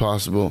lens as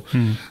possible,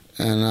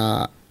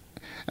 and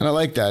I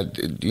like that,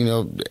 you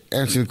know,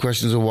 answering the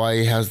questions of why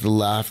he has the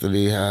laugh that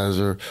he has,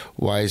 or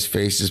why his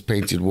face is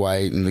painted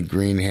white and the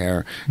green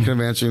hair. Kind of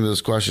answering those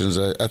questions,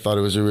 I thought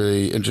it was a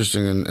really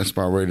interesting and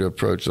smart way to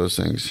approach those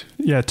things.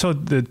 Yeah,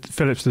 Todd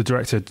Phillips, the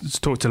director,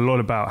 talked a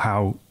lot about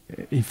how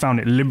he found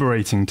it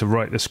liberating to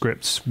write the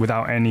scripts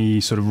without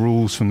any sort of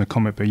rules from the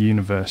comic book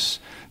universe.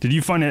 Did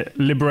you find it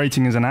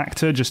liberating as an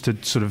actor just to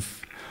sort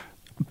of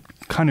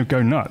kind of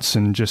go nuts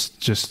and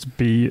just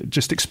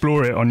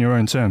explore it on your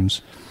own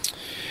terms?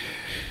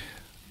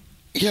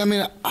 Yeah, I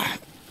mean,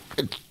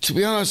 to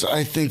be honest,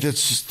 I think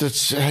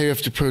that's how you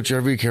have to approach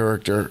every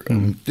character.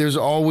 There's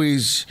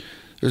always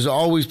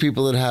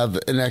people that have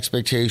an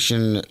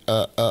expectation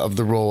of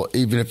the role,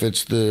 even if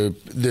it's the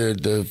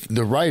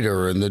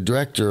writer and the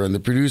director and the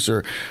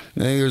producer. I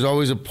think there's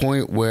always a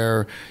point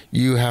where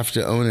you have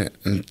to own it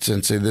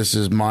and say, this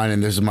is mine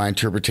and this is my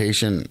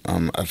interpretation.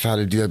 I've had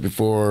to do that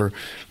before,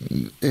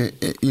 you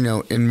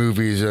know, in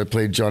movies. I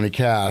played Johnny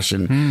Cash,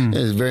 and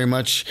it's very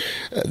much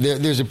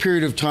there's a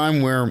period of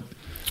time where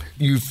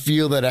you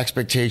feel that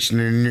expectation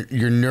and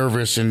you're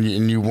nervous and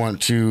you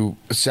want to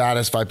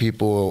satisfy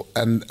people,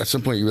 and at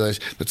some point you realize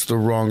that's the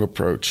wrong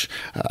approach.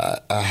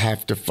 I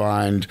have to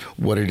find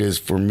what it is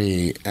for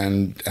me,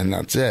 and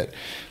that's it.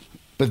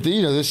 But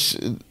you know, this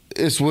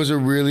was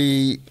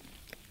an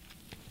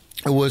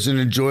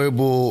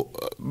enjoyable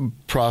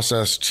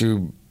process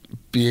to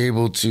be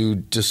able to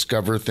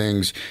discover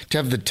things, to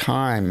have the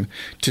time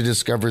to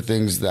discover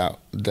things that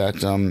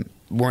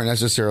weren't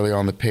necessarily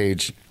on the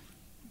page.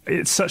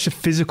 It's such a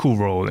physical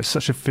role. It's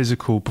such a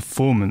physical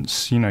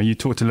performance. You know, you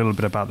talked a little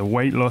bit about the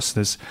weight loss.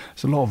 There's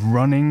a lot of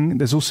running.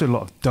 There's also a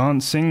lot of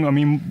dancing. I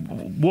mean,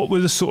 what were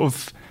the sort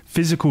of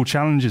physical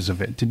challenges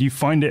of it? Did you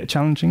find it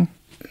challenging?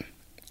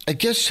 I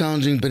guess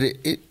challenging, but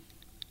it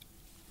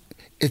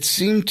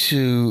seemed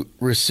to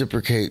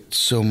reciprocate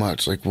so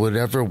much, like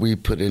whatever we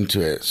put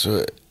into it. So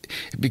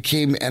it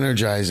became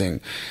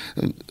energizing.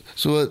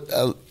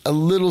 So a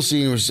little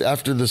scene was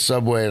after the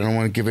subway. I don't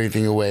want to give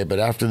anything away, but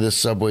after this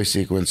subway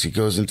sequence, he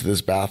goes into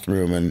this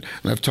bathroom, and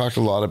I've talked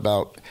a lot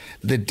about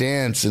the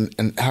dance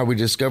and how we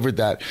discovered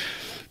that.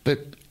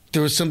 But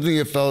there was something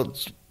that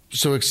felt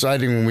so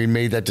exciting when we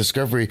made that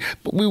discovery,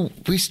 but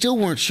we still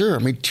weren't sure. I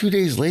mean, 2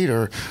 days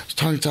later, I was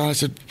talking to Todd, I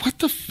said, what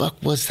the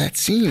fuck was that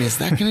scene? Is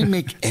that going to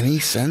make any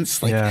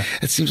sense? Like,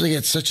 it seems like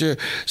it's such a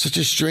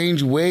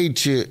strange way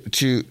to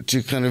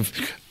kind of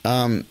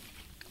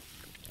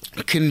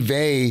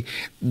convey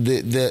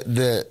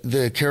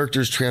the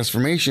character's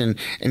transformation,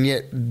 and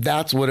yet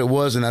that's what it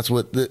was, and that's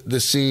what the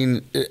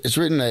scene is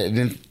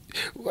written.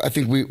 I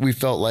think we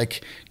felt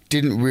like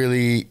didn't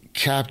really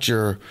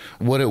capture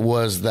what it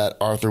was that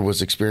Arthur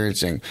was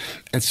experiencing.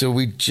 And so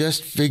we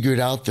just figured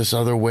out this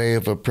other way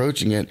of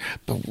approaching it,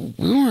 but we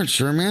weren't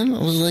sure, man. I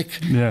was like,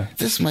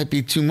 this might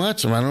be too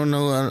much. I don't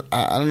know.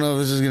 I don't know if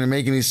this is going to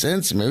make any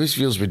sense. Maybe this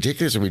feels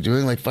ridiculous. Are we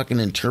doing like fucking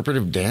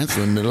interpretive dance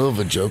in the middle of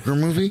a Joker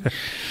movie?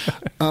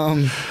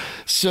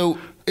 So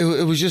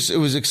it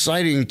was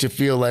exciting to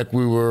feel like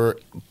we were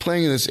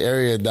playing in this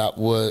area that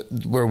was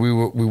where we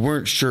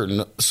weren't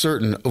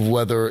certain of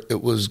whether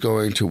it was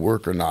going to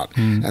work or not.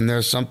 And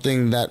there's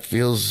something that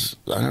feels,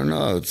 I don't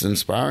know, it's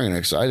inspiring and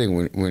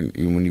exciting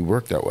when you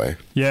work that way.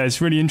 Yeah,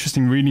 it's really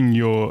interesting reading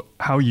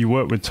how you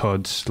work with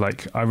Todd.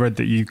 Like, I read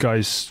that you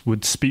guys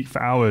would speak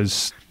for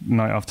hours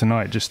night after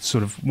night. Just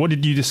sort of, what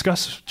did you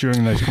discuss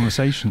during those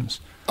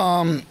conversations?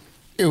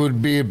 It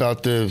would be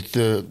about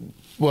the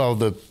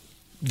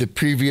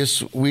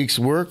previous week's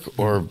work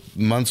or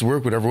month's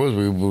work, whatever it was.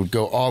 We would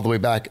go all the way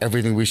back,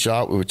 everything we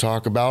shot, we would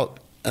talk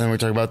about, and then we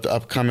talk about the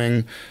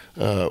upcoming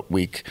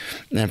week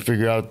and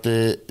figure out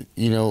just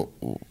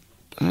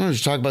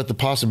talk about the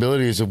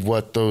possibilities of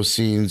what those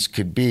scenes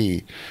could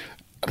be.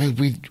 I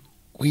mean,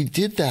 we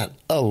did that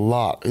a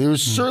lot. There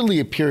was certainly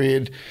a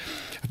period,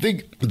 I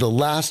think the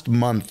last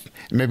month,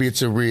 maybe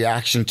it's a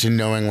reaction to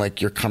knowing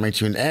like you're coming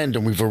to an end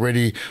and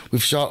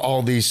we've shot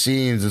all these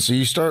scenes. And so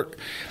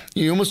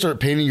you almost start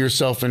painting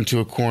yourself into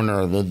a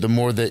corner. The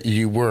more that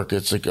you work,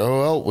 it's like, oh,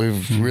 well,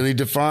 we've really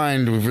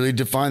defined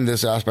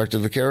this aspect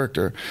of the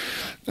character.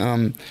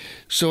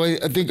 So I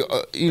think,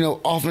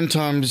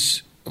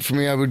 oftentimes for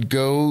me, I would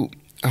go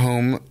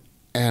home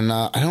and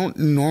I don't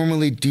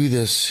normally do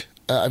this.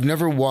 I've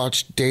never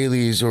watched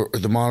dailies or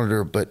the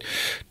Monitor, but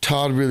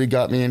Todd really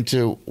got me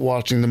into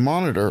watching the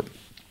Monitor.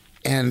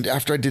 And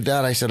after I did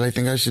that, I said, I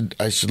think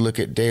I should look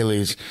at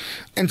dailies.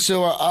 And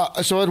so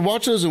I'd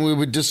watch those and we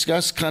would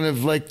discuss kind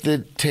of like the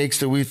takes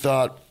that we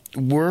thought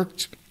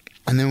worked.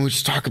 And then we'd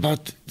just talk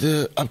about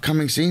the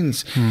upcoming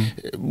scenes.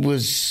 It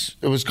was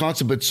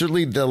constant, but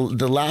certainly the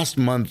last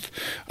month,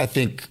 I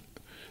think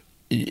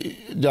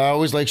I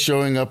always like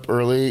showing up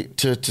early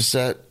to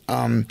set.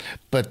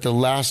 But the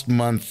last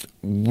month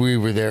we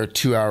were there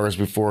 2 hours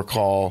before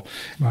call.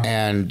 Wow.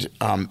 And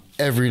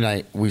every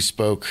night we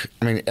spoke.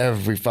 I mean,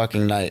 every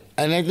fucking night.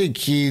 And I think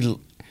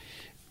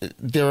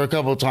there were a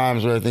couple of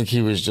times where I think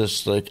he was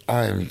just like,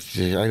 I don't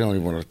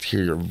even want to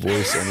hear your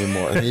voice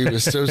anymore. He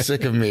was so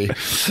sick of me.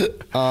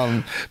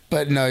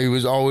 But no, he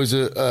was always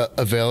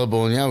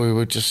available. And we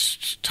would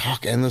just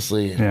talk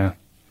endlessly. Yeah.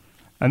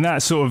 And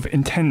that sort of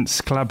intense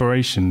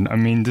collaboration, I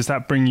mean, does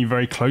that bring you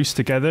very close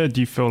together?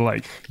 Do you feel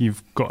like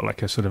you've got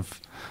like a sort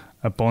of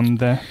a bond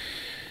there?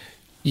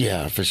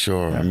 Yeah, for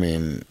sure. I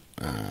mean,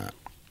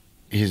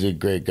 he's a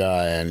great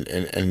guy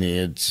and he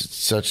had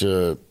such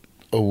a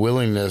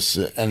willingness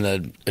and a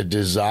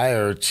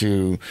desire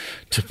to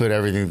put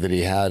everything that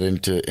he had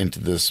into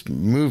this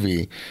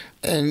movie.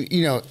 And,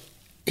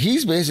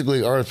 he's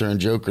basically Arthur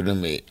and Joker to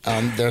me.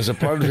 There's a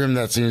part of him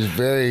that seems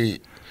very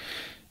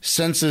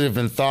sensitive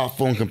and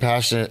thoughtful and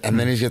compassionate, and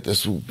then he's got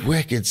this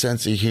wicked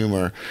sense of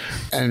humor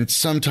and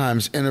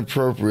sometimes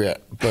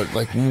inappropriate but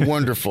like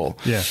wonderful.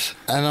 Yeah.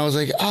 And I was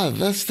like,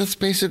 that's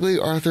basically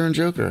Arthur and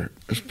Joker.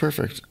 It's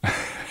perfect.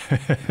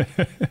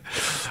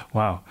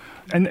 Wow.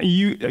 And are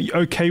you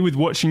okay with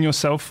watching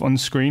yourself on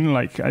screen?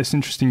 Like, it's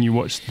interesting you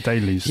watched the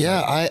dailies.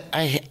 Yeah,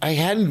 I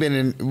hadn't been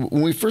in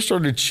when we first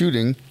started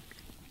shooting.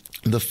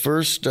 It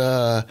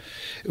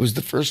was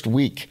the first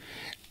week,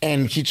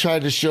 and he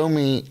tried to show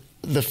me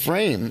the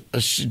frame,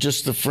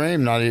 just the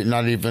frame, not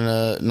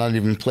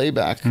even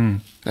playback. I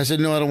said,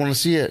 no, I don't want to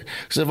see it,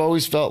 because I've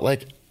always felt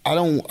like I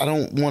don't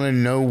want to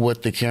know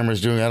what the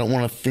camera's doing. I don't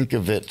want to think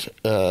of it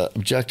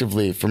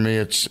objectively. For me,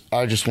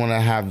 I just want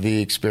to have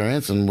the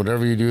experience, and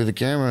whatever you do with the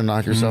camera,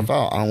 knock yourself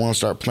out. I don't want to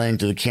start playing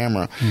to the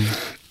camera.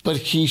 But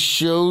he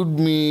showed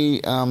me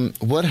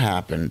what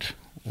happened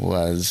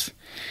was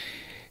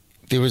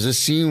there was a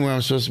scene where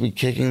I'm supposed to be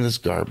kicking this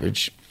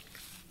garbage.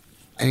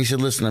 And he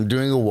said, listen, I'm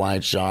doing a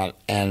wide shot,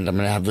 and I'm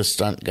going to have the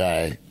stunt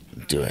guy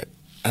do it.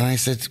 And I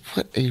said,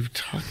 what are you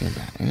talking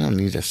about? I don't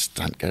need a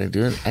stunt guy to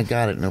do it. I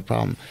got it, no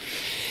problem.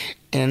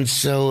 And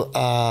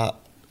so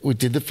we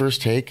did the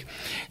first take,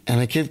 and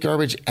I kicked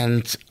garbage,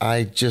 and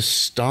I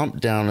just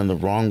stomped down in the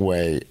wrong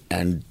way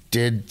and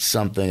did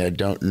something, I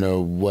don't know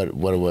what it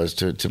was,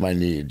 to my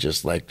knee,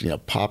 just like,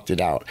 popped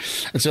it out.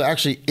 And so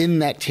actually in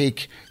that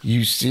take,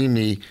 you see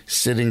me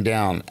sitting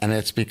down, and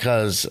it's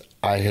because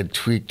I had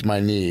tweaked my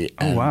knee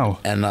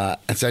and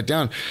sat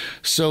down.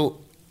 So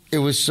it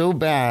was so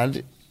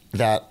bad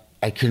that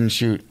I couldn't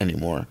shoot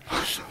anymore.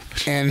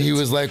 And he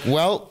was like,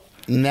 well,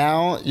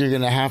 now you're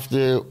going to have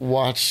to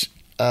watch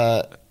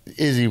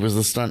Izzy was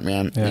the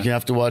stuntman. Yeah. You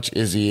have to watch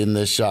Izzy in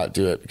this shot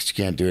do it because you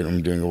can't do it when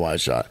I'm doing a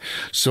wide shot.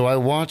 So I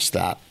watched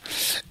that.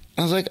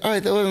 I was like, all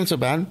right, that wasn't so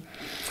bad.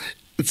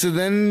 And so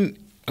then,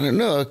 I don't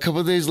know, a couple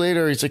of days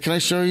later, he's like, can I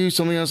show you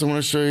something else? I want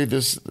to show you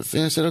this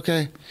thing. I said,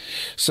 okay.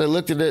 So I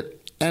looked at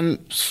it, and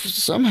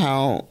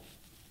somehow,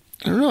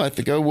 I don't know, I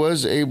think I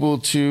was able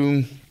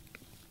to,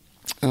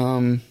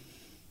 I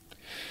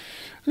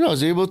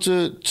was able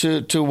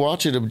to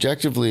watch it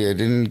objectively. I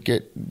didn't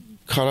get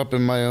caught up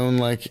in my own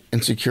like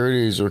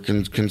insecurities or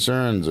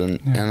concerns, and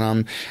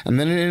then it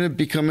ended up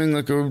becoming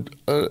like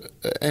an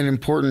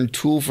important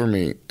tool for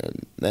me.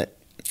 That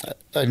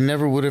I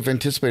never would have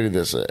anticipated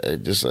this.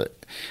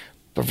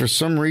 But for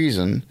some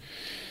reason,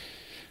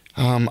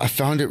 I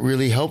found it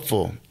really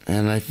helpful,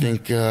 and I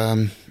think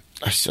I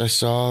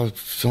saw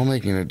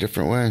filmmaking in a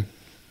different way.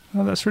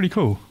 Oh, that's really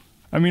cool.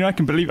 I mean, I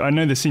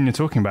know the scene you're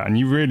talking about, and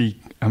you really,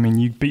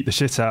 you beat the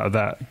shit out of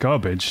that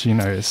garbage. You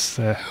know, it's.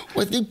 Well,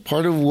 I think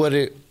part of what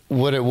it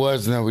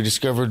was, and that we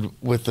discovered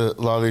with a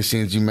lot of these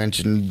scenes, you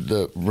mentioned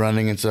the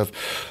running and stuff.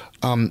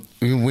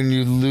 When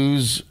you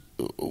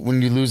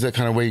lose that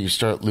kind of weight, you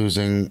start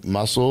losing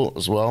muscle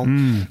as well.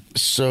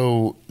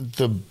 So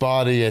the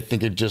body, I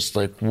think it just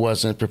like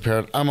wasn't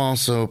prepared. I'm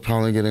also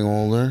probably getting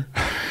older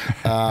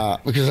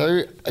because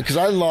I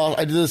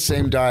did the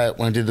same diet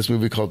when I did this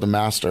movie called The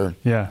Master.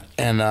 Yeah,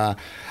 and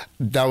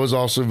that was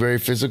also very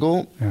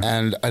physical,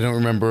 and I don't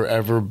remember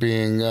ever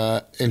being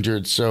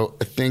injured. So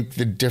I think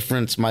the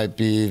difference might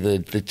be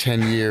the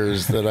 10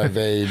 years that I've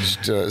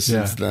aged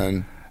since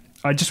then.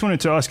 I just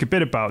wanted to ask a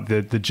bit about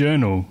the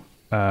journal.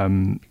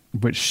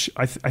 Which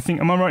I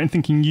think, am I right in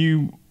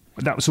thinking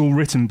that was all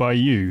written by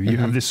you? You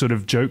have this sort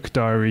of joke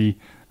diary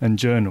and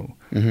journal.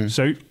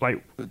 So,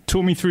 like,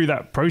 talk me through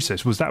that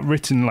process. Was that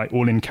written like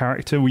all in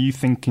character? Were you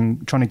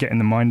trying to get in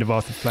the mind of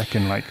Arthur Fleck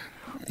and like?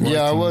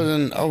 Yeah, I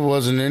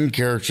wasn't in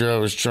character. I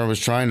was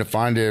trying to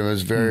find it. It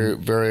was very,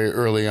 very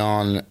early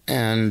on,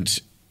 and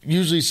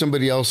usually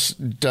somebody else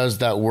does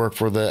that work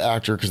for the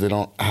actor because they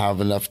don't have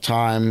enough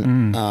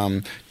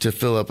time to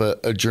fill up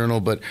a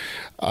journal. But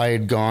I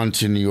had gone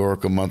to New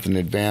York a month in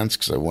advance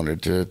because I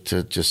wanted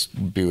to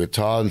just be with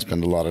Todd and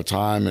spend a lot of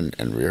time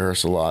and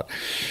rehearse a lot.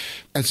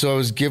 And so I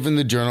was given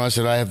the journal. I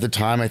said, I have the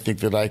time. I think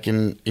that I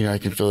can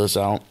fill this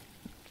out.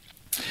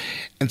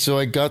 And so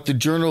I got the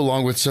journal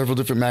along with several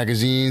different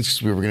magazines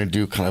because we were going to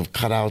do kind of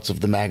cutouts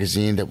of the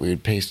magazine that we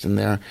would paste in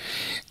there.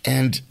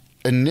 And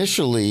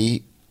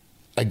initially,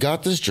 I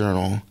got this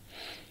journal,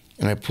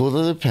 and I pulled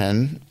out the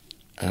pen,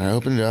 and I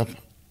opened it up,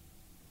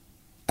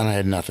 and I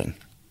had nothing.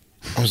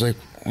 I was like,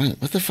 wait,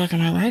 what the fuck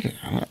am I writing?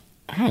 I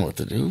don't know what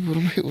to do. What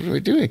am I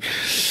doing?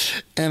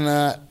 And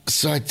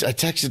so I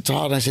texted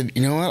Todd, and I said,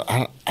 you know what?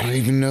 I don't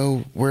even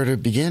know where to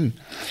begin.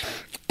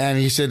 And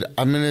he said,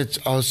 let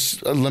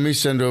me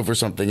send over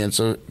something. And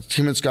so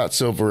Tim and Scott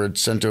Silver had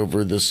sent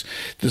over this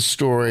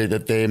story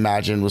that they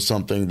imagined was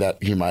something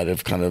that he might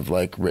have kind of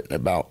like written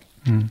about.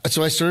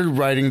 So I started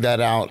writing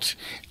that out,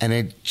 and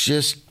it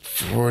just,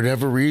 for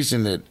whatever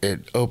reason,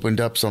 it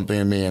opened up something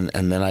in me, and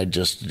then I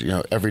just,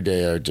 every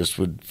day I just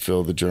would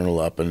fill the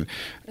journal up, and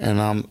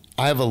I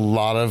have a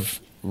lot of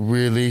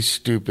really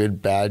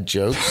stupid bad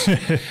jokes,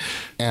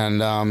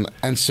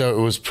 and so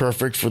it was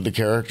perfect for the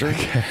character.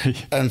 Okay.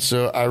 And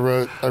so I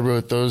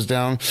wrote those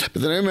down.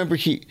 But then I remember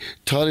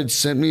Todd had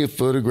sent me a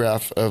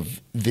photograph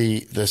of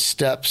the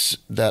steps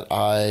that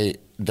I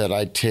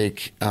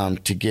take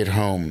to get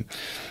home.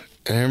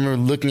 And I remember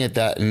looking at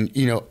that, and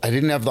I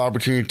didn't have the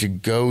opportunity to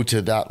go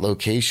to that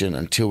location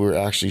until we were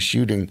actually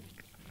shooting.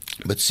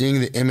 But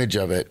seeing the image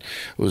of it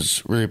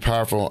was really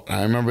powerful. And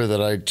I remember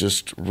that I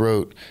just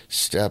wrote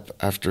step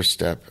after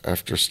step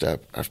after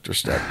step after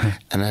step.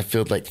 And I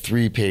filled like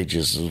 3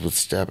 pages with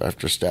step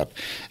after step.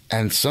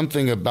 And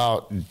something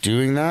about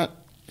doing that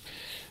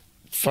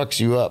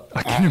fucks you up.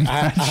 I can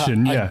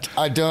imagine, yeah.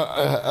 I don't...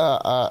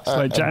 it's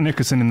like Jack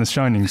Nicholson in The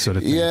Shining sort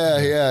of thing.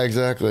 Yeah,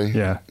 exactly.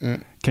 Yeah.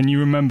 Can you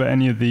remember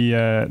any of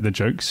the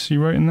jokes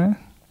you wrote in there?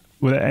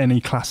 Were there any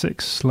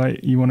classics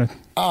like you want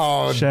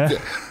to share?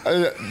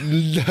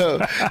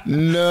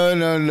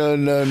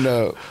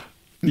 No.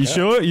 You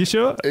sure?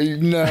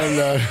 No.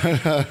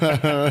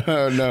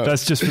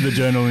 That's just for the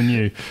journal and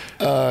you.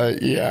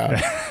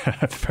 Yeah.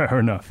 Fair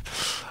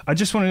enough. I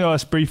just wanted to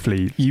ask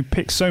briefly, you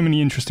pick so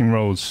many interesting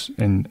roles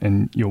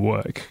in your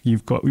work. We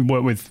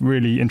work with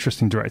really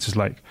interesting directors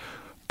like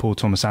Paul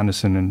Thomas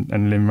Anderson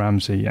and Lynn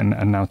Ramsey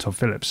and now Todd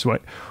Phillips.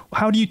 Like,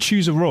 how do you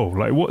choose a role?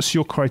 Like, what's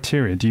your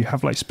criteria? Do you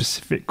have like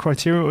specific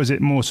criteria, or is it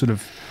more sort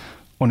of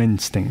on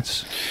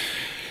instincts?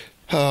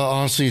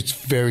 Honestly, it's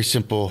very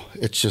simple.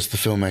 It's just the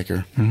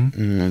filmmaker.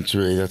 It's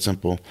really that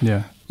simple.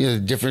 Yeah. The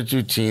difference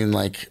between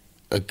like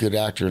a good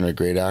actor and a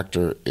great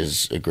actor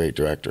is a great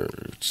director.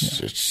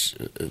 It's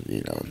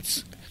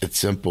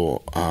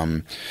simple.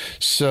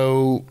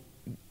 So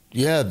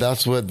yeah,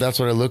 that's what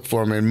I look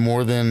for. I mean,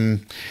 more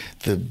than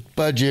the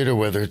budget or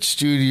whether it's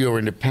studio or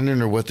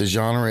independent or what the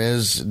genre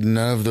is,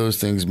 none of those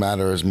things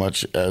matter as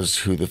much as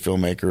who the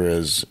filmmaker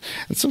is.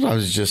 And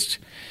sometimes it's just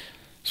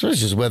So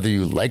it's just whether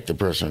you like the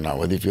person or not,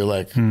 whether you feel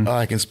like, oh,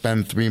 I can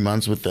spend 3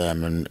 months with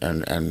them,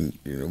 and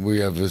you know, we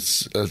have a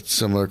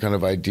similar kind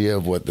of idea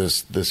of what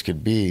this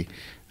could be.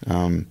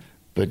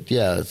 But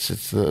yeah,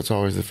 it's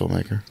always the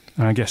filmmaker.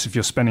 And I guess if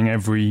you're spending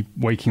every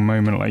waking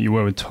moment like you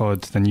were with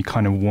Todd, then you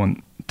kind of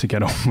want to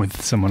get on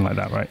with someone like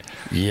that, right?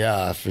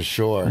 Yeah, for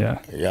sure.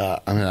 Yeah.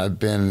 I mean, I've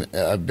been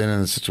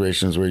in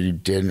situations where you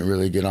didn't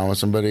really get on with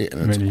somebody,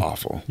 and it's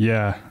awful.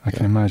 Yeah, I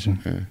can imagine.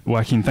 Yeah.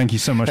 Joaquin, thank you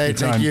so much for your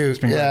time. Thank you.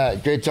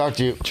 Great to talk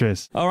to you.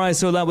 Cheers. All right,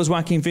 so that was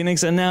Joaquin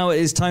Phoenix, and now it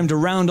is time to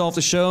round off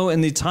the show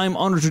in the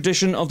time-honored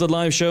tradition of the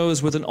live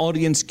shows with an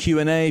audience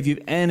Q&A. If you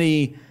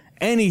have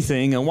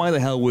anything, and why the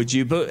hell would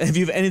you? But if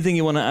you have anything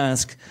you want to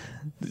ask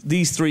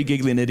these three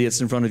giggling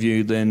idiots in front of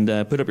you, then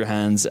put up your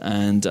hands,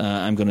 and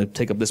I'm going to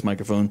take up this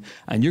microphone,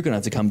 and you're going to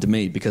have to come to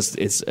me because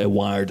it's a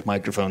wired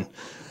microphone,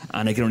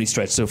 and I can only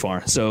stretch so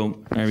far. So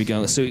there we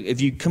go. So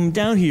if you come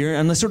down here,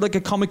 and sort of like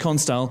a Comic-Con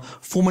style,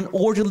 form an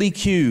orderly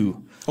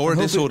queue. Or a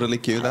disorderly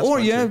queue.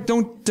 That's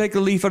don't take a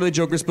leaf out of the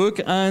Joker's book,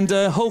 and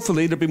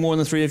hopefully there'll be more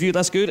than three of you.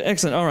 That's good.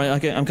 Excellent. All right,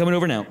 okay, I'm coming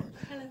over now.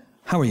 Hello.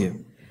 How are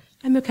you?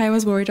 I'm okay. I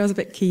was worried. I was a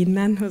bit keen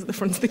then. I was at the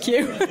front of the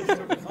queue.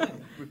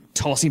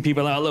 Tossing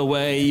people out of the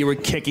way, you were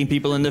kicking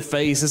people in the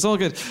face. It's all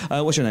good.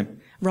 What's your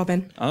name?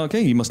 Robin.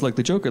 Okay, you must like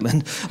the Joker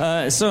then.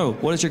 So,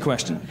 what is your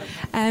question?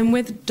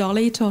 With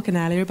Dolly talking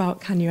earlier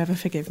about Can You Ever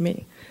Forgive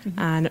Me? Mm-hmm.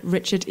 And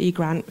Richard E.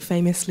 Grant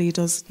famously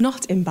does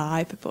not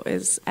imbibe, but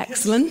is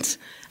excellent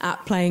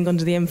at playing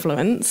under the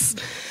influence.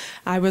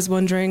 I was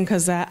wondering,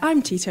 because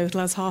I'm teetotal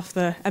as half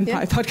the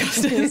Empire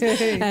podcast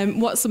is,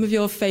 what some of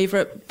your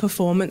favourite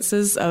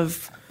performances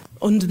of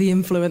under the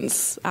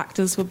influence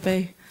actors would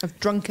be? Of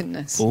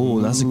drunkenness.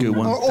 Oh, that's a good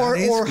one.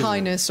 Or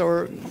highness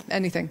or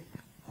anything.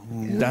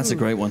 That's a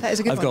great one. That is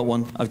a good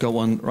one. I've got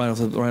one right off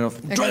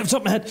the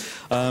top of my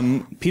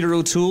head. Peter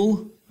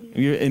O'Toole,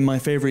 you're in my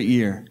favourite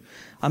year.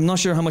 I'm not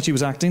sure how much he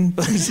was acting,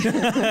 but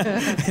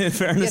in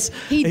fairness, yes,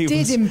 he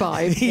did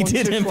imbibe. He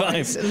did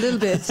imbibe a little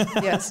bit.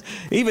 Yes.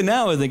 Even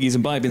now, I think he's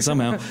imbibing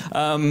somehow.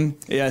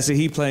 So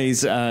he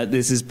plays.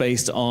 This is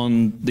based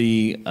on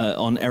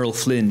on Errol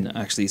Flynn,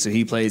 actually. So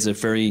he plays a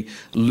very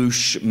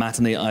louche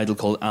matinee idol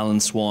called Alan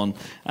Swan,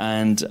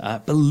 and I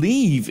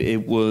believe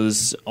it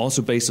was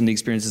also based on the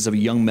experiences of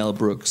young Mel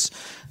Brooks.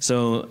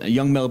 So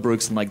young Mel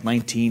Brooks in like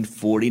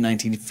 1940,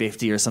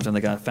 1950 or something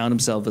like that found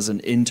himself as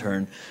an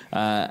intern,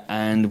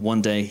 and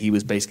one day he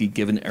was basically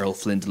given Errol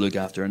Flynn to look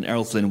after, and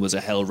Errol Flynn was a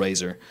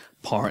hellraiser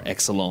par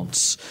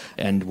excellence,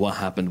 and what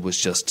happened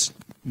was just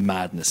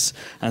madness.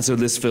 And so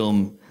this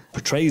film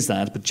portrays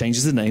that, but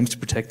changes the names to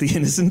protect the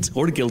innocent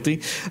or the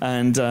guilty.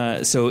 And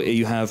so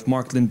you have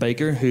Mark Lynn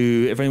Baker,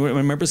 who, if anyone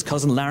remembers,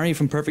 cousin Larry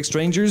from Perfect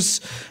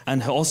Strangers,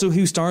 and also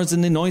who stars in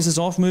the Noises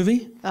Off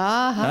movie.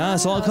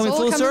 It's all coming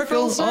full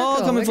circle.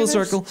 All coming full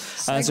circle.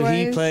 So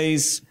he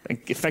plays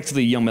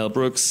effectively young Mel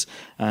Brooks,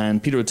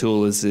 and Peter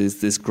O'Toole is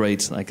this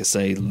great, like I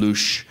say,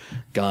 louche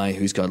guy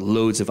who's got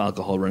loads of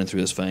alcohol running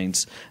through his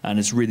veins, and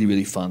it's really,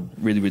 really fun,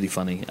 really, really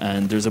funny.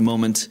 And there's a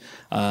moment.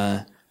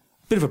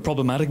 Bit of a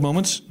problematic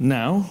moment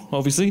now,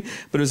 obviously,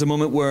 but there's a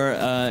moment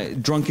where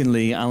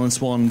drunkenly Alan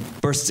Swan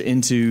bursts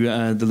into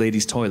the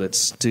ladies'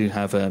 toilets to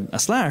have a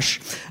slash,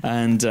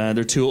 and there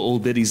are two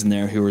old biddies in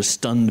there who are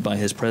stunned by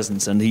his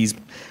presence, and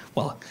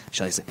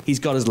shall I say, he's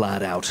got his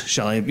lad out,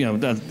 shall I?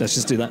 Let's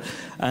just do that.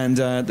 And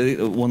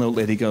one old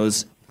lady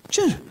goes,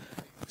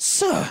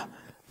 "Sir,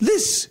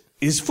 this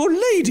is for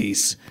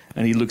ladies."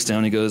 And he looks down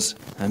and he goes,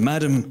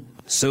 "Madam,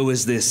 so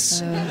is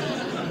this.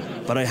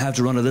 But I have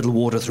to run a little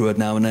water through it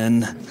now and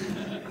then."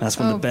 That's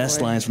one of the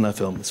best lines from that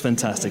film. It's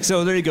fantastic.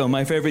 So there you go.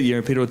 My favourite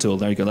year, Peter O'Toole.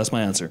 There you go. That's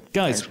my answer.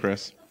 Guys. Thanks,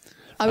 Chris.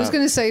 I was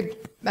going to say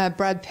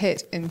Brad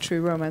Pitt in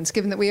True Romance,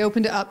 given that we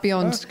opened it up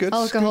beyond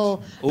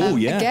alcohol. Oh,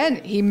 yeah.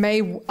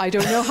 Again, I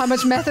don't know how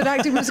much method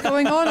acting was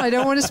going on. I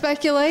don't want to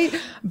speculate.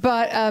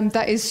 But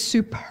that is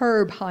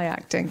superb high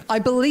acting. I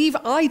believe,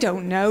 I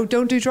don't know.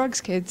 Don't do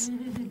drugs, kids.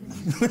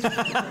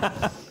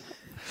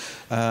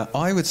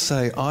 I would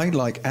say I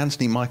like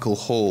Anthony Michael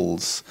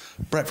Hall's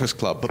Breakfast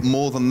Club, but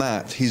more than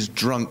that, he's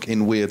drunk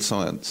in Weird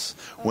Science.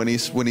 When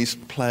he's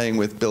playing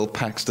with Bill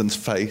Paxton's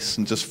face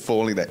and just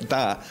falling there.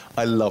 That,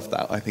 I love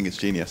that. I think it's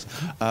genius.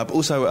 But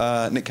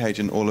also Nick Cage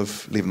in all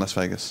of Leaving Las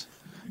Vegas.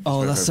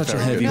 Oh, that's such a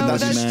heavy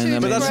bloody man.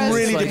 But that's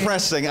really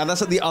depressing, and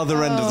that's at the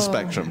other end of the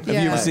spectrum.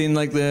 Have you ever seen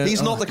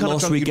He's not the kind of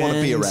drunk you'd want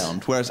to be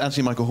around, whereas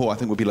Anthony Michael Hall, I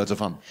think, would be loads of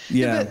fun.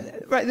 Yeah.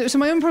 Right, so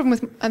my own problem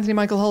with Anthony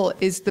Michael Hall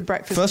is the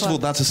Breakfast Club. First of all,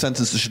 that's a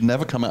sentence that should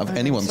never come out of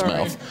anyone's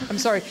mouth. I'm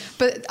sorry,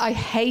 but I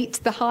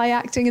hate the high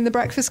acting in the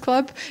Breakfast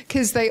Club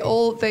because they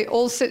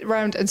all sit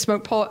around and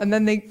smoke pot and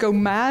then they go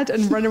mad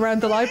and run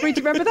around the library.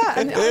 Do you remember that?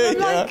 And I'm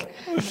like,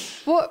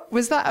 what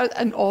was that?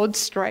 An odd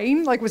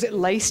strain? Like, was it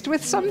laced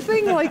with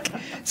something? Like,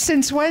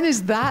 since when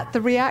is that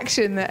the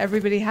reaction that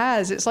everybody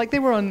has? It's like they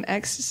were on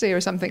ecstasy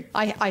or something.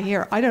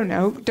 I don't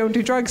know. Don't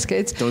do drugs,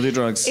 kids. Don't do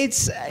drugs.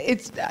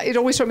 It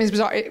always struck me as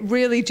bizarre. It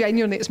really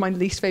genuinely is my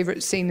least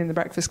favourite scene in the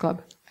Breakfast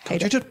Club.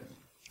 You're just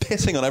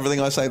pissing on everything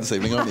I say this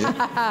evening, aren't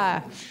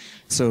you?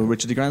 So,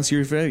 Richard E. Grant's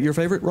your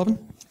favourite, Robin?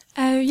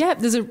 Yeah,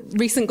 there's a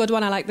recent good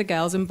one. I like the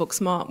girls in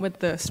Booksmart with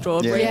the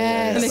strawberry.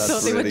 Yes. And they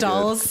thought they were really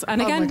dolls.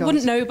 And Oh my again, God.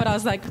 wouldn't know, but I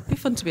was like, it'd be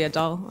fun to be a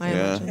doll, I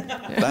imagine.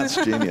 Yeah, that's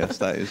genius.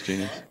 That is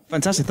genius.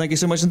 Fantastic. Thank you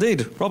so much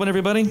indeed. Robin,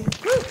 everybody.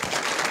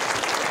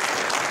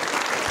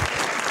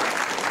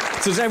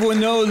 So does everyone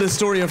know the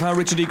story of how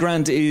Richard E.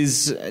 Grant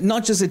is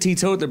not just a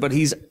teetotaler, but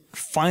he's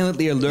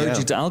violently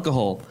allergic to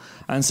alcohol.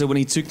 And so when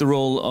he took the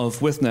role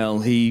of Withnell,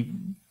 he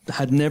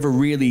had never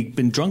really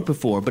been drunk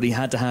before, but he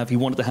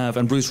wanted to have,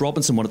 and Bruce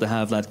Robinson wanted to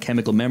have that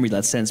chemical memory,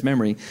 that sense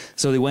memory.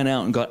 So they went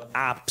out and got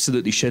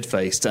absolutely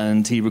shit-faced,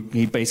 and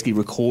he basically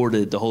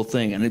recorded the whole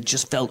thing, and it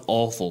just felt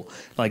awful,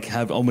 like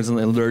have almost an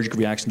allergic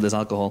reaction to this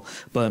alcohol.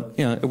 But,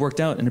 you know, it worked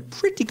out in a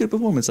pretty good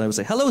performance, I would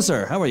say. Hello,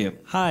 sir. How are you?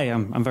 Hi,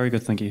 I'm very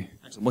good, thank you.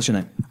 Excellent. What's your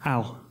name?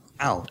 Al.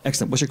 Al.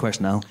 Excellent. What's your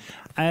question, Al?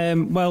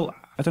 Well,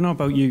 I don't know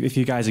about you, if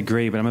you guys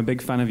agree, but I'm a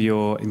big fan of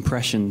your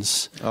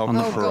impressions on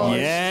the God.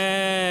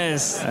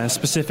 Yes.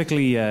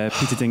 specifically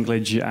Peter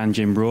Dinklage and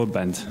Jim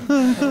Broadbent.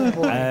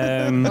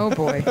 Oh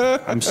boy.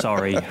 I'm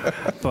sorry,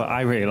 but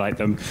I really like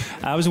them.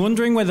 I was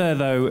wondering whether,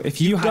 though,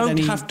 if you had don't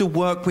any... have to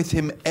work with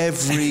him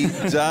every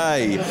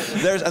day.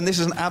 And this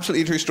is an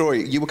absolutely true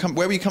story.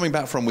 Where were you coming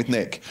back from with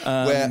Nick?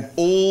 Where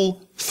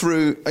all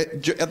through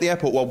at the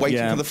airport while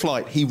waiting for the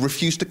flight, he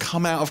refused to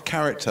come out of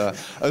character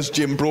as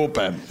Jim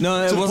Broadbent.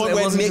 No, to it the point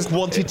where wasn't Nick just,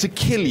 wanted to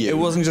kill you. It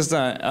wasn't just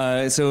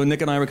that. So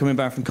Nick and I were coming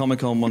back from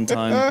Comic-Con one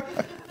time,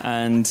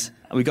 and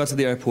we got to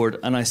the airport,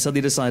 and I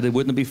suddenly decided,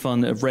 wouldn't it be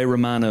fun if Ray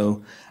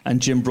Romano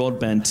and Jim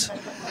Broadbent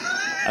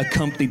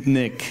accompanied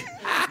Nick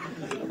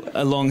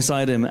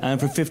alongside him, and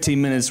for 15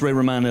 minutes Ray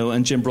Romano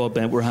and Jim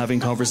Broadbent were having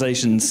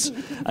conversations,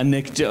 and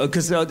Nick,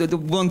 because the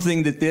one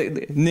thing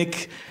that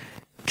Nick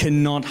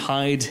cannot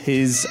hide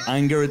his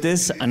anger at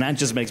this, and that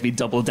just makes me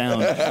double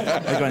down. So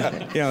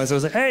I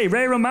was like, hey,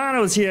 Ray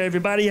Romano's here,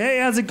 everybody. Hey,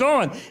 how's it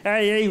going?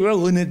 Hey,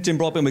 well, and then Jim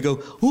Broadbent would go,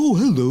 oh,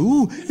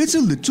 hello, it's a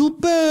little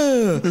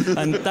bear.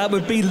 And that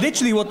would be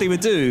literally what they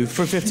would do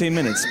for 15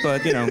 minutes.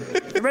 But, you know,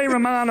 Ray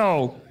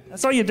Romano,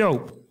 that's all you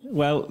do.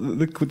 Well,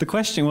 the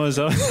question was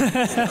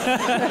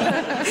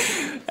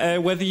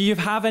whether you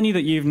have any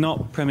that you've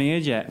not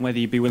premiered yet, whether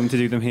you'd be willing to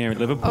do them here at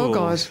Liverpool. Oh,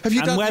 God. Have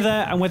you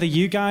and whether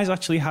you guys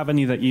actually have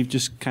any that you've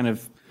just kind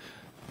of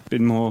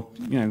been more,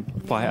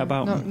 quiet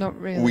about. Not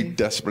really. We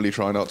desperately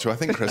try not to. I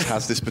think Chris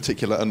has this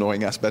particular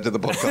annoying aspect of the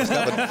podcast.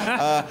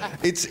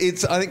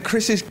 I think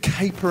Chris's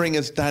capering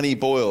as Danny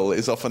Boyle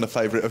is often a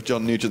favourite of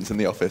John Nugent's in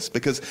The Office,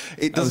 because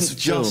it doesn't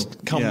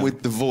just come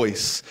with the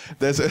voice.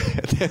 There's a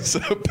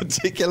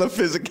particular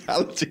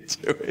physicality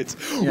to it,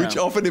 which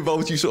often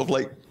involves you sort of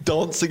like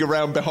dancing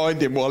around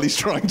behind him while he's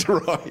trying to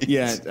write.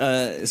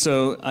 Yeah,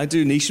 so I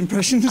do niche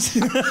impressions.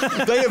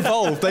 They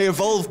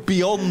evolve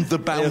beyond the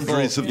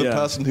boundaries of the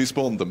person who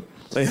spawned them.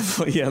 They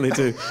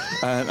do,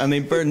 and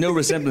they bear no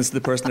resemblance to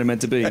the person they're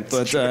meant to be.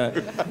 But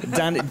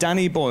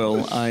Danny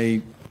Boyle,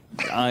 I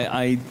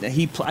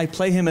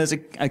play him as a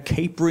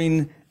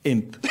capering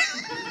imp.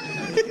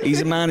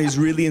 He's a man who's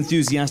really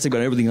enthusiastic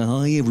about everything.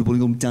 Hi,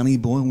 everybody, I'm Danny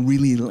Boyle. I'm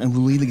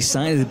really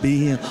excited to be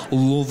here. I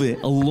love it.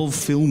 I love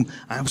film.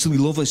 I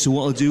absolutely love it. So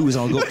what I'll do is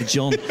I'll go up to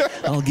John.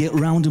 I'll get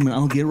round him and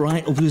I'll get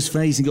right up to his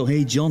face and go,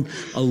 hey, John,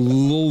 I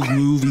love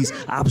movies.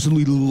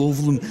 Absolutely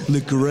love them.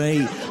 They're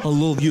great. I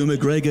love Ewan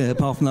McGregor,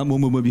 apart from that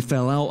moment where we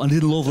fell out. I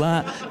didn't love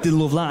that. Didn't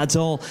love that at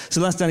all. So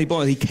that's Danny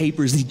Boyle. He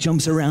capers. He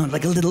jumps around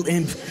like a little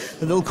imp,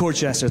 a little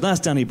Corchester. That's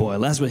Danny Boyle.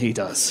 That's what he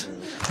does.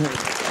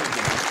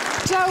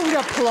 Don't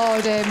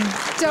applaud him.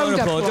 Don't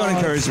applaud. Don't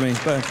encourage me.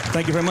 But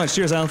thank you very much.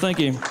 Cheers, Al. Thank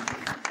you.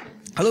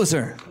 Hello,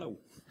 sir. Hello.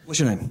 What's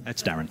your name?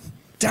 It's Darren.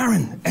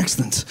 Darren.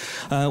 Excellent.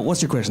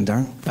 What's your question,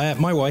 Darren?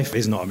 My wife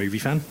is not a movie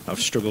fan. I've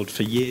struggled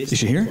for years. Is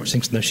she here? No,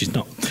 she's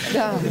not.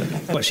 Yeah.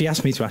 But she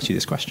asked me to ask you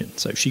this question.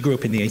 So she grew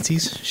up in the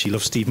 80s. She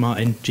loves Steve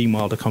Martin, Gene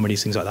Wilder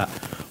comedies, things like that.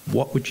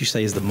 What would you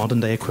say is the modern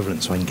day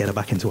equivalent so I can get her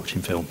back into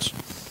watching films?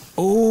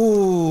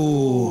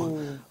 Oh.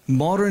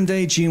 Modern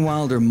day Gene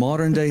Wilder,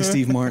 modern day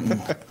Steve Martin.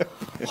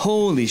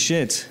 Holy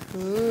shit.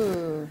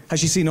 Ooh. Has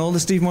she seen all the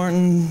Steve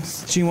Martin,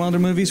 Gene Wilder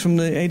movies from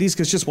the 80s?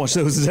 Because just watch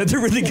those. They're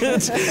really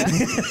good.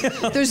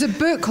 There's a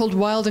book called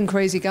Wild and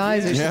Crazy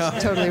Guys.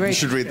 Totally right. You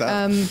should read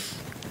that.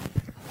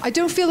 I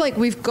don't feel like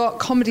we've got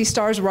comedy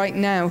stars right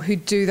now who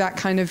do that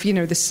kind of,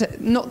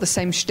 not the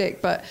same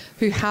shtick, but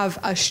who have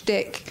a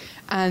shtick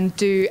and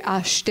do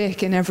a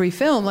shtick in every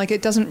film. Like,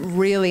 it doesn't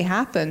really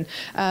happen.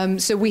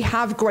 So we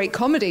have great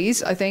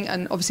comedies, I think,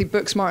 and obviously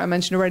Booksmart, I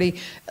mentioned already,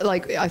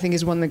 like, I think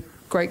is one of the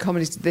great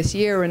comedies this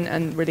year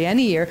and really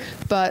any year.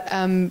 But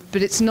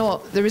it's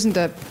not, there isn't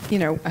a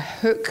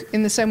hook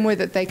in the same way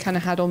that they kind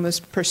of had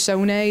almost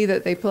personae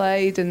that they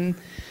played. And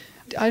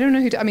I don't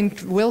know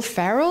Will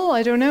Ferrell,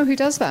 I don't know who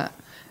does that.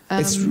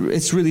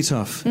 It's really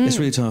tough. It's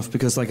really tough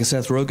because, like,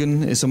 Seth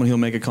Rogen is someone who'll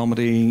make a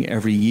comedy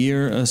every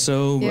year or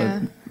so.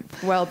 Yeah.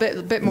 Well, a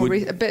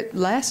bit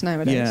less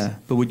nowadays. Yeah,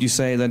 but would you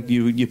say that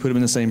you put him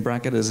in the same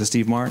bracket as a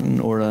Steve Martin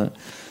or a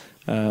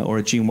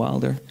Gene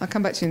Wilder? I'll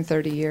come back to you in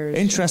 30 years.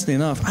 Interestingly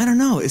enough, I don't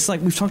know. It's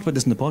like we've talked about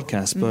this in the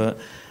podcast, but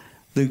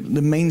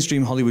the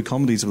mainstream Hollywood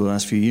comedies of the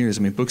last few years,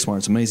 I mean,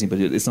 Booksmart's amazing, but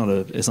it's not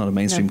a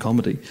mainstream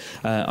comedy,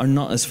 are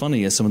not as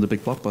funny as some of the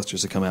big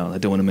blockbusters that come out. I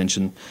don't want to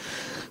mention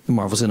the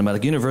Marvel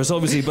Cinematic Universe,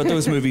 obviously, but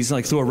those movies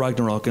like Thor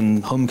Ragnarok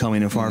and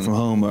Homecoming and Far From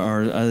Home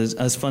are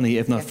as funny,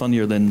 if not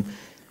funnier, than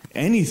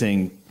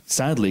anything,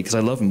 sadly, because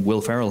I love him,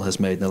 Will Ferrell has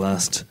made in the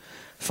last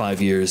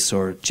 5 years,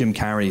 or Jim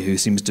Carrey, who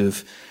seems to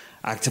have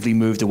actively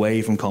moved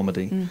away from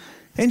comedy.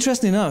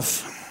 Interesting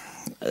enough,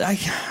 I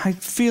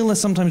feel that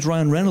sometimes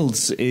Ryan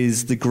Reynolds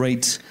is the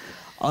great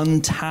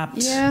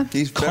untapped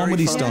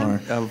comedy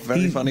star. A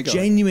very funny guy.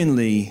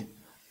 Genuinely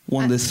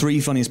one of the 3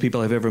 funniest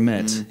people I've ever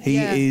met. He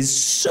is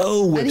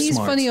so whip smart. And he's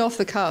funny off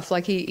the cuff.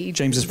 Like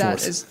James is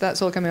fourth.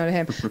 That's all coming out of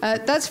him.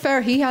 That's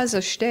fair. He has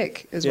a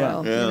shtick as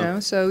well. You know,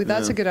 so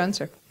that's a good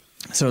answer.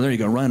 So there you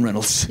go, Ryan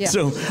Reynolds. Yeah.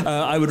 So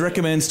I would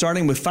recommend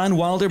starting with Fan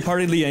Wilder,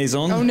 Party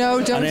Liaison. Oh no,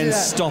 don't and then do that.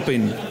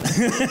 Stopping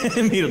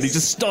immediately.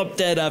 Just stop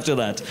dead after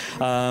that.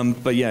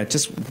 But yeah,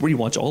 just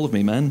rewatch all of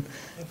me, man.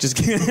 Just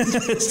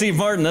Steve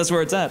Martin, that's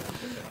where it's at.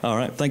 All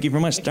right, thank you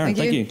very much, Darren.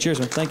 Thank you. Cheers,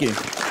 man. Thank you.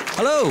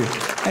 Hello.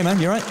 Hey, man,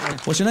 you all right?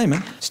 What's your name,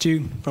 man?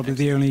 Stu, probably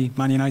the only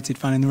Man United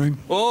fan in the room.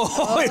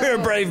 Oh, you're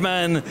a brave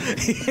man.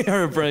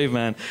 You're a brave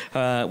man.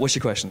 What's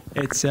your question?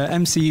 It's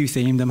MCU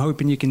themed. I'm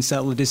hoping you can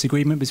settle the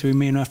disagreement between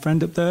me and our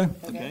friend up there.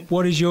 Okay.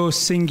 What is your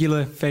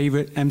singular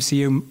favourite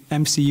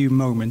MCU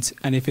moment?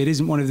 And if it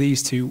isn't one of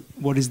these two,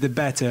 what is the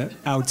better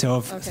out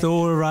of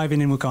Thor arriving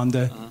in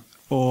Wakanda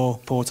or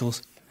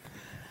Portals?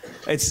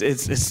 It's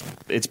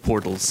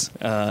Portals.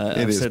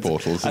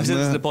 Portals. I've said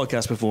this in the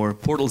podcast before.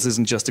 Portals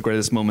isn't just the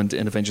greatest moment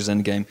in Avengers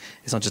Endgame.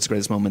 It's not just the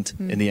greatest moment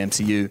in the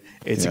MCU.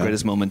 It's the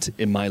greatest moment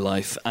in my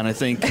life. And I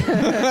think, with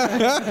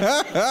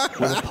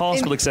a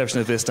possible exception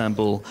of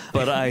Istanbul,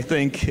 but I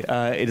think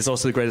it is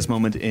also the greatest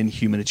moment in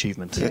human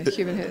achievement.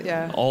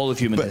 All of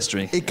human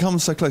history. It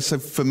comes so close. So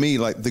for me,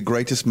 like, the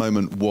greatest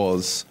moment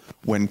was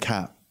when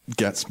Cap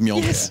gets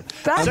Mjolnir. Yes,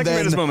 that's the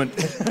greatest moment.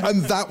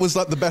 And that was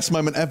like the best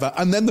moment ever.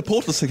 And then the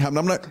Portals thing happened.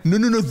 I'm like,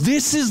 no,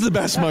 this is the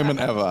best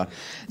moment ever.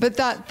 But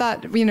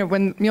that you know,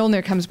 when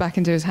Mjolnir comes back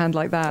into his hand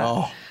like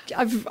that,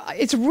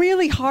 it's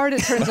really hard,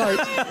 it turns out.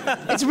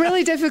 It's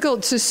really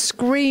difficult to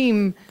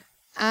scream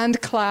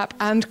and clap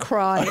and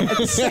cry at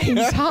the same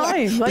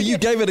time. But you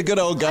gave it a good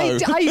old go.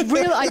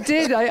 I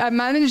did. I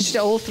managed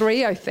all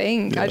 3, I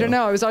think. I don't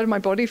know. I was out of my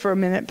body for a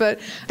minute, but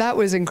that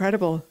was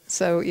incredible.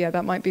 So, yeah,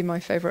 that might be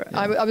my favourite. Yeah.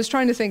 I was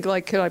trying to think,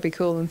 like, could I be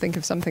cool and think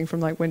of something from,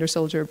 like, Winter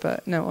Soldier?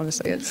 But no,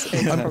 honestly, it's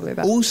probably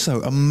that.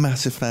 Also a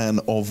massive fan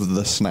of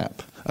the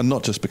snap. And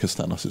not just because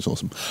Thanos is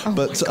awesome,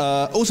 but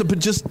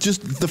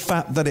just the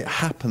fact that it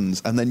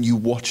happens and then you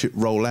watch it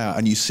roll out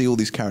and you see all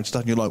these characters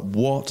and you're like,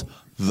 what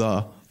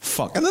the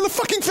fuck? And then the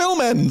fucking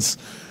film ends.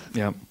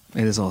 Yeah,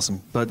 it is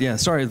awesome. But yeah,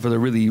 sorry for the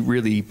really,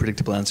 really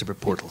predictable answer for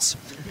Portals.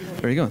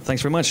 There you go.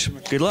 Thanks very much.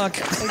 Good luck.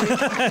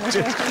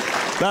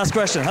 Last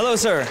question. Hello,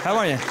 sir. How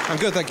are you? I'm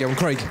good, thank you. I'm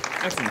Craig.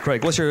 Excellent.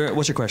 Craig, what's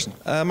your question?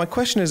 My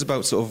question is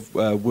about sort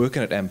of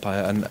working at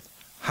Empire, and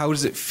how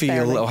does it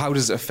feel, or how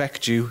does it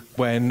affect you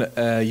when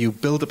you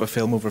build up a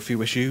film over a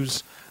few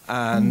issues,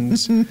 and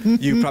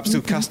you perhaps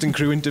do cast and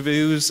crew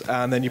interviews,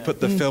 and then you put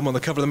the film on the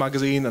cover of the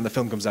magazine, and the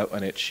film comes out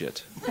and it's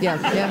shit? Yeah.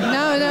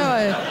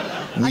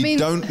 No. We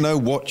don't know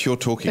what you're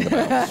talking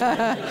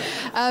about.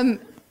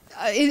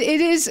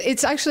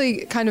 It's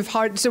actually kind of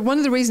hard. So one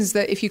of the reasons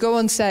that if you go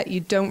on set, you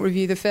don't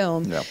review the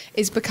film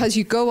is because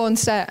you go on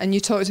set and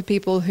you talk to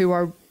people who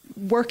are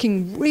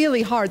working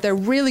really hard. They're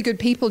really good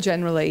people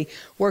generally,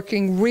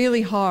 working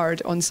really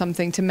hard on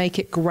something to make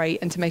it great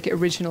and to make it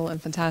original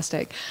and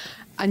fantastic.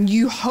 And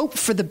you hope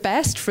for the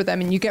best for them,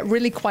 and you get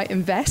really quite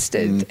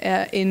invested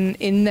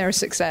in their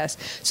success.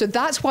 So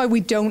that's why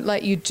we don't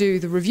let you do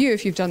the review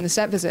if you've done the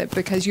set visit,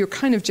 because you're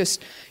kind of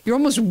you're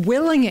almost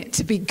willing it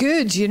to be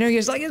good. You know,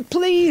 you're just like,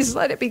 please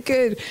let it be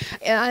good.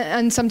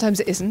 And sometimes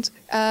it isn't.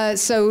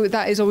 So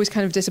that is always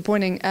kind of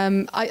disappointing.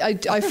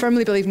 I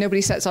firmly believe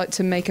nobody sets out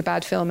to make a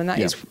bad film, and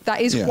that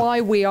is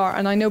why we are.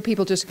 And I know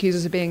people just accuse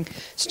us of being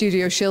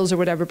studio shills or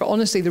whatever, but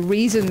honestly, the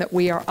reason that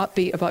we are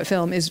upbeat about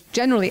film is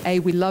generally,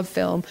 we love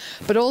film,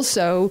 but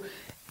also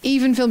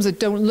even films that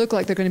don't look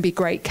like they're going to be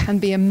great can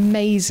be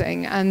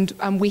amazing, and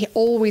we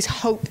always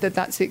hope that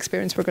that's the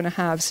experience we're going to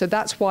have. So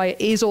that's why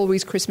it is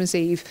always Christmas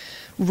Eve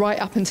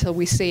right up until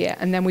we see it,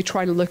 and then we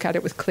try to look at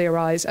it with clear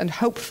eyes and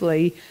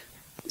hopefully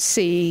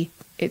see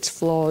its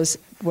flaws,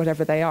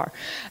 whatever they are.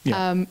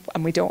 And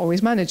we don't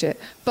always manage it,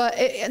 but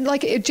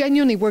it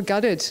genuinely, we're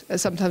gutted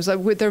sometimes. There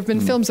have been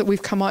films that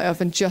we've come out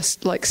of and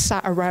just like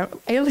sat around.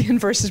 Alien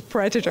versus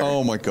Predator.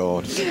 Oh my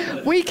god!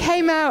 We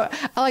came out,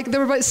 like, there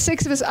were about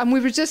 6 of us, and we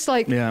were just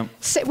like,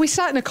 we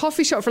sat in a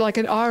coffee shop for like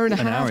an hour and a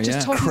half,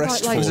 just talking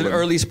about, like, it was an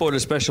early spoiler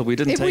special. We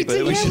didn't tape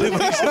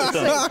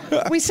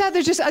it. We sat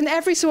there and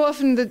every so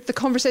often the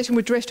conversation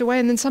would drift away,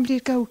 and then somebody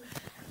would go,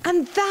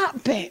 and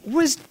that bit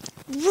was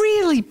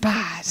really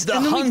bad. The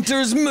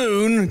Hunter's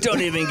Moon.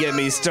 Don't even get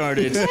me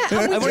started. Yeah,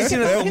 I've only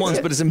seen it film once,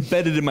 but it's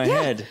embedded in my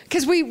head.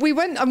 Because we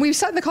went and we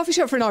sat in the coffee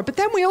shop for an hour, but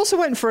then we also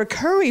went for a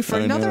curry for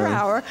another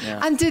hour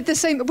and did the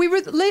same. We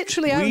were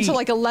literally out until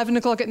like 11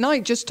 o'clock at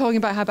night just talking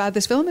about how bad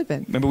this film had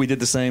been. Remember we did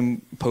the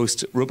same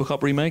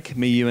post-Robocop remake?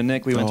 Me, you and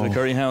Nick. We went to a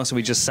curry house and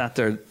we just sat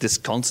there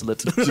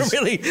disconsolate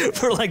really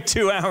for like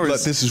 2 hours.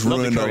 Like, this has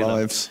ruined our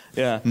lives.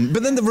 Yeah.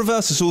 But then the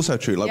reverse is also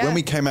true. Like when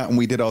we came out and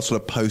we did our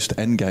sort of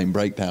post-Endgame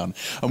breakdown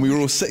and we were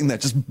all sitting there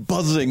just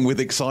buzzing with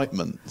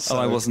excitement. So.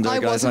 I wasn't there,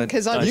 guys. I wasn't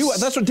because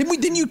that's right.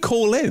 Didn't you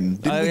call in?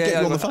 Didn't we get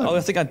you on the phone? Oh,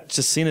 I think I'd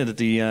just seen it at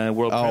the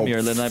world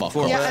premiere the night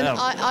before. Yeah, and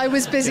I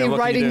was busy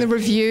writing the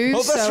review.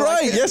 Oh, that's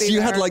right. Yes,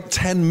 you had like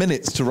 10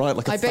 minutes to write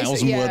like a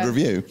 1,000-word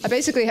review.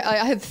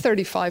 I had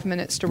 35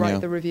 minutes to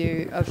write the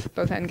review of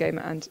both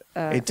Endgame and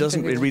it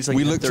doesn't. It reads like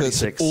we looked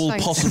 36. at all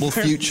possible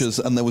futures,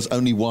 and there was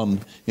only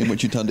one in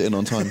which you turned it in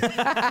on time.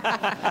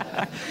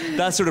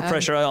 That sort of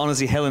pressure.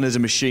 Honestly, Helen is a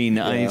machine.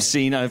 Yeah. I've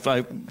seen.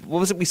 What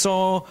was it? We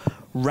saw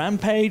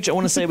Rampage. I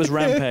want to say it was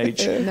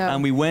Rampage,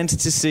 and we went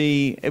to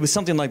see. It was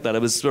something like that.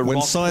 It was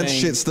when science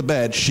shits the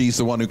bed, she's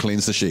the one who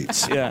cleans the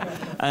sheets. Yeah,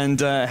 and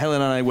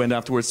Helen and I went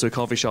afterwards to a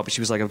coffee shop, and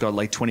she was like, "I've got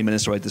like 20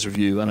 minutes to write this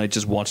review," and I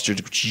just watched her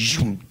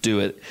do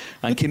it.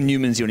 And Kim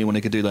Newman's the only one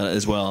who could do that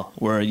as well,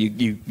 where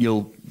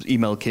you'll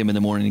email Kim in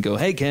the morning and go,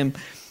 "Hey Kim,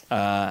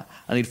 I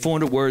need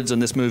 400 words on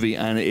this movie,"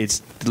 and it's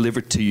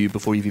delivered to you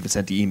before you've even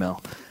sent the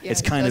email. Yeah,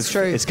 it's kind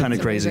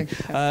of crazy.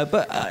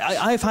 But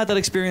I've had that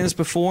experience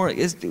before.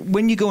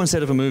 When you go and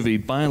set up a movie,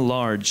 by and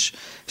large,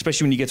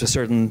 especially when you get to a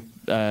certain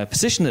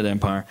position at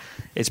Empire,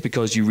 it's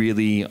because you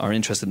really are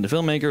interested in the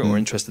filmmaker or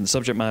interested in the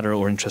subject matter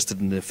or interested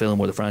in the film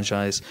or the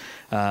franchise,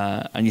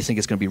 and you think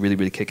it's going to be really,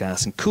 really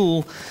kick-ass and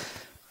cool.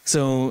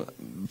 So,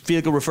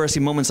 vehicle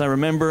reversing moments I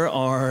remember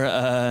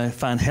are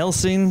Van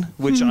Helsing,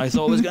 which I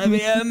thought was going to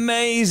be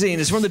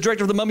amazing. It's from the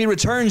director of The Mummy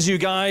Returns, you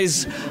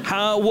guys.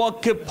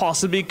 What could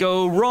possibly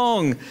go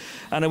wrong?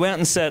 And I went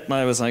and set, and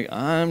I was like,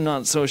 I'm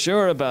not so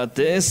sure about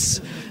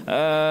this.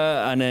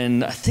 And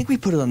then I think we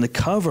put it on the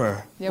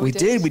cover. Yeah, we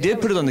did. We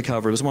did put it on the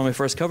cover. It was one of my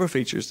first cover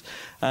features.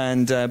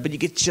 And but you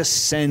could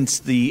just sense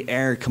the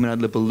air coming out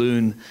of the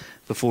balloon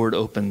before it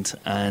opened,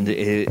 and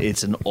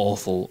it's an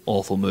awful,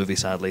 awful movie,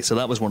 sadly. So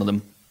that was one of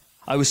them.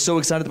 I was so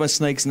excited about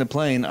Snakes in the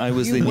Plane. I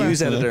was the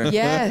news editor.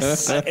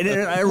 Yes. In an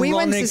ironic, we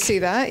went to see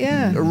that,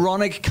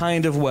 ironic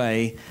kind of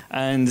way.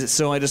 And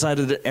so I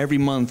decided that every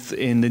month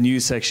in the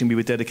news section we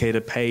would dedicate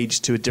a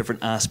page to a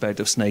different aspect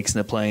of Snakes in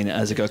the Plane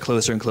as it got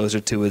closer and closer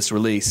to its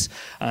release.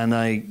 And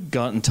I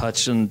got in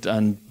touch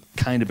and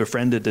kind of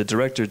befriended the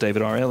director,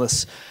 David R.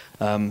 Ellis,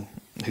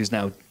 who's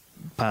now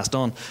passed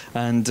on,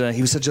 and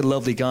he was such a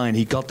lovely guy, and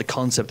he got the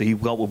concept, he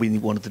got what we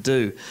wanted to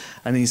do,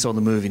 and then he saw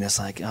the movie and it's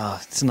like,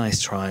 it's a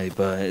nice try,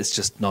 but it's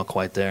just not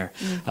quite there.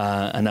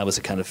 And that was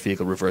a kind of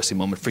vehicle reversing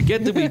moment.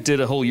 Forget that we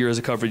did a whole year's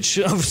of coverage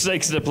of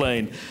Snakes in the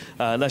Plane.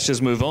 Let's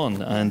just move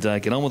on and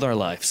get on with our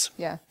lives.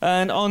 Yeah.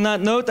 And on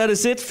that note, that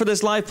is it for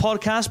this live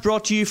podcast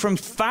brought to you from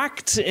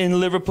Fact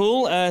in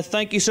Liverpool.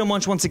 Thank you so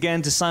much once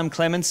again to Sam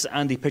Clements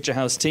and the Picture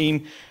House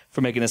team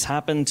for making this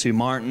happen, to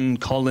Martin,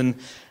 Colin,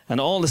 and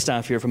all the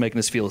staff here for making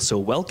us feel so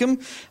welcome.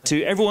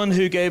 To everyone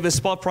who gave us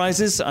spot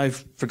prizes,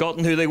 I've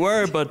forgotten who they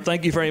were, but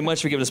thank you very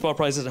much for giving us spot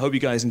prizes. I hope you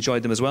guys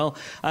enjoyed them as well.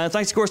 And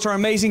thanks, of course, to our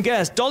amazing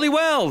guest, Dolly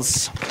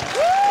Wells.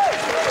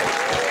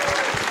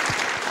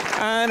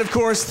 And, of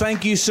course,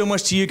 thank you so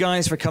much to you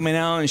guys for coming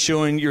out and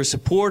showing your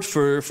support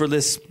for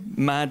this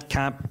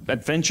madcap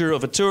adventure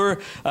of a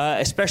tour,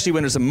 especially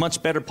when there's a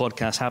much better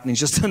podcast happening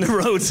just down the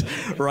road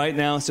right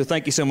now. So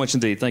thank you so much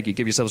indeed. Thank you.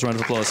 Give yourselves a round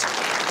of applause.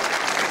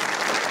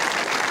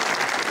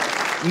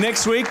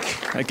 Next week,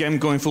 again,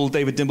 going full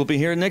David Dimbleby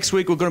here. Next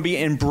week, we're going to be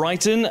in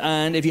Brighton,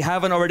 and if you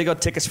haven't already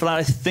got tickets for that,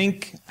 I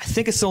think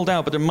it's sold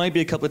out, but there might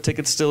be a couple of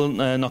tickets still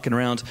knocking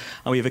around,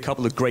 and we have a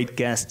couple of great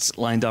guests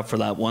lined up for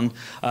that one.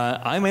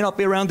 I may not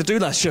be around to do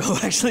that show,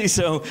 actually,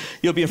 so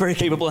you'll be in very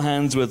capable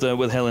hands with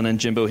Helen and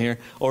Jimbo here,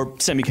 or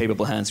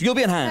semi-capable hands. You'll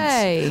be in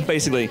hands,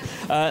 basically.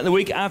 The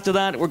week after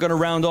that, we're going to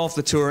round off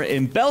the tour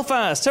in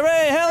Belfast.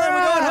 Hooray, Helen,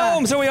 we're going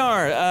home! So we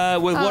are,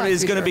 with what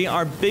is going to be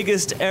our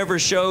biggest ever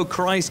show.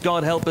 Christ,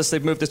 God help us,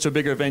 they've moved this to a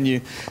bigger venue.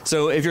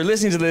 So if you're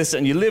listening to this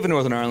and you live in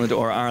Northern Ireland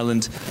or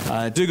Ireland,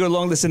 do go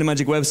along the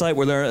Cinemagic website.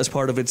 We're there as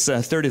part of its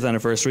 30th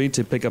anniversary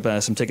to pick up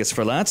some tickets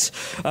for that.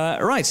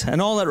 Right,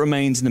 and all that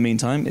remains in the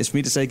meantime is for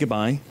me to say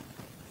goodbye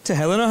to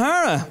Helen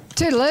O'Hara.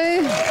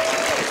 Toodaloo.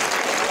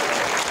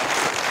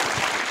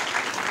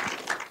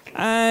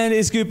 And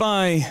it's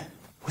goodbye.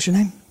 What's your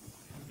name?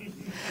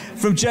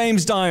 From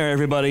James Dyer,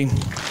 everybody.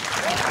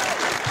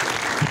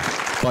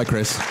 Bye,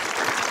 Chris.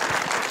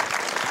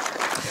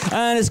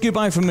 And it's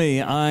goodbye from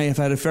me. I have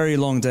had a very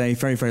long day,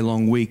 very, very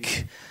long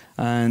week,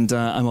 and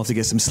I'm off to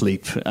get some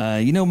sleep.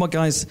 You know what,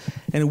 guys?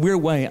 In a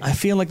weird way, I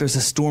feel like there's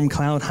a storm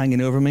cloud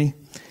hanging over me.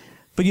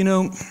 But you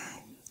know,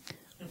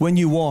 when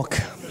you walk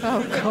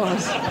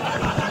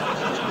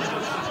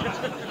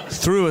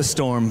through a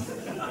storm,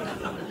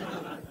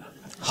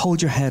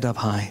 hold your head up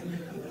high.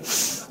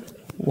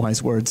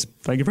 Wise words.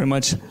 Thank you very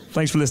much.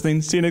 Thanks for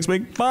listening. See you next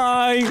week.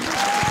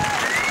 Bye.